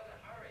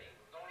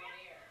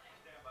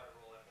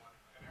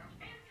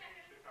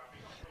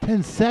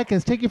 10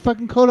 seconds. Take your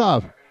fucking coat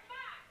off.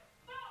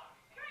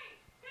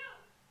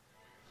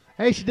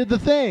 Hey, she did the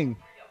thing.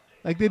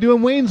 Like they do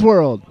in Wayne's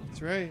World.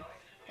 That's right.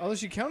 Although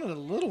she counted a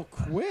little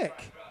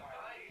quick.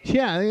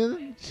 Yeah,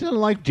 she doesn't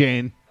like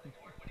Jane.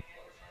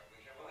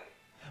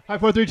 5,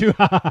 4, 3, 2.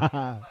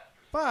 5,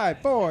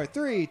 4,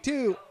 3,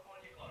 2.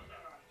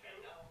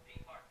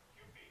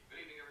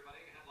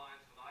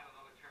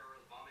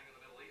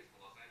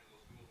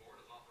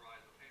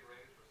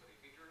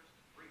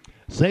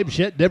 Same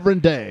shit,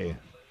 different day.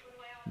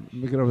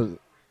 Look at over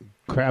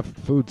craft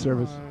food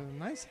service.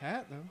 Nice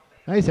hat, though.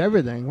 Nice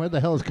everything. Where the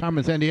hell is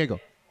Carmen Sandiego?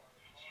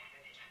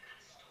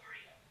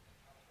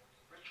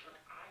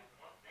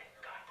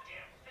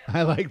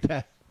 I like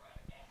that.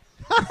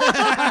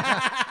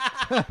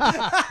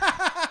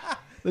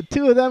 The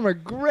two of them are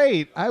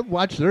great. I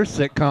watched their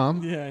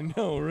sitcom. Yeah, I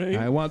know, right?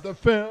 I want the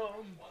film.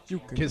 You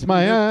can Kiss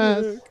my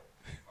ass.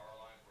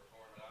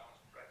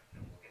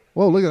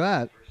 Whoa, look at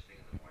that.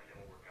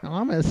 Oh,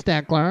 I'm a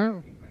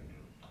Stackler.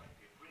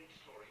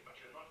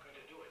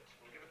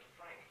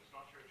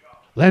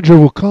 Landry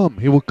will come.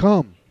 He will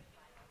come.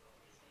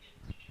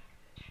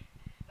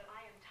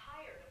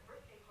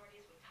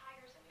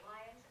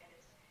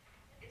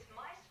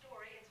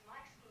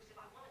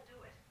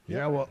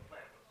 Yeah, well,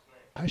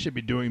 I should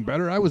be doing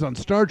better. I was on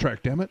Star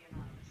Trek, damn it.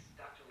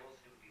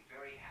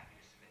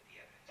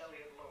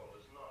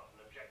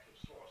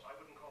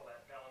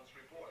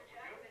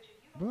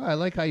 Well, I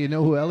like how you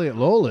know who Elliot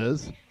Lowell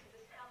is.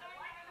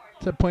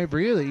 It's a point for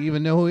you that you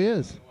even know who he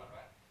is.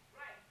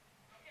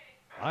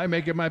 I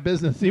make it my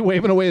business. He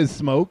waving away his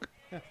smoke.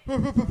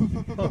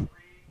 Oh.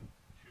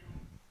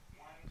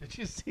 Did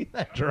you see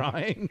that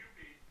drawing?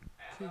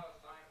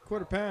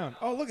 Quarter pound.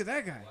 Oh, look at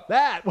that guy.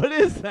 That? What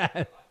is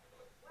that?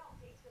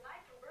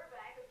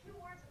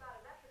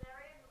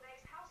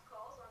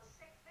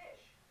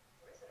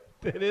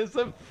 It is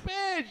a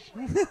fish.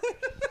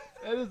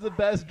 That is the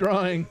best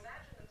drawing.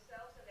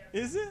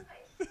 Is it?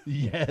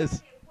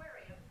 Yes.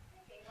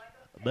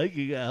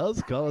 Making a house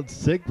called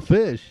Sick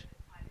Fish.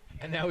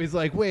 And now he's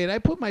like, wait, I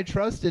put my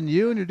trust in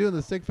you and you're doing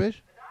the sick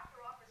fish?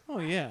 Oh,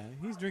 yeah.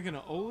 He's drinking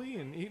an Oli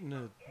and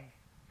eating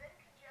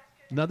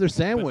Another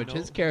sandwich.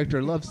 His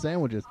character loves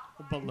sandwiches.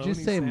 Did you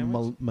say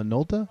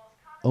Minolta?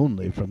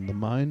 Only from the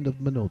mind of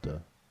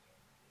Minolta.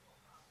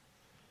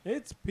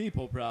 It's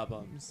people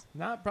problems,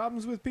 not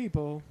problems with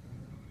people.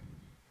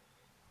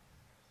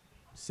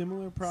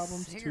 Similar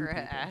problems to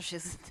Cigarette people.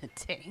 ashes in the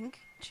tank.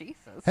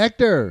 Jesus.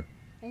 Hector.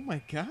 Oh, my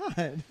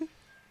God.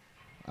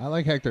 I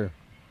like Hector.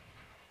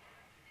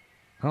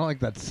 I don't like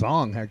that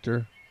song,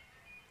 Hector.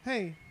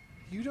 Hey,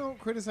 you don't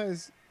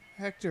criticize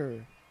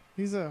Hector.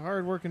 He's a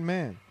hard-working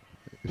man.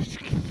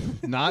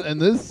 Not in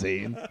this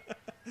scene.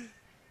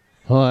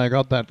 Oh, I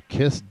got that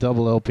Kiss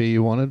double LP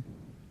you wanted.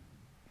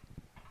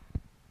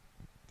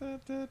 Da,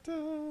 da, da.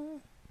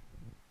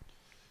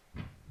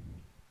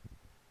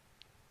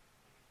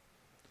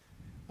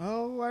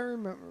 Oh, I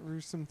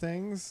remember some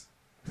things.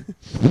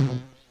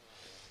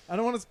 I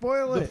don't want to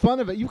spoil it. The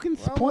fun of it. You can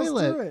We're spoil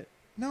almost it. through it.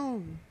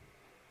 No.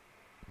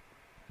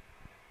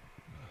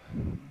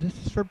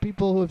 This is for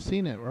people who have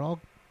seen it. We're all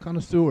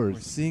connoisseurs.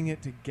 We're seeing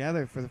it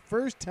together for the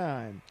first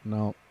time.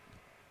 No.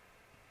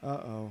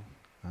 Uh-oh.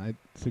 I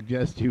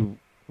suggest you...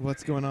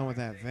 What's going on with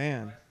that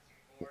van?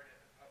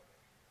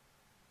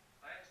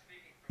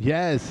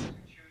 Yes.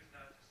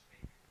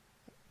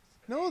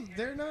 No,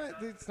 they're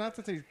not. It's not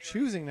that they're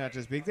choosing not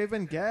to speak. They've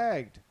been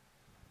gagged.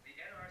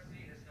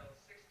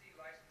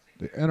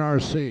 The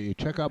NRC.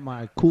 Check out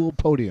my cool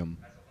podium.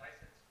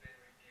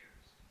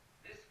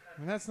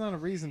 And that's not a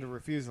reason to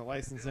refuse a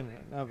license in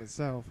and of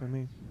itself. I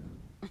mean...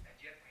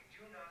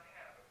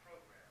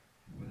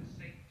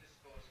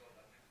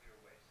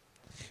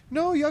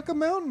 No, Yucca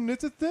Mountain,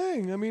 it's a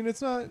thing. I mean,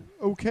 it's not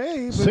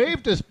okay. But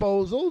Safe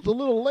disposal. It's a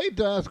little late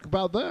to ask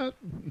about that.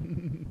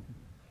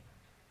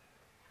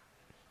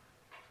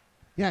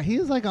 Yeah,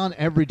 he's like on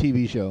every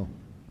TV show.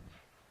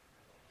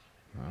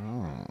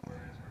 Oh.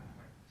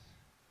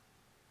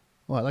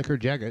 Well, I like her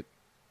jacket.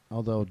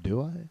 Although,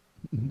 do I?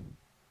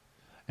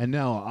 And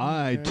now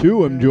I,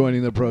 too, am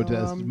joining the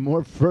protest.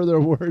 More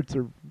further words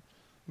are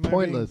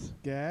pointless.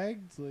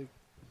 Gagged? Like...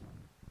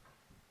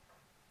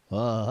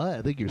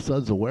 I think your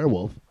son's a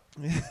werewolf.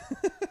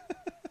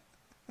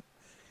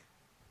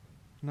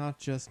 Not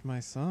just my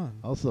son.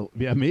 Also,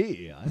 yeah,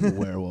 me. I'm a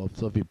werewolf.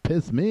 So if you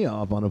piss me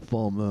off on a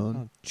full moon,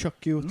 I'll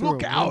chuck you through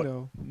look a out.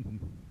 window.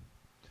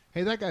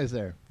 Hey, that guy's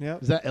there.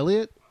 Yep. Is that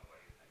Elliot?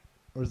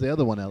 Or is the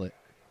other one Elliot?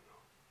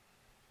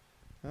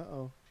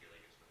 Uh-oh.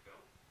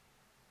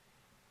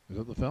 Is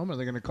it the film? Are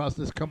they going to cost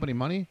this company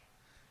money?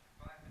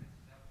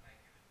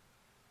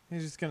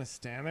 He's just going to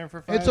stand there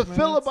for 5 It's minutes? a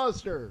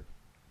filibuster.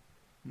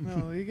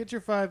 No, you get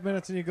your 5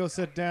 minutes and you go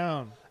sit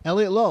down.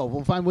 Elliot Lowe.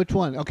 We'll find which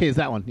one. Okay, is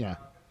that one? Yeah.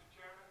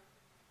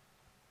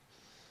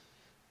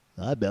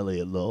 I'm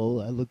Elliot Lowe.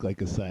 I look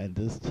like a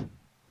scientist.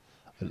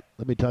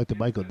 Let me talk to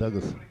Michael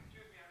Douglas.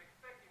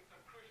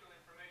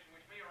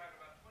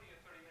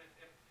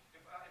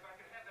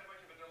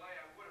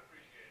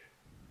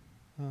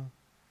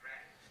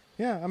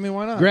 Yeah, I mean,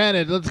 why not?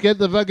 Granted, let's get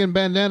the fucking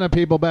bandana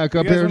people back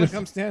up You guys here. want to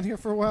come stand here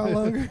for a while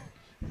longer?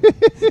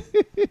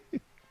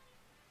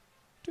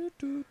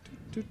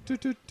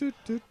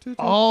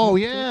 Oh,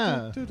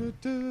 yeah.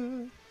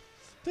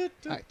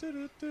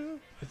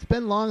 It's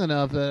been long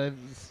enough that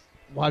I've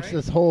watched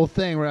this whole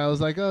thing where I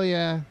was like, oh,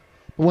 yeah.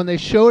 But when they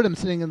showed him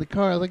sitting in the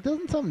car, I was like,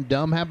 doesn't something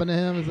dumb happen to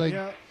him? It's like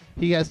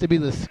he has to be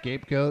the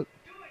scapegoat.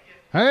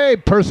 Hey,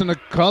 person of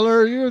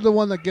color, you're the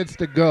one that gets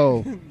to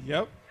go.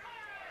 Yep.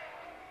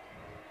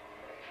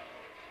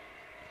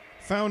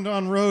 Found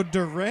on road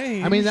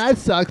deranged. I mean, that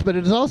sucks, but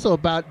it's also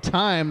about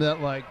time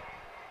that, like,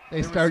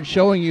 they start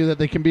showing you that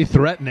they can be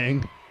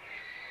threatening.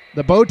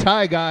 The bow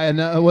tie guy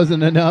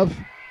wasn't enough.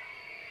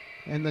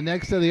 And the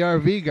next to the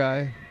RV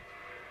guy.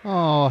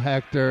 Oh,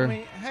 Hector. I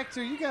mean,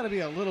 Hector, you got to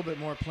be a little bit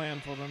more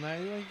planful than that.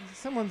 Like,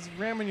 someone's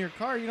ramming your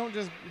car, you don't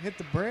just hit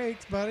the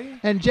brakes, buddy.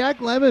 And Jack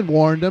Lemmon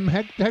warned him.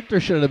 Hector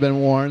should have been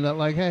warned that,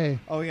 like, hey.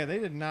 Oh, yeah, they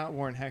did not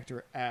warn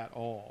Hector at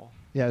all.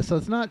 Yeah, so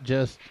it's not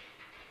just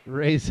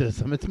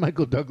racism. It's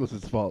Michael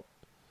Douglas's fault.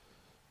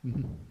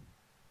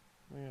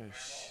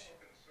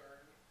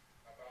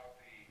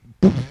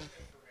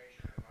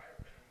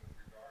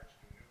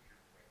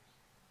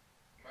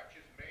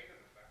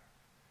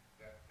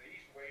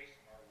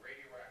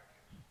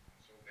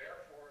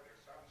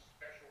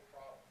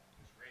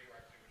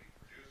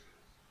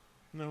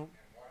 No.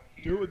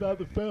 Do it without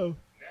the film.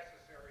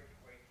 Necessary to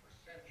wait for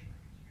centuries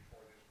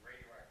before this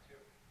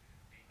radioactivity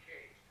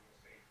decays to a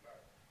safe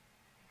level.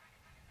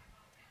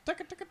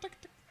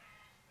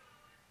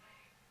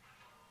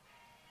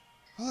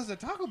 Oh, there's a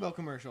Taco Bell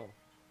commercial.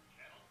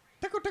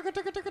 Taco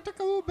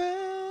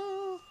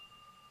Bell.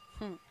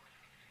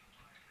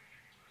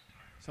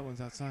 Someone's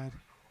outside.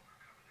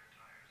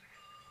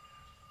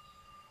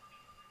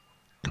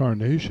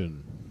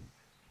 Carnation.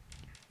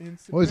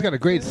 Oh, he's got a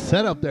great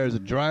setup there. There's a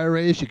dry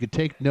erase. You could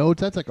take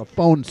notes. That's like a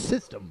phone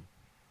system.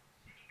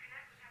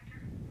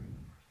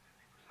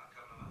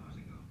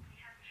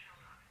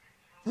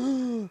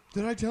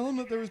 Did I tell him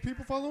that there was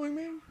people following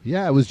me?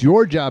 Yeah, it was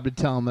your job to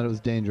tell him that it was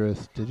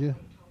dangerous. Did you?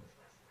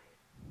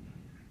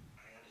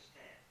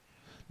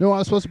 No, I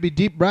was supposed to be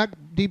deep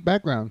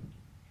background.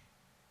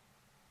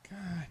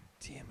 God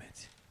damn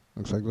it.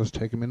 Looks like let's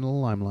take him into the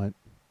limelight.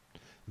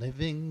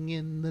 Living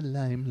in the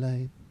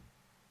limelight.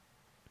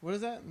 What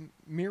is that?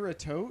 Mira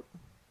Tote?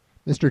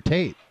 Mr.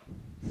 Tate.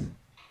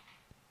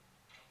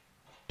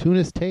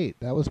 Tunis Tate.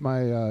 That was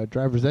my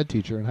driver's ed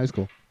teacher in high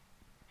school.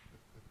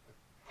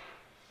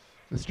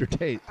 Mr.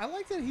 Tate. I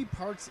like that he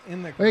parks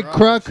in the Hey,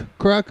 garage.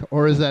 Kruk,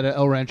 or is that a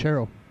El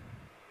Ranchero?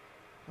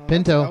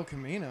 Pinto. El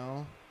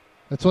Camino.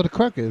 That's what a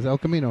crook is, El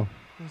Camino.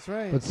 That's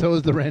right. But so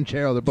is the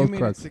Ranchero. They're both You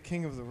mean crooks. it's the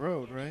king of the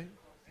road, right?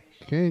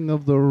 King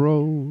of the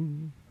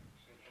road.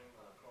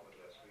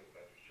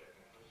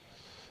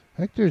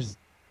 Hector's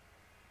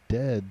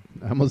dead.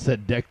 I almost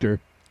said Dector.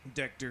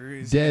 Dector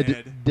is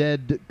dead.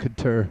 Dead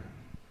Couture. Is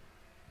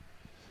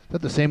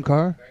that the same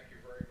car?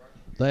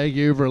 Thank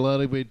you for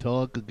letting me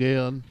talk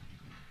again.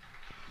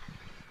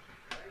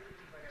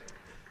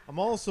 I'm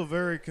also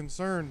very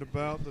concerned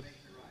about the...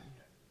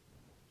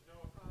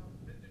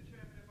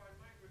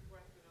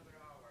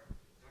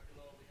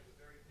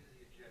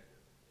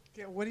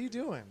 Yeah, what are you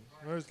doing?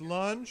 There's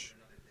lunch,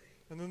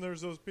 and then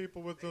there's those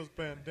people with those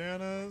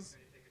bandanas.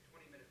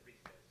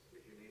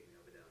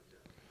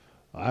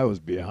 I was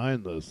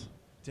behind this.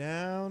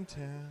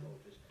 Downtown.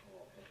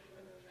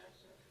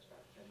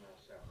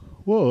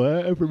 Whoa,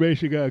 that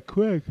information got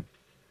quick.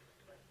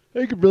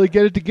 They could really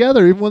get it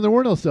together even when there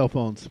were no cell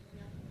phones.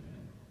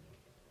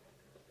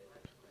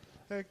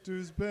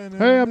 Hector's been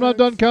Hey, I'm not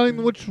done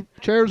counting which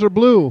chairs are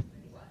blue.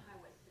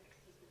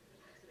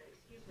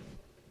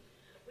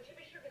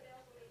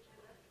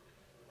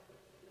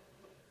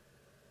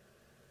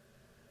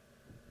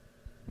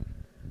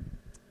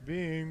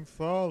 Being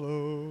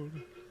followed.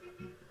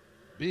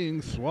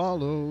 Being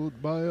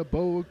swallowed by a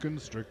boa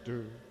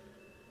constrictor.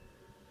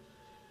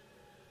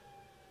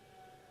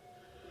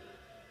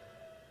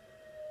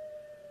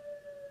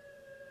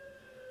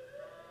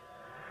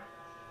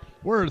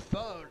 We're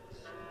thugs.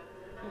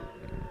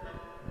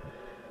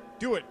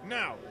 Do it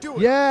now. Do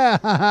it.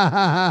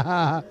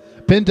 Yeah.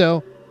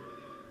 Pinto.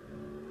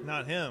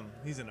 Not him.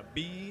 He's in a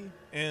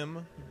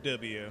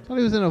BMW. I thought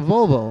he was in a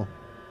Volvo.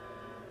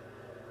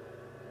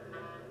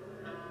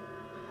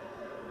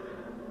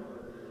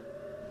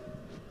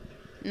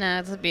 Nah,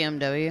 it's a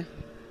BMW.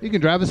 You can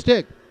drive a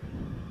stick.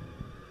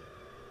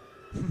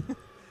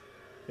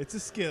 It's a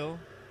skill.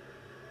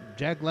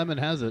 Jack Lemmon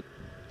has it.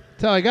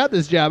 That's how I got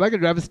this job. I can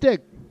drive a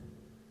stick.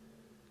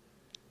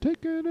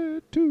 Taking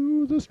it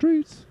to the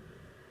streets.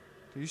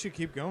 You should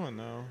keep going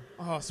though.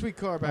 Oh, sweet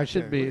car back I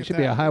should there. be. Look It at should that.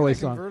 be a Look at highway that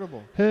song.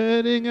 convertible.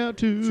 Heading out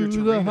to It's your the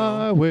Torino.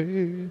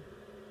 highway.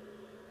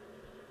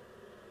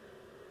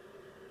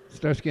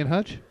 Starsky and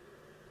Hutch.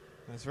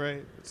 That's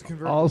right. It's a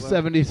convertible. All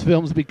though. 70s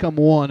films become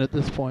one at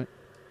this point.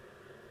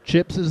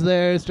 Chips is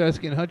there.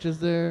 Starsky and Hutch is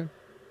there.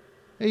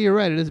 Hey, you're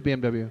right. It is a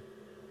BMW.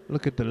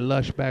 Look at the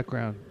lush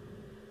background.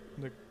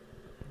 The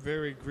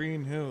very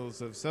green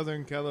hills of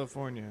Southern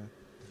California.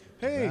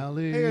 Hey,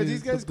 Valleys hey, are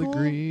these guys of cool? the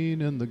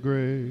green and the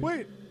gray.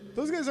 Wait,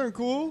 those guys aren't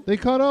cool. They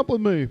caught up with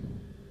me.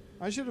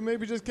 I should have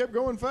maybe just kept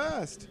going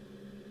fast.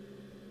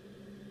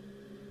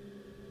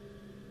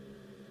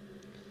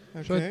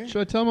 Okay.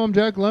 Should I tell them I'm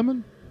Jack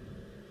Lemmon?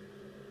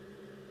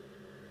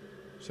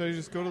 Should I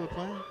just go to the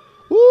plane?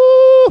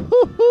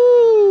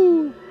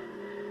 Woo-hoo-hoo!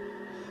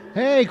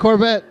 Hey,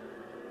 Corvette.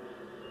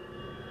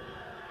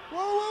 Whoa,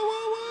 whoa,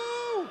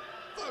 whoa, whoa!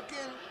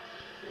 Fucking.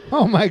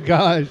 Oh, my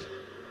gosh.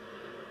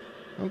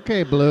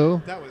 Okay,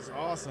 Blue. That was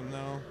awesome,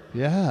 though.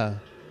 Yeah.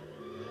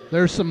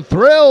 There's some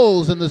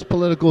thrills in this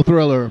political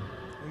thriller.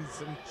 And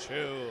some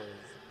chills.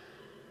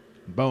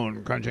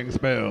 Bone-crunching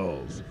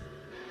spells.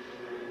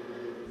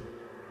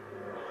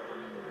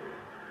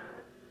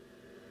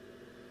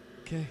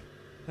 Okay.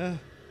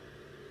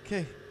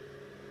 Okay.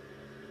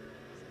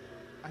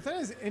 I thought it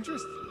was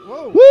interesting.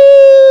 Whoa.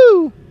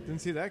 Woo!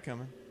 Didn't see that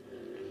coming.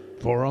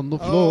 4 on the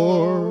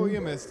floor. Oh, you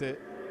missed it.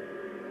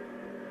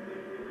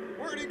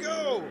 Where'd he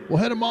go? We'll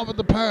head him off at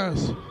the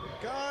pass.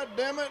 God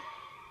damn it.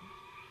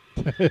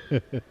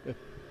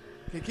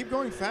 Okay, keep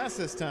going fast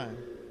this time.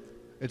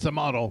 It's a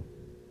model.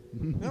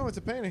 No, it's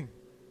a painting.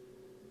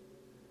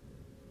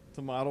 It's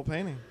a model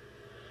painting.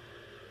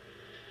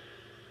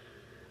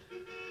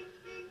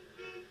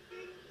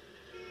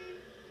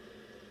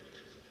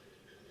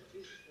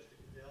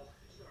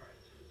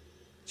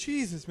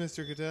 Jesus,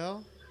 Mr.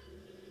 Goodell.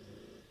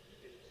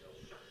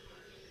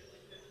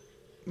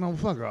 No,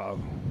 fuck off.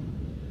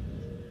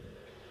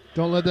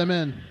 Don't let them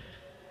in.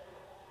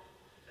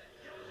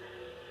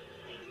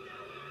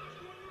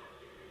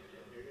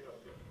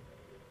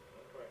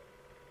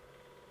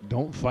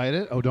 Don't fight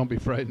it? Oh, don't be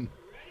frightened.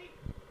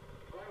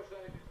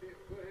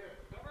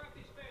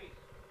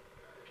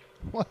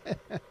 What?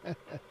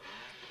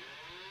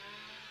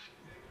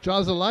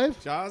 Jaws of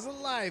Life? Jaws of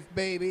Life,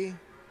 baby.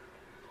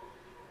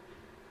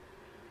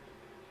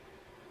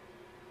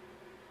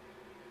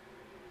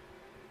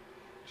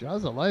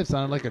 Jaws of Life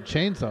sounded like a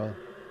chainsaw.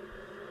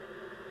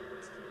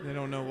 They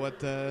don't know what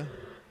the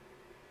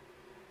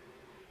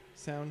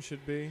sound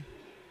should be.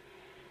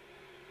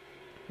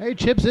 Hey,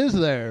 Chips is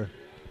there.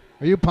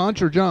 Are you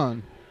Punch or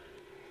John?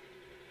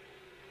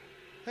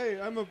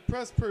 Hey, I'm a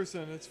press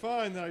person. It's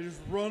fine that I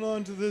just run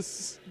onto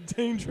this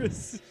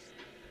dangerous...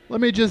 Let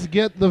me just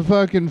get the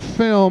fucking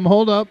film.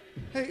 Hold up.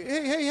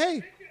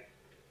 Hey.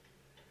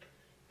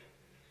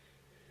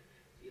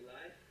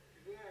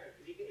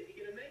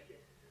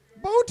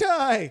 Bow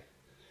tie!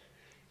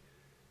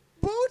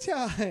 Bow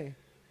tie!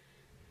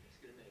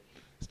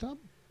 Stop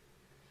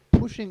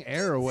pushing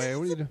air away.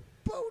 What are you doing?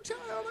 Bow tie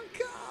on a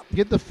cop!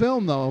 Get the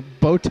film, though.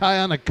 Bow tie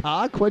on a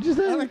cock? What'd you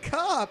say? On a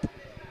cop.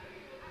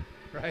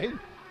 Right?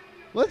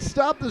 Let's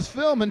stop this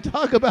film and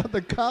talk about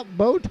the cop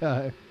bow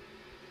tie.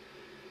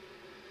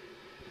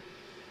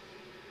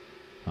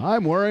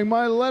 I'm wearing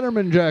my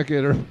Letterman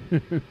jacket.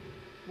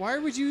 Why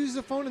would you use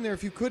the phone in there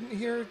if you couldn't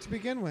hear it to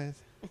begin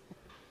with?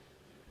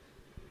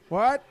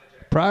 What?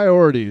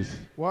 Priorities.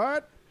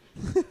 What?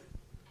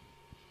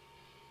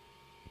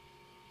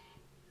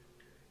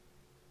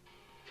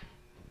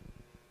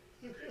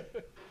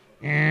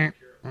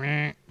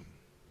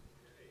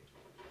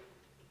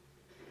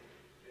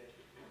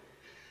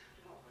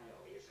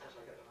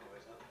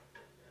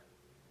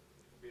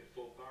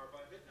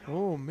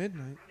 Oh,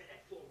 midnight.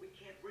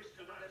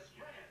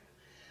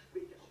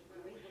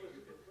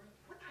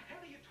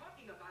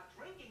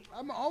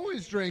 I'm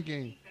always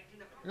drinking.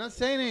 You're not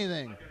saying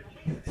anything.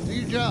 Do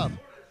your job.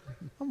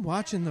 I'm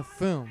watching the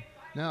film.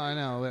 No, I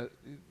know. But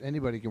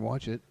anybody can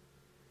watch it.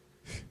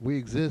 We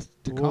exist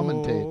to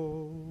commentate.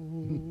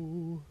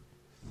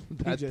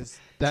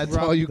 That's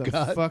all you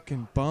got?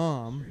 Fucking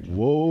bomb.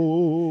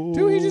 Whoa.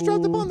 Dude, he just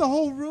dropped the bomb. The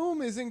whole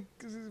room is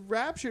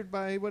enraptured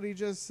by what he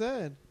just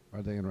said.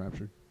 Are they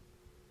enraptured?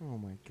 Oh,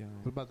 my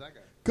God. What about that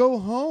guy? Go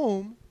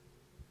home.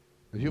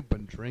 You've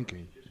been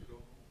drinking.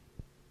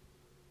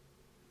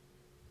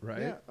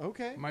 Right? Yeah,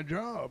 okay. My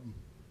job.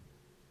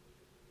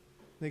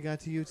 They got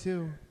to you,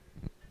 too.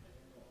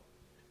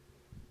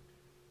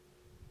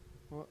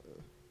 Well,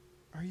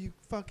 are you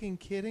fucking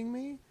kidding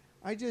me?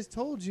 I just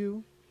told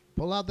you.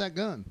 Pull out that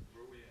gun.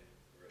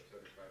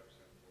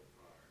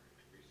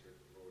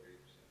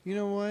 You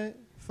know what?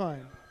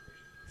 Fine.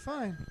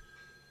 Fine.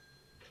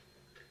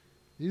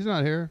 He's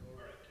not here.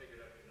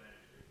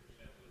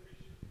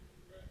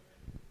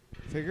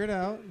 Figure it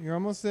out. You're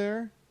almost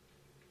there.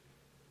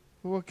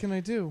 Well, what can I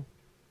do?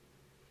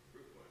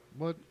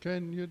 What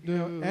can you do? You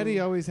know, Eddie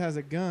always has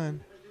a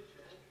gun.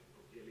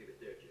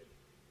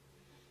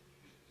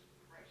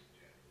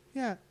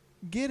 Yeah,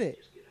 get it.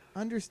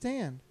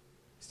 Understand.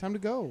 It's time to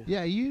go.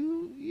 Yeah,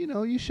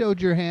 you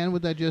showed your hand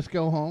with that just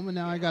go home, and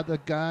now I got the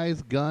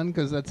guy's gun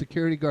because that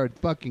security guard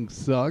fucking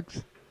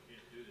sucks.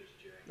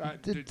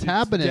 It's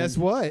happening. Guess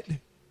what?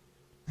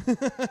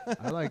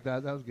 I like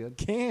that. That was good.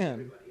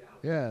 Can.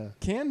 Yeah.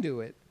 Can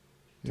do it.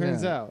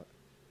 Turns out.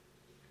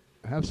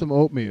 Have some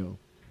oatmeal.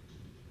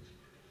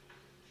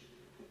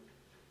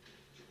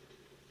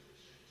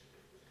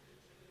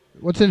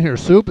 What's in here?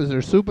 Soup? Is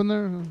there soup in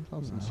there? I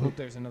hope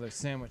there's another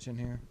sandwich in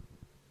here.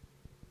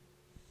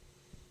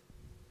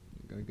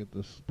 Gotta get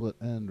the split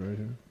end right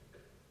here.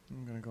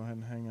 I'm gonna go ahead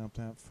and hang up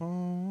that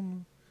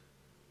phone.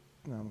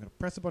 Now I'm gonna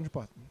press a bunch of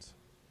buttons.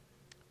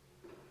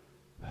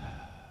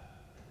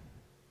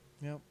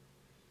 Yep.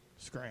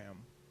 Scram.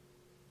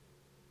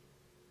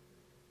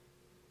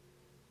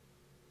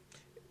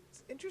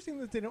 It's interesting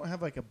that they don't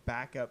have like a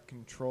backup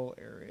control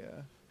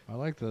area. I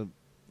like the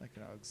like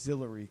an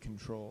auxiliary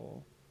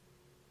control.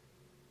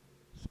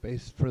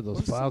 Space for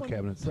those file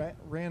cabinets.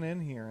 Ran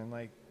in here and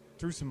like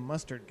threw some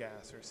mustard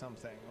gas or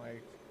something.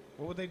 Like,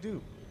 what would they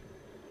do?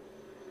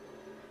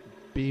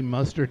 Be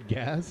mustard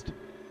gassed?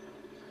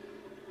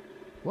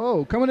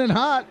 Whoa, coming in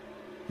hot.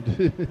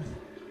 Yeah,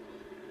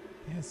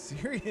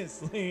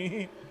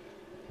 seriously.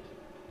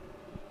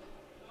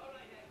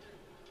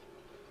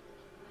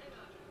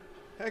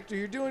 Hector,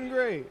 you're doing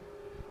great.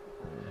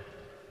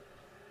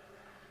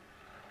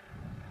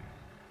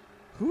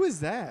 Who is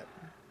that?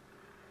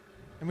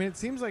 I mean, it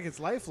seems like it's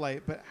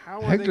Lifelight, but how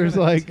are Hector's they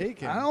going like, to take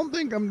him? I don't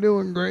think I'm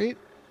doing great.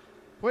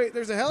 Wait,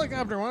 there's a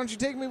helicopter. Why don't you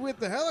take me with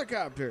the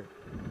helicopter?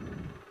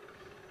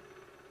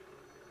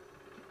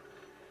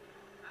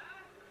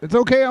 It's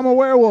okay, I'm a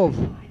werewolf.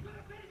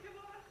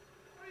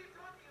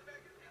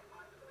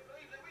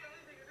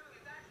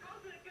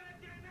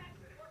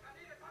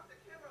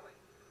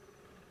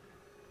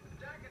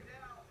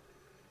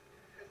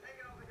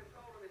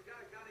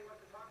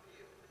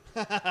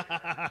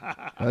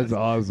 That's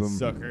awesome.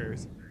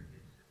 Suckers.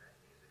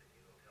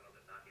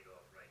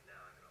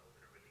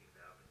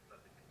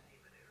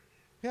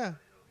 Yeah.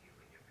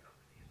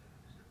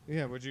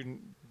 Yeah, would you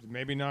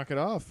maybe knock it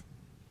off?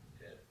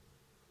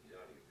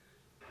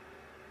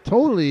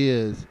 Totally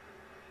is.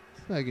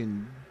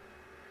 Fucking.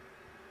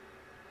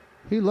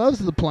 He loves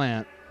the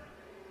plant.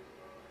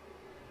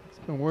 It's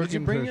been working. Did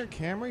you bring your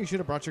camera? You should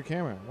have brought your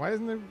camera. Why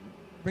doesn't they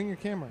bring your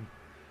camera?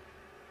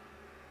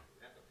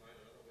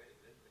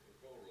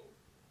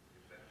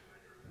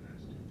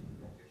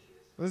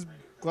 This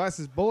glass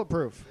is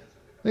bulletproof.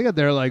 They got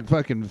there like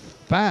fucking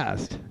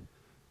fast.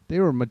 They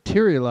were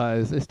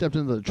materialized. They stepped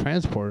into the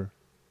transporter.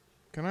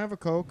 Can I have a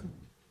Coke?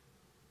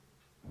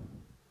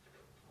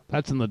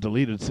 That's in the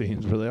deleted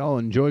scenes where they all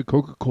enjoy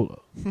Coca-Cola.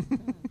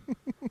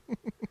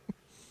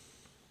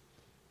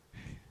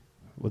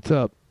 What's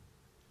up?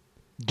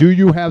 Do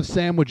you have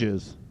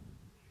sandwiches?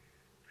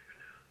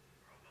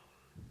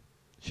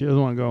 She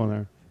doesn't want to go in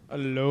there.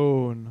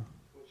 Alone.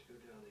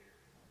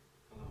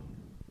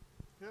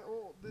 Yeah,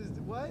 well,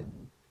 what?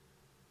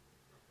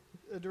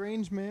 A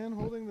deranged man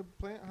holding the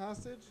plant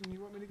hostage, and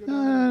you want me to go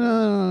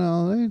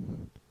down there?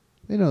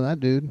 No. They know that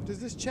dude. Does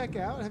this check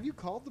out? Have you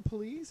called the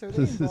police? Are they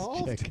This is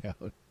involved? check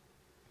out.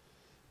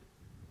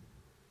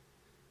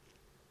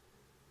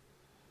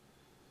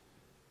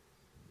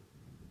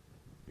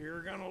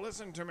 You're gonna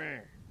listen to me.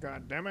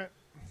 God damn it.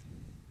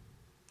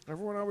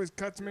 Everyone always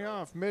cuts me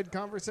off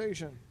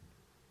mid-conversation.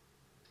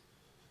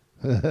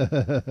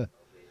 It's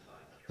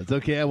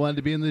okay. I wanted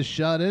to be in this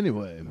shot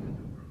anyway.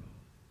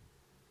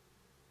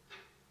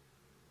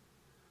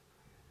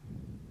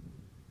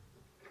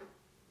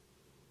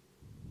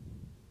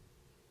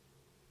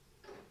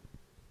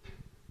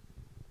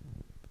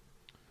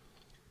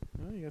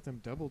 Oh, you got them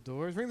double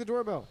doors. Ring the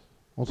doorbell.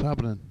 What's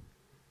happening?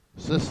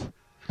 Is this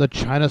the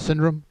China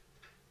syndrome?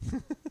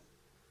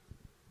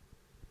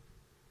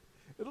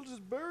 It'll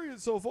just bury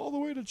itself all the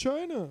way to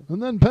China.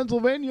 And then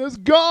Pennsylvania's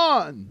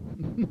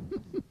gone.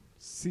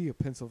 See ya,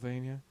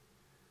 Pennsylvania.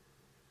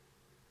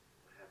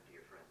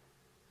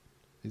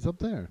 He's up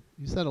there.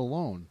 You said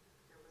alone.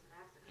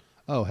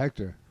 Oh,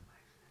 Hector.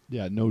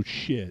 Yeah, no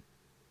shit.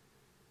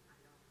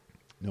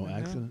 No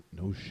accident?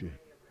 No shit.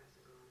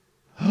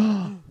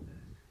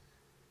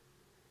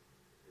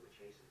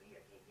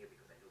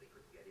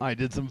 I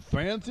did some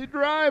fancy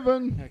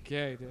driving. Heck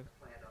yeah, he did.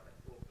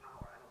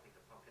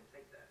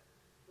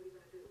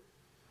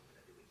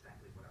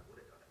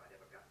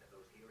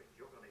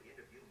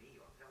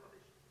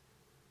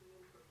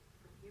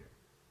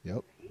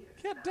 Yep.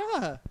 Yeah,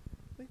 duh.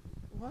 Like,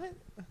 what? Is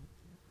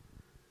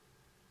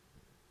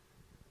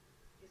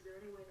there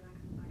any way that I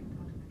can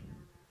talk to my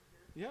cameraman?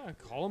 Yeah,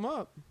 call him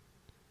up.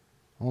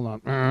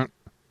 Hold on.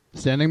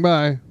 Standing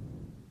by.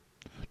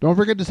 Don't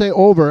forget to say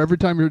over every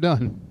time you're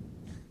done.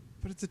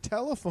 But it's a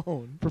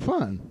telephone. For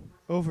fun.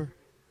 Over.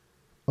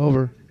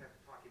 Over.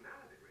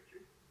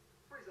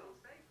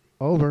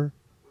 Over.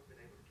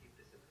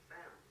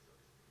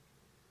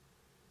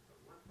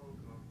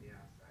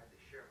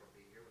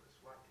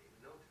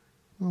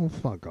 Oh,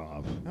 fuck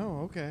off.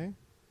 Oh, okay.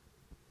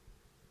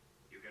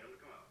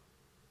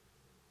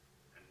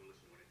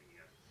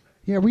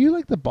 Yeah, were you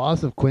like the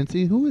boss of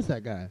Quincy? Who is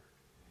that guy?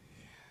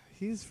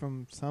 He's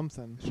from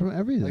something. He's from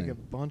everything. Like a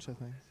bunch of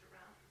things.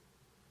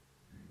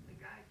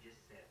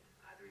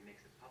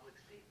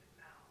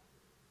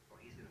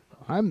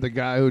 I'm the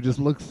guy who just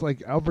looks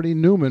like Alfred E.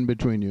 Newman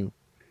between you.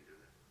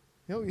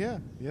 Oh, yeah.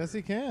 Yes,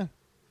 he can.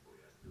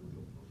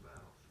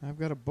 I've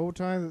got a bow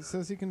tie that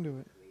says he can do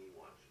it.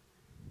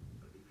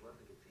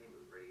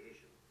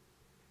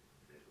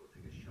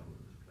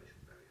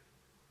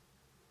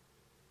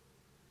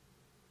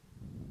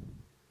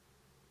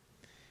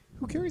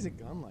 Who carries a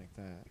gun like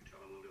that?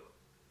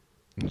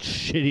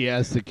 Shitty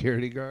ass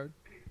security guard.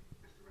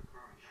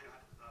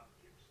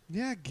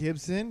 Yeah,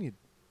 Gibson, you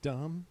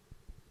dumb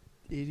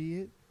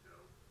idiot.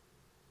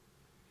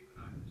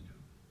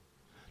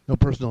 No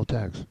personal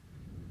attacks.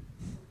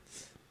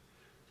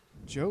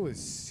 Joe is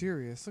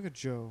serious. Look at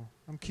Joe.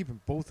 I'm keeping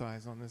both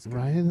eyes on this guy.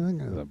 Ryan, that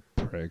guy's a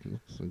prick.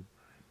 Looks like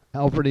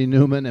Alfred E.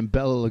 Newman and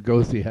Bela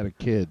Lugosi had a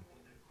kid.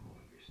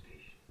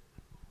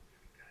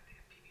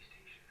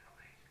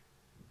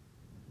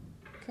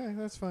 Okay,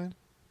 that's fine.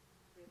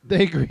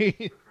 They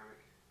agree.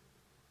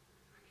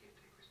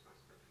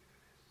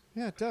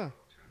 Yeah, duh. $1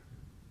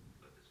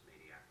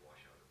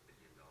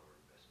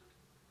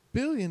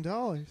 billion.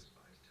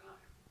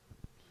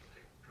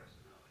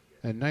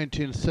 And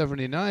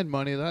 1979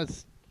 money,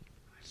 that's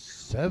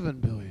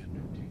 $7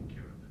 billion.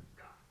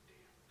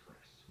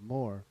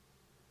 More.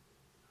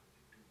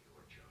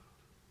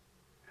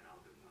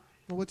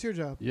 Well, what's your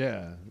job?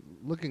 Yeah,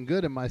 looking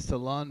good in my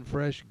salon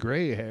fresh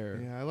gray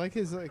hair. Yeah, I like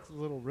his like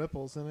little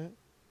ripples in it.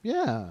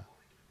 Yeah.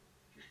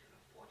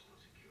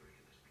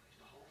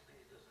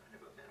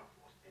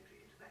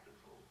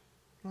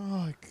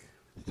 Oh,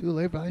 it's too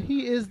late, but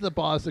he is the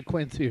boss of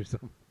Quincy or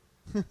something.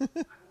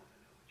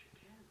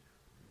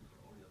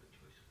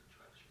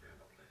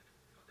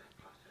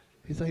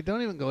 He's like,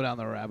 don't even go down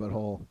the rabbit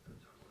hole.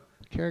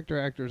 Character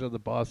actors are the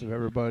boss of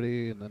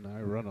everybody, and then I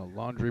run a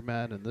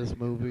laundromat in this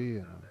movie,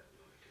 and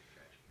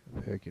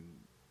a fucking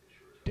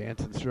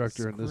dance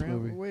instructor in this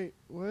movie. Wait,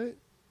 what?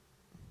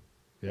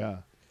 Yeah,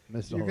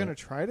 missed You're all gonna that.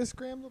 try to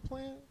scram the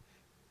plant?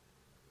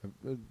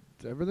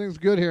 Everything's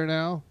good here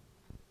now.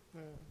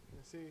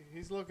 See,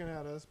 he's looking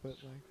at us, but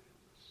like.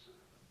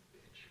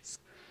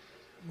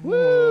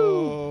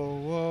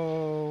 Woo!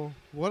 Whoa!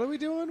 What are we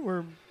doing?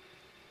 We're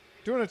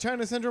doing a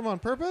China syndrome on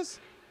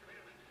purpose?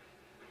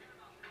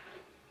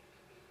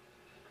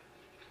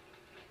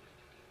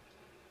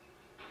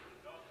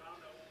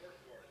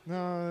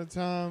 No,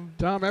 Tom.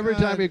 Tom, every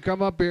God, time you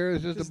come up here,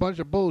 it's just a bunch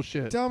of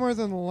bullshit. Dumber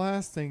than the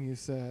last thing you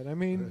said. I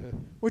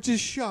mean, which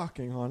is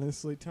shocking,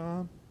 honestly,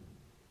 Tom.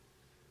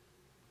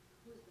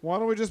 Why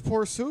don't we just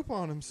pour soup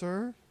on him,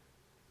 sir?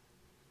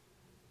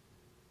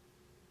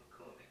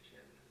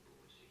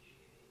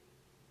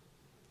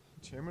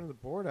 Chairman of the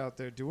board out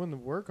there doing the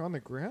work on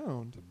the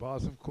ground. The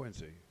boss of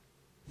Quincy.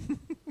 Look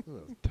at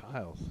those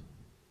tiles.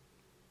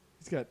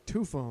 He's got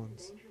 2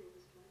 phones.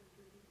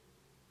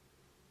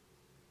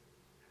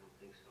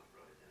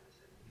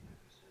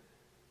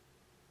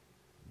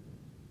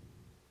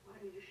 Why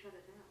don't you just shut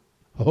it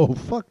down? Oh,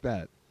 fuck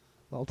that.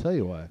 I'll tell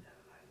you why.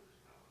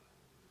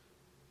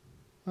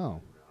 Oh.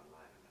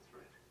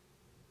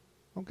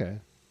 Okay.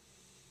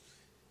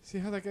 See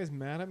how that guy's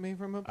mad at me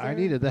from up there? I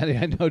needed that.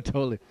 I know,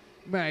 totally.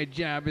 My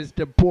job is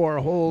to bore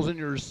holes in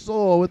your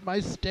soul with my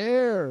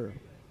stare.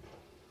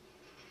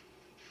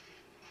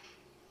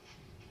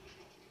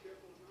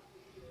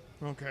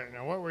 Okay,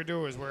 now what we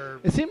do is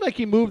It seemed like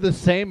he moved the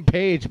same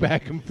page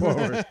back and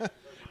forward.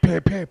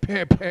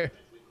 Paper.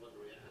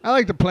 I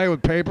like to play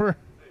with paper.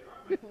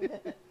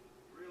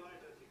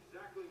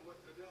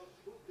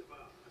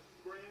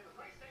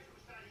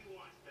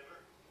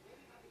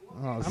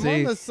 Oh, I'm see,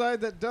 on the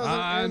side that doesn't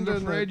I'm end in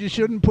afraid you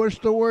shouldn't push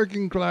the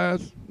working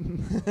class.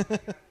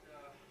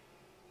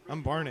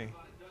 I'm Barney.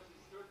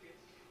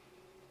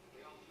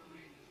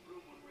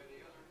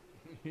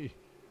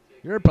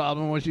 Your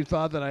problem was you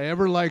thought that I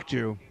ever liked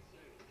you.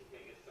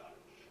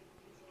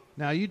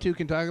 Now you two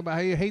can talk about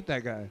how you hate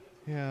that guy.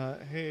 Yeah,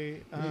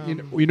 hey.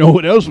 We know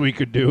what else we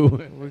could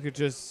do. We could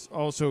just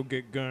also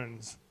get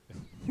guns.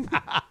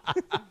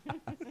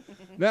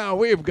 Now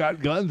we've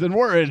got guns and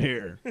we're in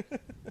here.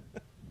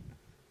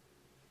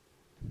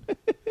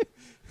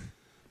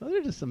 Those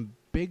are just some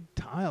big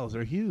tiles.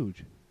 They're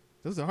huge.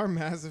 Those are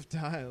massive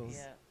tiles.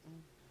 Yeah.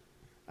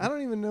 I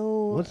don't even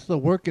know. What's the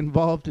work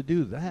involved to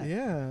do that?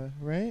 Yeah,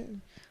 right?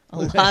 A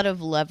lot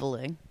of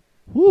leveling.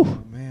 Whew.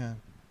 Oh, man.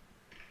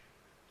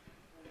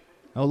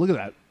 Oh, look at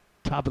that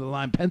top of the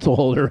line pencil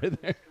holder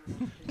right there.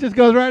 Just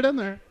goes right in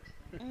there.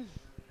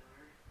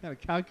 Got a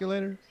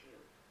calculator?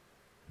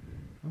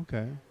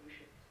 Okay.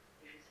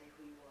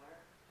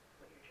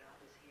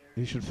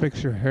 You should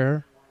fix your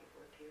hair.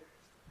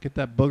 Get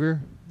that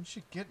booger. You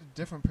should get a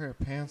different pair of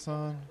pants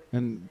on.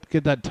 And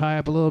get that tie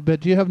up a little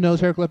bit. Do you have nose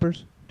hair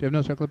clippers? Do you have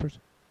nose hair clippers?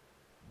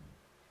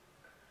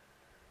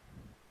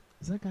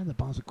 Is that guy the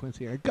boss of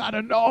Quincy? I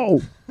gotta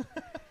know.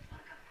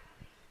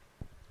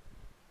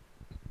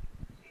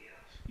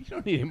 You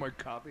don't need any more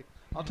coffee.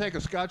 I'll take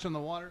a scotch on the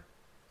water.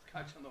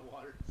 Scotch on the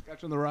water.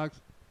 Scotch on the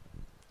rocks.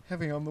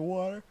 Heavy on the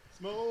water.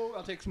 Smoke.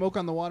 I'll take smoke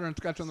on the water and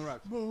scotch on the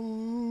rocks.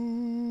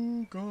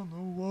 Smoke on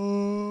the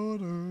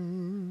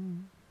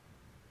water.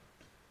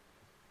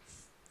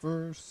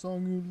 First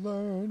song you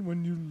learn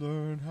when you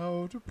learn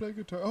how to play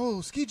guitar. Oh,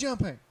 ski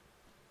jumping.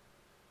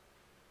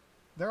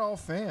 They're all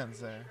fans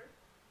there.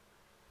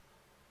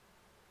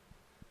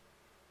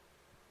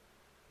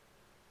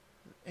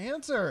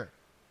 Answer.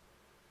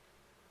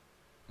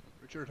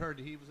 Richard heard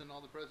he was in All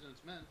the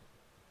President's Men.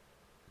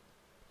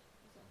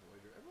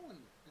 Everyone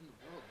in the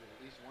world did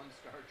at least one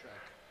Star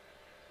Trek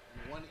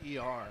and one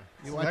ER.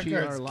 You watch that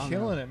ER guy's long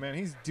killing enough. it, man.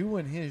 He's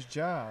doing his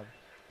job.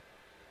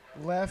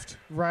 Left,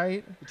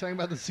 right. You're talking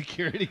about the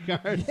security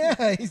guard?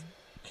 Yeah, he's.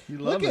 You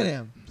Look love at it.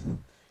 him.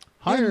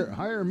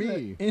 Hire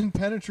me.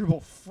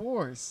 Impenetrable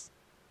force.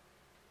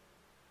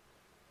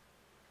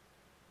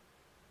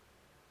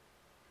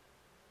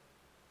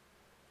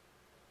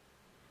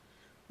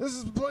 This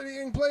is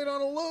being played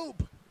on a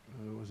loop.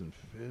 Oh, it wasn't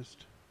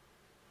Fist.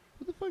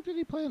 What the fuck did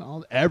he play in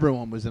all?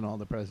 Everyone was in All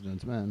the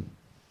President's Men.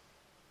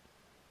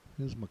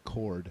 It was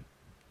McCord.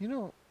 You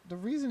know, the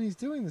reason he's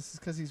doing this is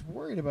because he's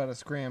worried about a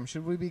scram.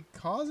 Should we be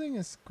causing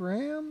a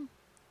scram?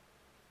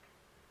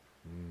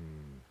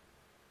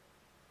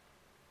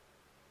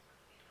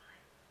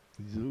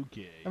 He's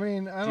okay. I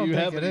mean, I don't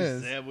think it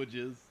is.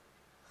 Sandwiches?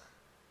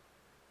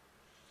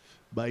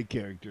 My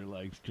character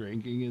likes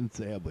drinking and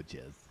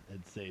sandwiches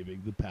and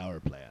saving the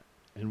power plant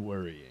and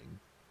worrying.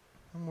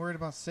 I'm worried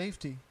about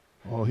safety.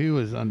 Oh, he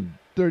was on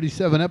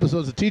 37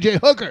 episodes of T.J.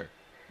 Hooker.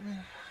 I mean,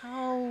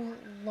 how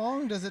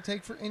long does it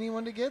take for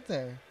anyone to get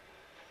there?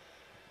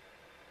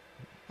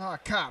 Ah,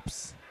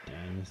 cops.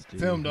 Dynasty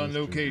Filmed on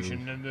History.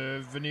 location in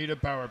the Veneta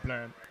power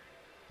plant.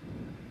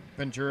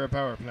 Ventura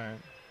power plant.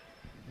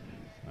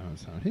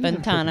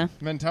 Ventana.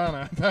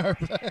 Ventana power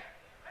plant.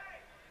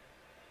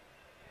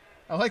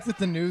 I like that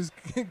the news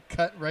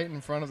cut right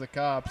in front of the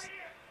cops.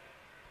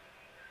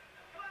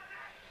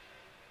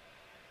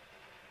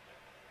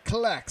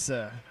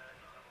 Klaxa.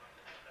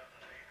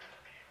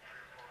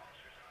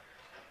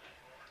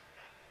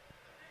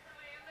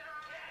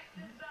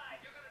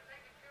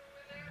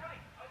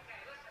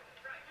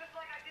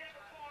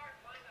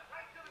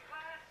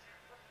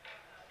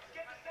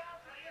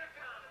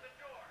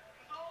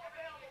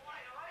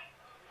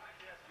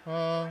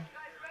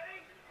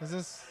 Is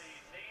this...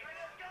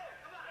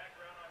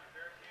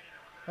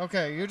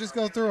 Okay, you just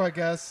go through, I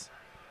guess.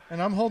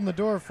 And I'm holding the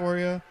door for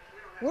you.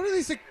 What are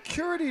these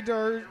security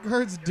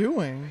guards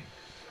doing?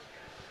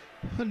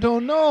 I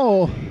don't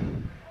know.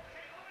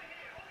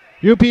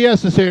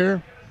 UPS is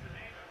here.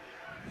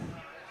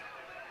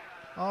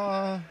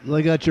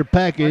 They got your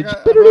package. I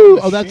got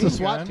Oh, that's the machine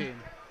SWAT gun. team.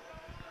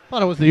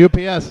 Thought it was the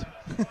UPS.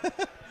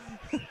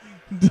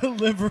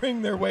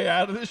 Delivering their way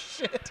out of this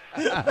shit.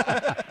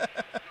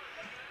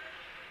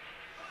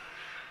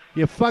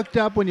 You fucked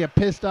up when you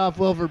pissed off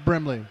Wilford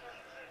Brimley.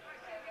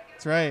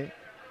 That's right.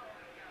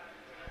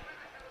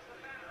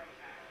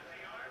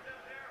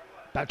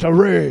 That's a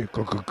ray.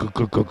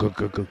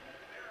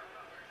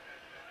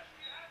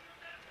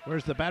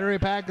 Where's the battery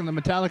pack and the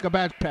Metallica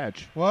back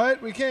patch?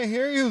 What? We can't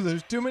hear you.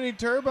 There's too many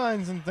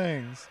turbines and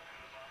things.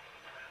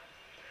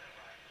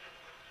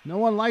 No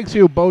one likes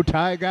you, bow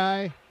tie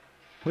guy.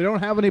 We don't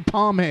have any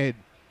pomade.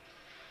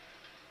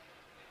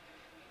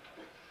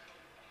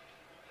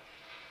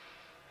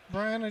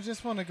 Brian, I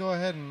just want to go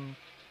ahead and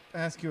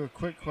ask you a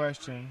quick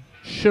question.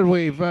 Should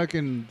we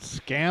fucking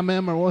scam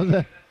him or what was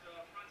that?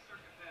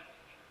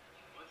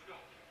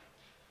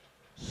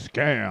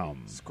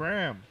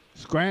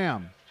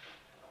 Scram.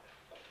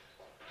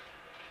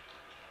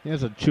 He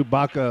has a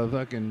Chewbacca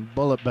fucking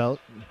bullet belt.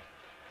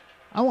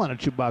 I want a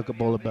Chewbacca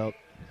bullet belt.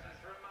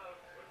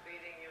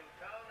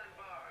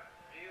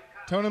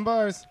 Tone and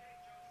bars.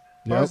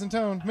 Bars and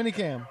tone.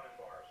 Minicam.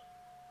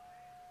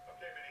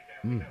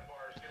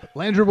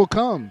 Landry will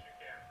come.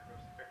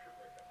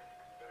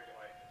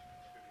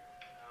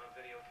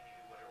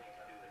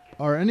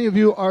 Are any of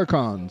you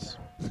Archons?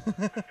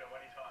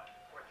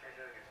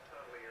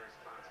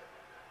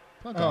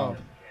 Oh.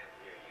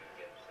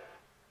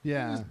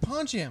 Yeah. Just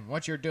punch him.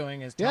 What you're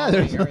doing is Yeah,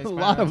 totally there's a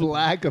lot of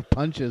lack of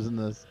punches in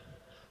this.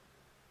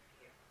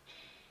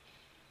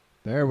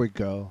 There we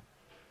go.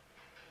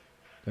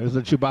 There's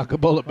the Chewbacca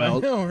bullet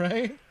belt. I know,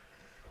 right?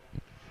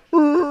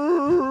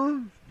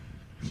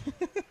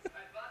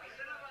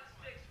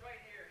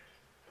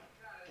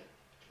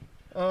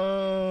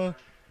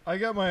 I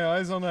got my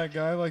eyes on that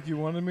guy like you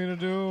wanted me to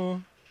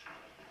do.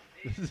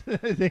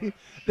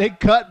 they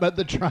cut, but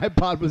the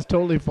tripod was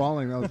totally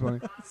falling. That was funny.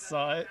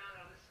 Saw it.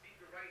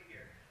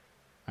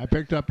 I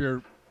picked up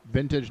your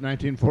vintage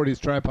 1940s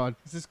tripod.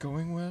 Is this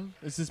going well?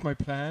 Is this my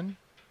plan?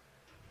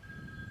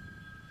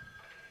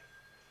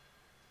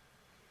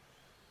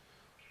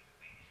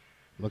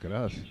 Look at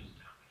us.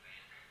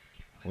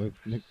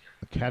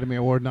 Academy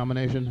Award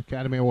nomination.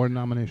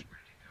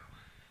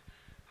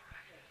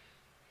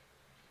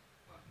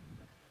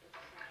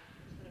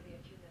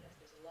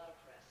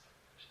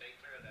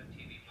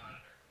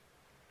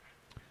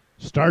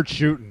 Start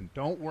shooting.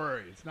 Don't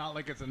worry. It's not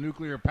like it's a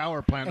nuclear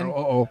power plant.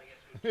 And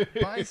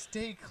by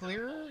stay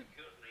clear?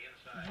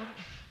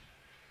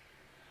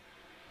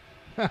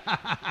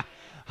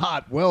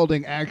 Hot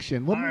welding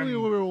action. What movie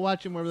we were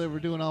watching where they were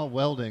doing all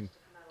welding?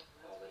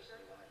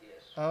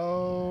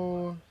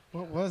 Oh,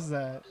 what was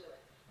that?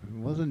 It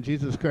wasn't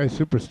Jesus Christ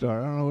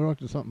Superstar. I don't know. We were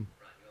watching something.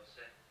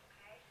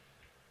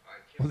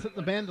 Was it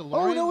The Mandalorian?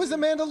 Oh, no, it was The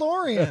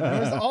Mandalorian.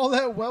 There was all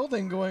that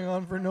welding going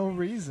on for no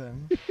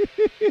reason.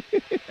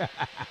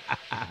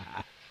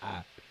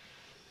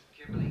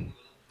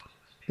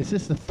 It's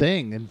just a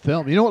thing in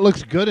film. You know what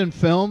looks good in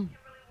film?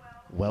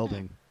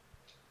 Welding.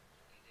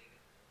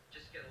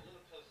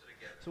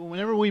 So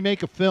whenever we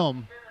make a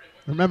film,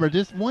 remember,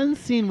 just one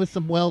scene with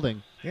some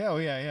welding. Yeah,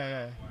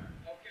 yeah.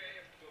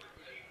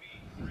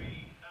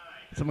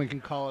 Someone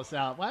can call us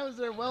out. Why was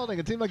there welding?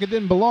 It seemed like it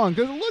didn't belong.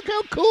 Because look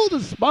how cool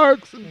the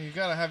sparks. You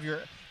got to have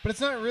your... But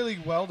it's not really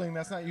welding.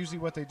 That's not usually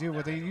what they do.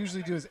 What they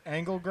usually do is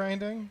angle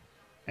grinding.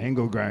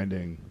 Angle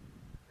grinding.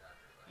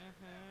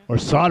 Or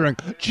soldering.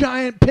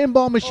 Giant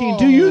pinball machine. Oh.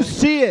 Do you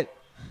see it?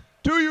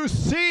 Do you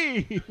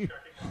see?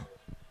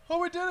 Oh,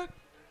 we did it.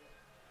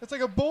 It's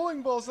like a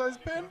bowling ball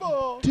sized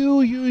pinball.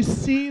 Do you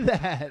see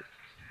that?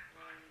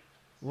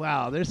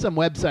 Wow, there's some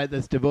website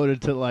that's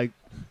devoted to like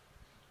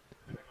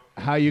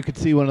how you could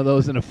see one of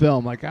those in a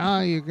film. Like,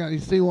 you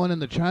see one in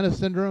the China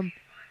Syndrome.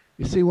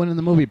 You see one in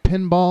the movie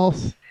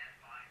Pinballs.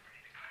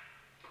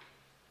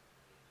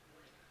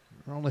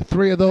 There are only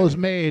 3 of those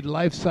made,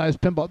 life-size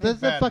pinball. This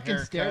is a fucking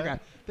stare guy.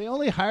 They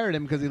only hired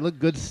him because he looked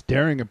good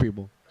staring at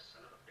people.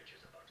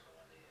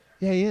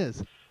 Yeah, he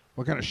is.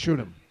 We're going to shoot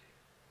him.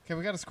 Okay,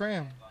 we got to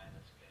scram.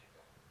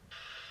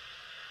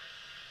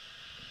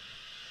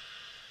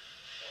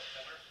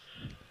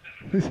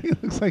 He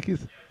looks like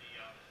he's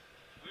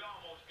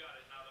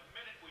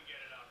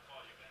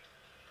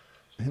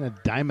in a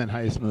Diamond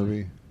Heist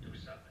movie.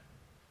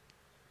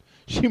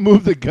 She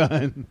moved the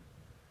gun.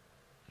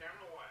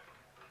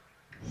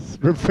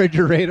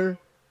 Refrigerator.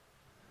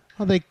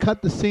 Oh, they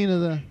cut the scene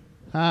of the...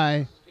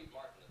 Hi.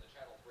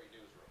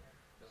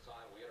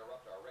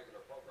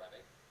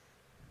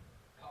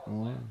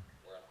 Oh.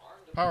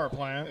 Power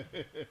plant.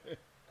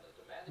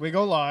 We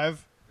go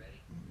live.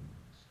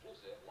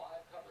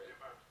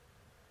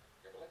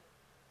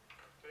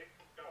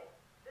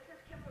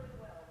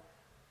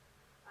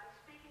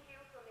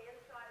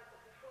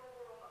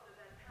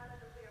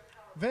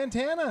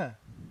 Vantana.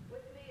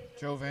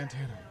 Joe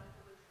Vantana.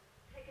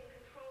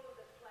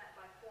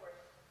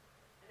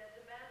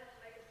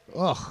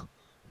 Ugh. A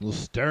little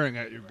staring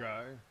at you,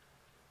 guy.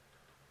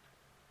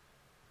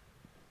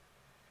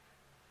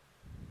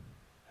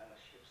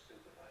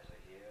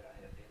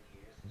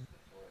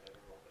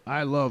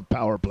 I love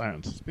power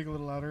plants. Speak a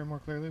little louder and more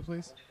clearly,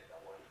 please.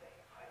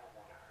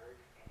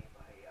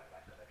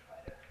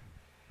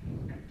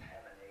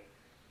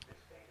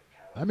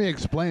 Let me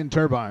explain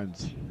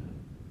turbines.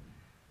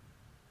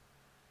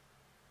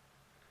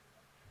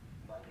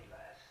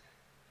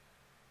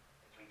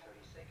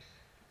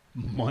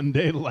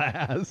 Monday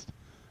last.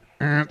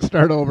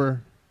 Start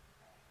over.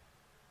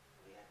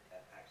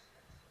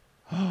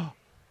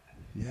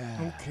 Yeah.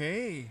 Yeah.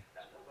 Okay.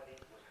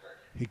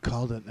 He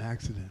called it an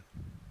accident.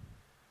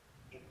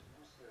 It was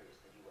more serious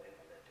than you were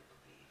ever led to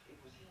believe.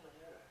 It was human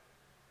error.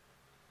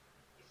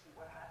 You see,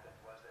 what happened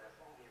was that a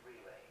faulty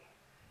relay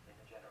in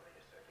the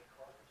generator circuit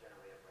caused the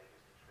generator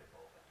breakers to trip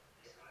open.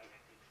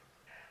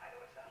 I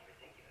know it sounds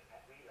ridiculous.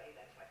 That relay,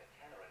 that's like a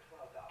 $10 or a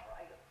 $12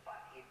 item, but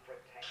it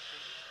protects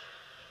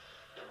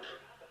it. And on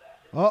top of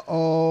that,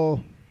 Uh-oh.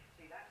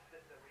 see, that's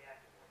the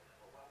reactor water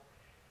level.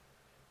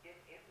 Well,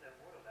 in the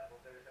water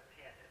level, there's a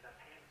pin, and the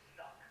pin's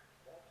stuck.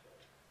 Also,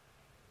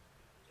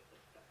 if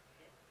the stuck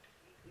pin,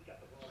 we got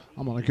the wrong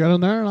I'm gonna get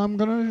in there and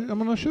I'm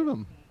gonna shoot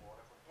him.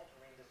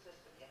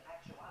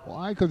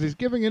 Why? Because he's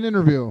giving an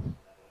interview.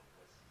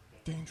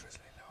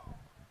 Dangerously low.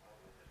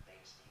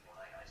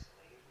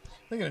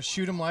 They're gonna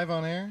shoot him live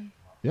on air?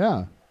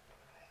 Yeah.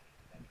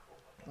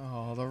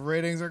 Oh, the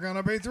ratings are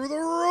gonna be through the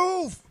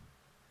roof.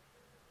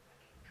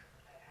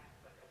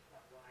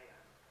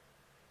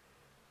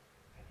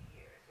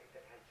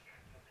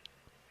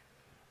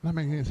 Not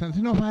making any sense.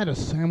 You know, if I had a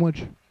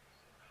sandwich.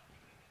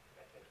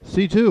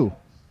 C2.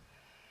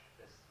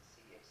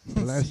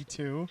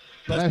 C2.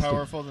 Less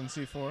powerful than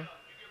C4.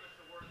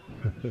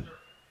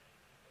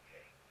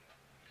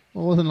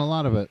 Well, wasn't a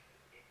lot of it.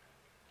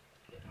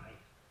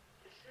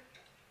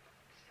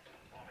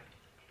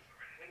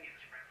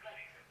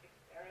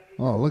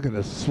 Oh, look at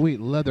this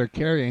sweet leather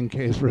carrying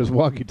case for his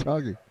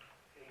walkie-talkie.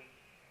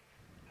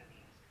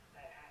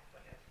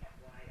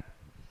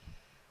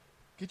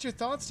 Get your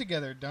thoughts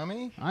together,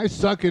 dummy. I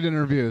suck at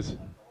interviews.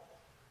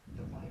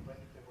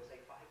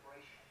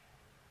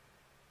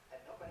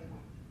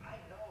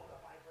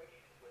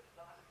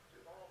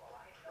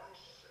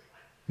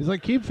 He's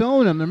like, keep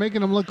filming him. They're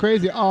making him look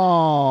crazy.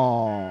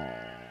 Oh.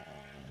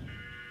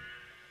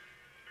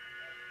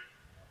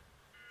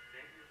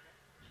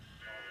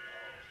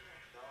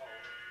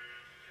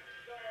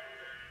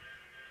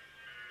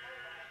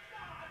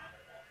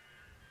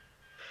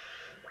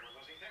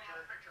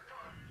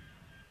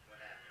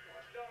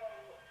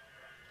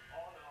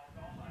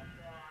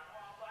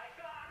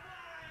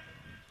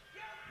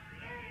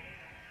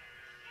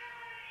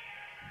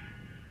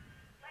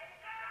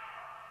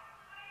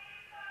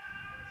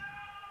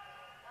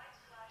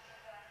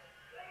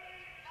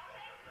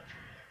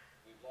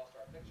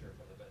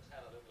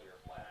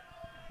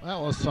 That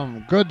was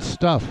some good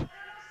stuff.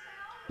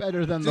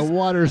 Better than the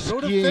water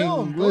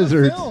skiing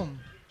lizards.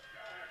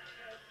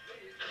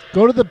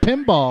 Go to the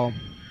pinball.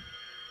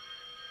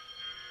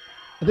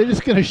 Are they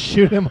just going to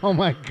shoot him? Oh,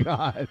 my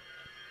God.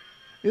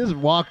 He just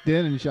walked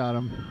in and shot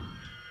him.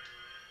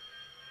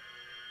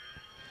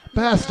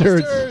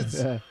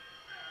 Bastards. Yeah.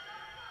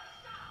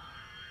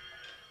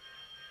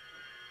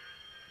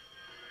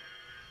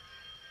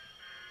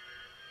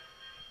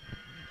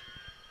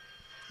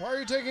 Why are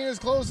you taking his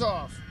clothes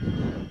off?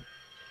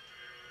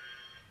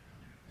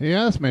 He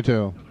asked me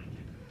to.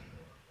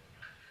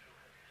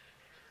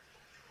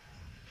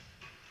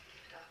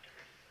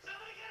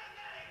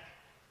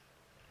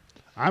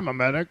 I'm a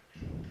medic.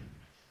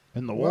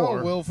 In the war.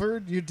 Well,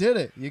 Wilford, you did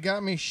it. You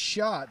got me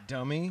shot,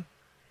 dummy.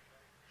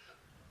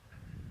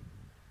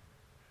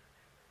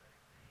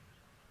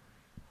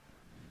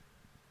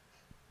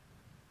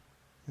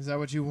 Is that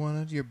what you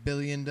wanted? Your $1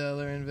 billion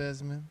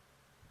investment?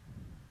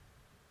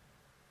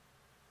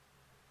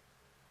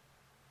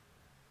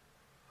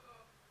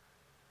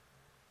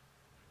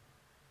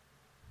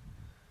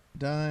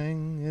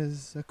 Dying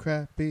is a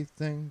crappy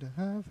thing to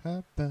have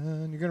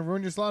happen. You're going to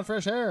ruin your salon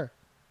fresh hair.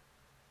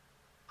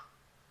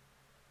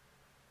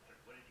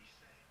 What did he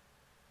say?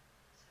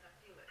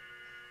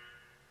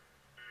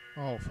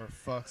 Oh, for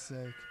fuck's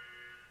sake.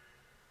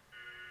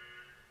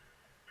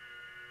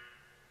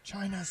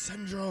 China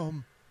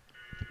syndrome.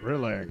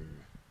 Thrilling.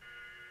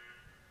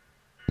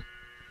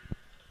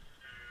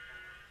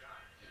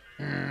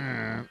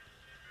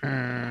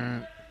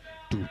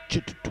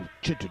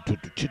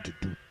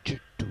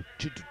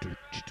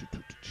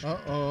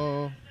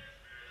 Uh-oh.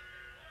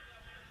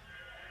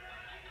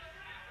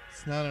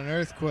 It's not an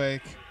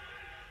earthquake.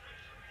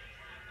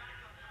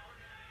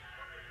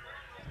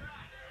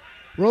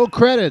 Roll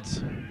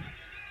credits.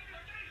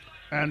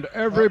 And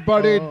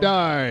everybody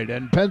died,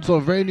 and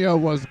Pennsylvania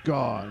was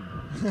gone.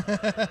 Look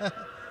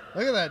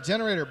at that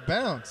generator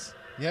bounce.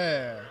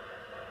 Yeah.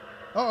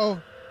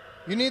 Uh-oh.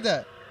 You need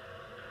that.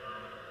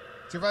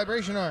 It's your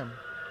vibration arm.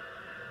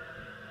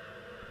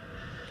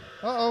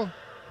 Uh-oh.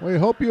 We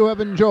hope you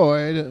have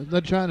enjoyed the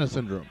China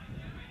syndrome.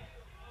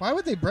 Why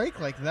would they break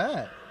like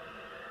that?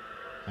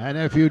 And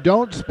if you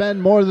don't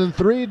spend more than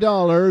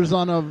 $3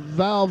 on a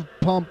valve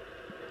pump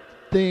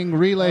thing,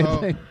 relay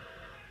thing,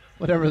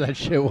 whatever that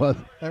shit was.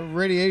 That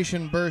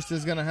radiation burst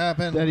is going to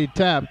happen. That he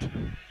tapped.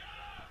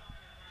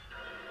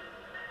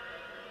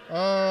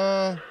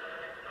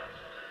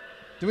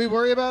 Do we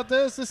worry about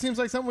this? This seems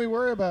like something we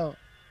worry about.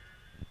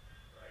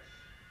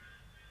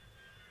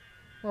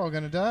 We're all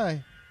going to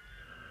die.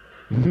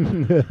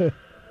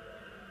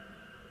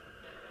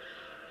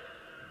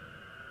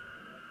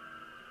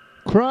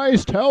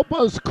 Christ, help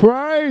us,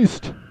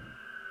 Christ!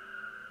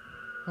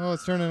 Oh,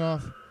 it's turning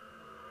off.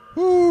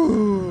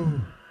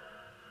 Whoo!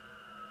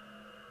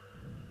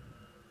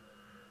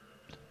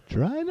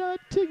 Try not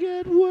to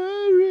get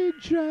worried.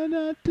 Try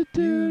not to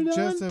turn You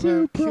just on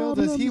to about killed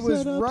us. He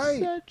was problems that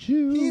right. upset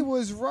you. He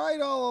was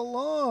right all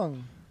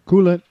along.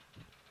 Cool it.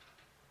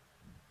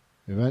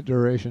 Event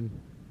duration.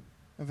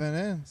 Event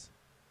ends.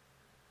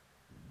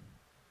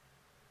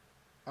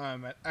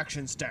 I'm at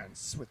action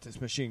stance with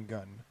this machine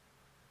gun.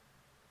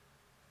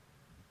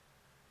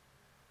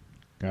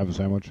 Can I have a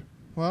sandwich?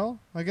 Well,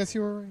 I guess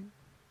you were right.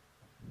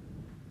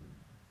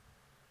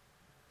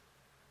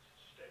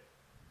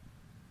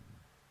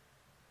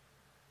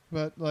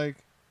 But, like,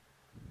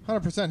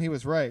 100% he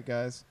was right,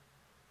 guys.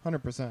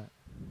 100%.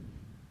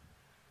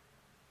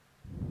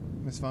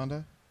 Miss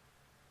Fonda?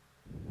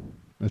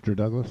 Mr.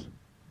 Douglas?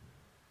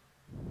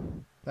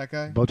 That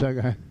guy? Bow tie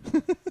guy?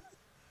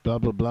 Blah,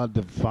 blah, blah,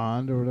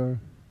 Defond or whatever?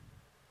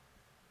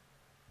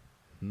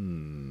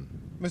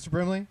 Mr.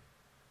 Brimley?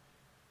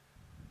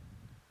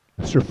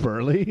 Mr.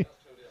 Furley?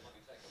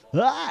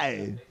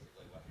 Hi!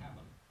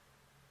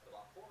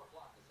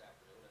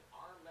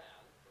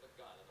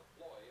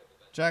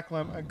 Jack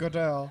Lemmon,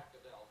 Goodell.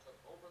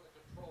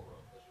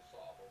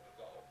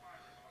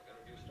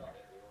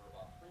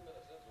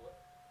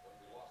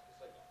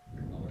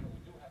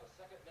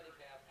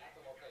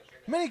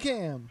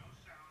 Minicam.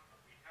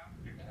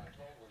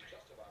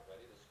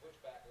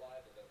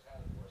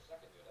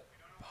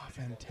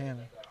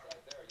 Ventana.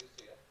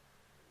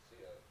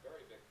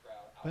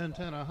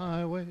 Ventana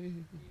Highway.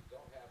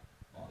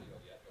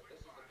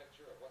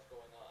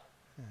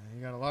 Yeah,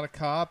 you got a lot of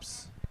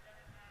cops.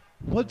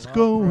 What's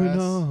going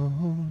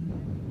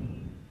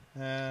on?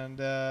 And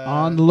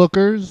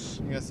onlookers.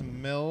 You got some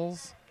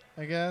mills,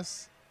 I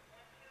guess.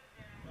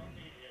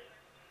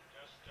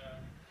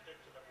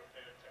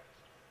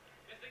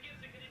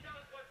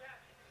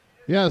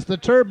 Yes, the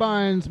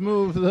turbines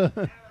move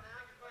the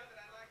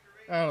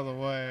out of the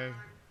way.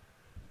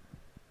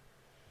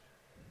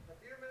 A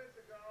few minutes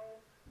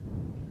ago,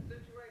 the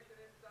situation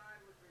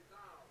inside was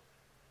resolved.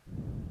 The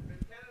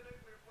Ventana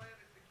nuclear plant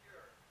is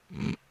secure.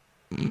 I'd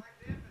like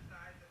to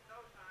emphasize that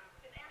no time...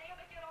 Did any of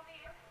it get on the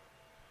air?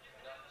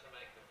 Enough to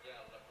make the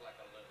Dell look like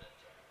a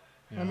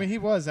lunatic. I mean, he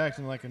was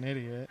acting like an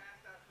idiot.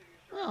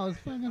 Well, it's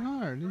fucking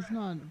hard. He's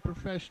not a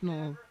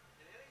professional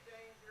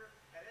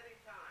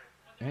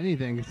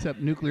anything except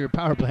nuclear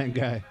power plant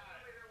guy.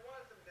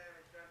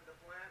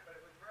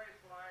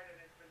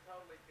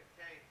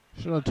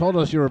 Should have told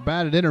us you were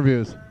bad at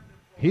interviews.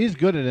 He's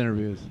good at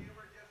interviews.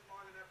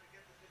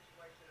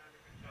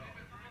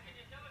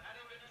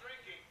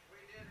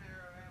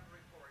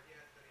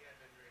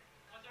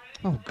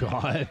 Oh,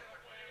 God.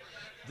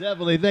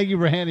 Definitely, thank you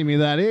for handing me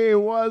that. He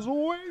was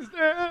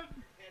wasted.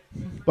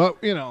 But,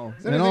 you know,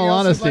 in all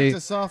honesty, like to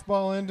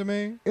softball into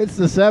me? It's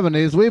the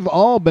 70s. We've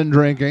all been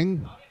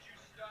drinking.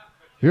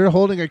 You're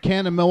holding a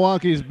can of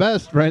Milwaukee's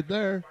Best right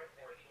there.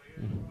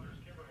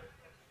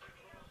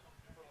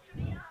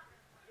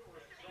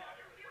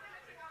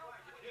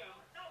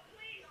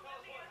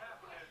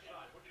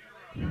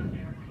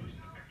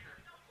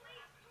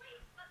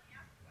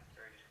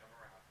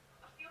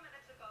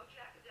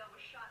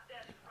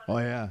 Oh,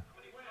 yeah.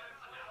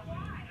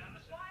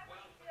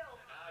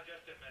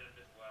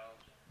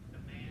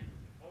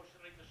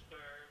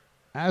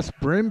 Ask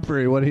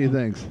Brimfree what he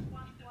thinks.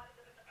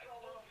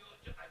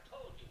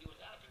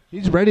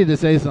 He's ready to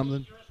say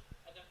something.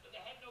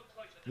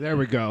 There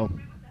we go.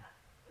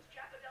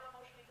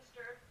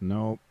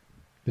 No.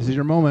 This is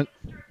your moment.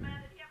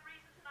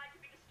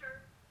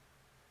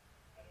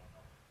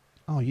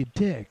 Oh, you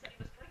dick.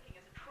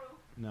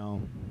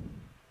 No.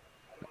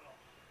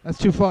 That's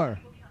too far.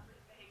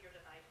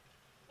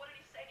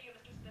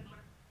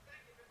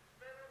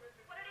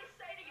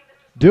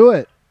 Do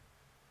it.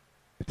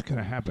 It's going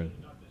to happen.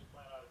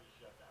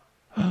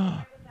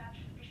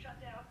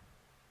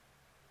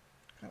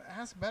 Gotta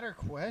ask better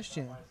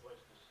questions.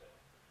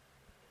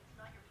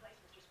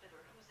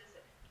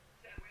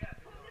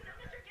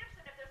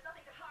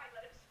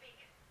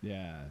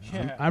 Yeah.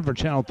 Yeah. I'm for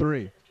Channel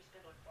 3.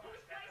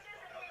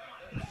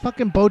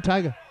 Fucking bow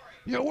tie guy.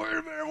 Yeah, wait a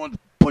minute. Everyone's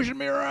pushing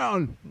me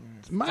around.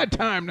 It's my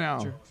time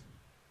now.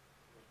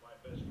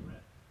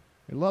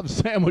 He loves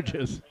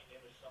sandwiches.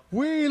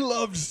 We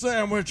love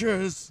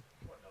sandwiches.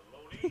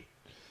 I'm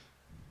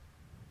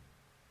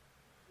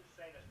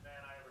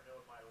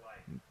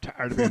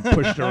tired of being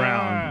pushed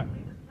around.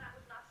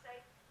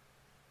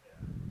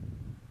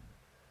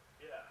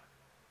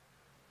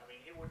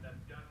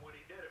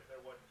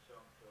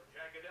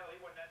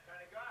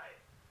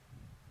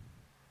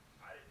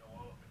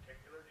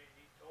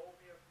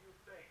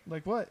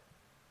 Like what?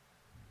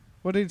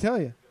 What did he tell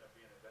you?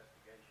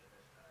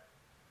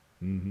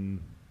 Mm-hmm.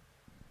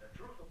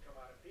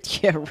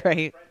 Yeah,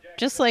 right.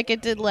 Just like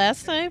it did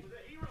last time.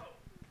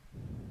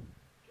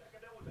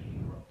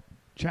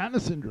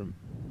 China syndrome.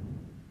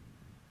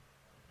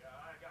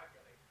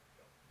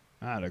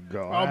 I'd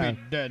go. I'll be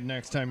dead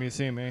next time you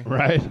see me.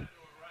 Right?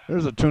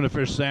 There's a tuna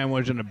fish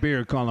sandwich and a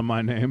beer calling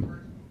my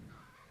name.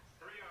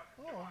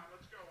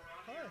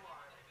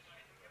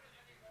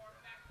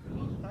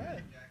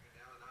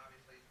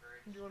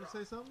 Do you want to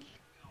say something?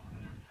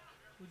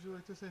 Would you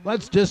like to say?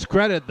 Let's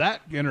discredit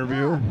that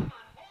interview.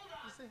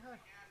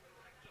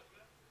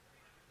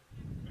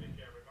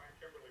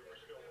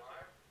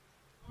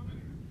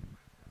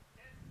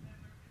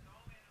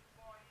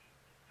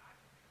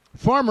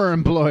 Former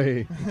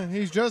employee.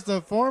 He's just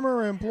a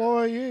former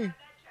employee.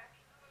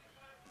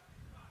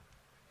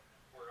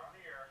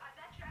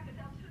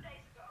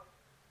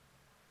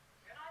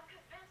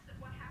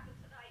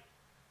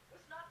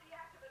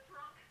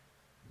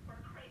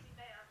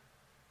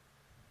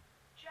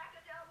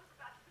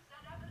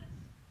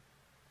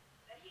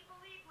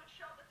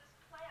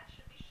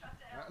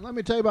 Let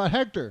me tell you about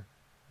Hector.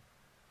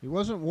 He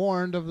wasn't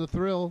warned of the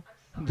thrill.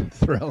 The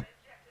thrill.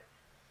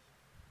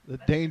 The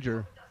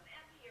danger.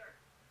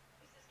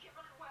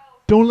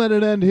 Don't let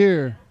it end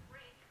here.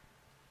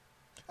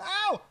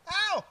 Ow!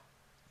 Ow!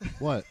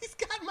 What? He's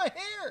got my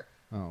hair.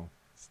 Oh.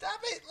 Stop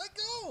it! Let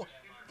go!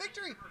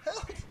 Victory!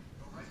 Help!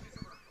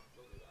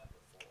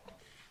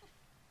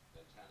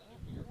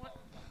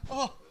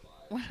 Oh.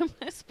 What am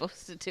I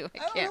supposed to do? I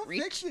don't can't know,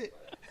 reach. Fix it.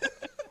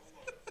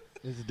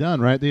 It's done,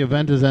 right? The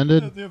event has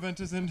ended. The event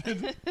has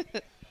ended.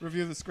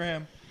 Review the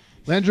scram.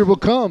 Landry will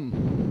come.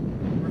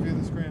 Review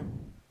the scram.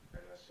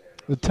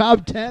 The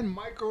top 10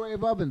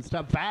 microwave ovens.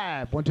 Top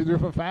 5. 1, 2, 3,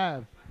 4,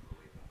 5.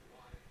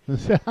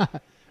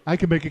 I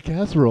can make a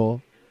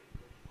casserole.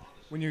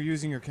 When you're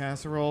using your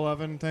casserole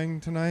oven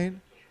thing tonight,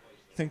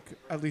 think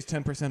at least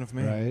 10% of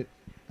me. Right.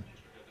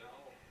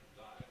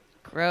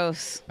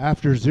 Gross.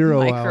 After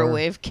 0 hour.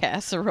 Microwave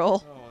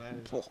casserole.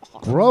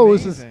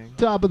 Gross. amazing. Is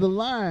top of the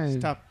line.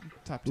 It's top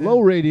 10. Low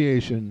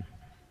radiation.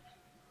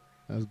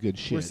 That was good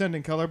shit. We're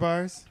sending color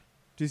bars.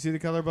 Do you see the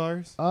color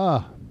bars?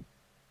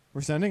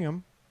 We're sending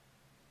them.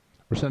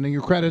 We're sending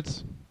your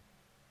credits.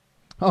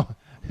 Oh,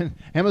 and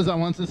Amazon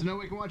wants us to know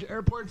we can watch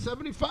Airport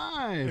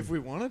 75. If we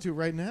wanted to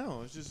right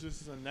now. It's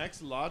just the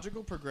next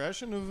logical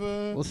progression of...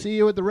 We'll see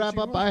you at the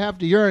wrap-up. I have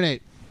to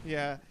urinate.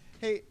 Yeah.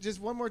 Hey, just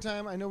one more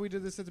time. I know we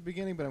did this at the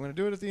beginning, but I'm going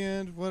to do it at the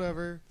end.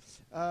 Whatever.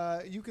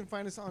 You can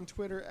find us on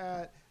Twitter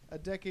at A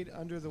Decade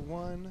Under the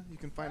One. You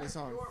can find us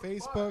on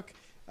Facebook.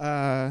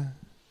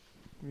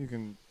 You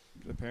can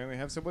apparently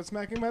have someone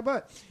smacking my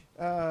butt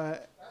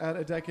at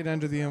A Decade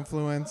Under the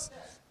Influence.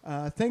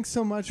 Thanks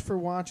so much for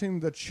watching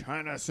the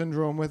China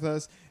Syndrome with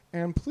us.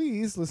 And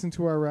please listen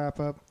to our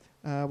wrap-up.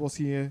 We'll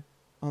see you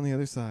on the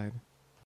other side.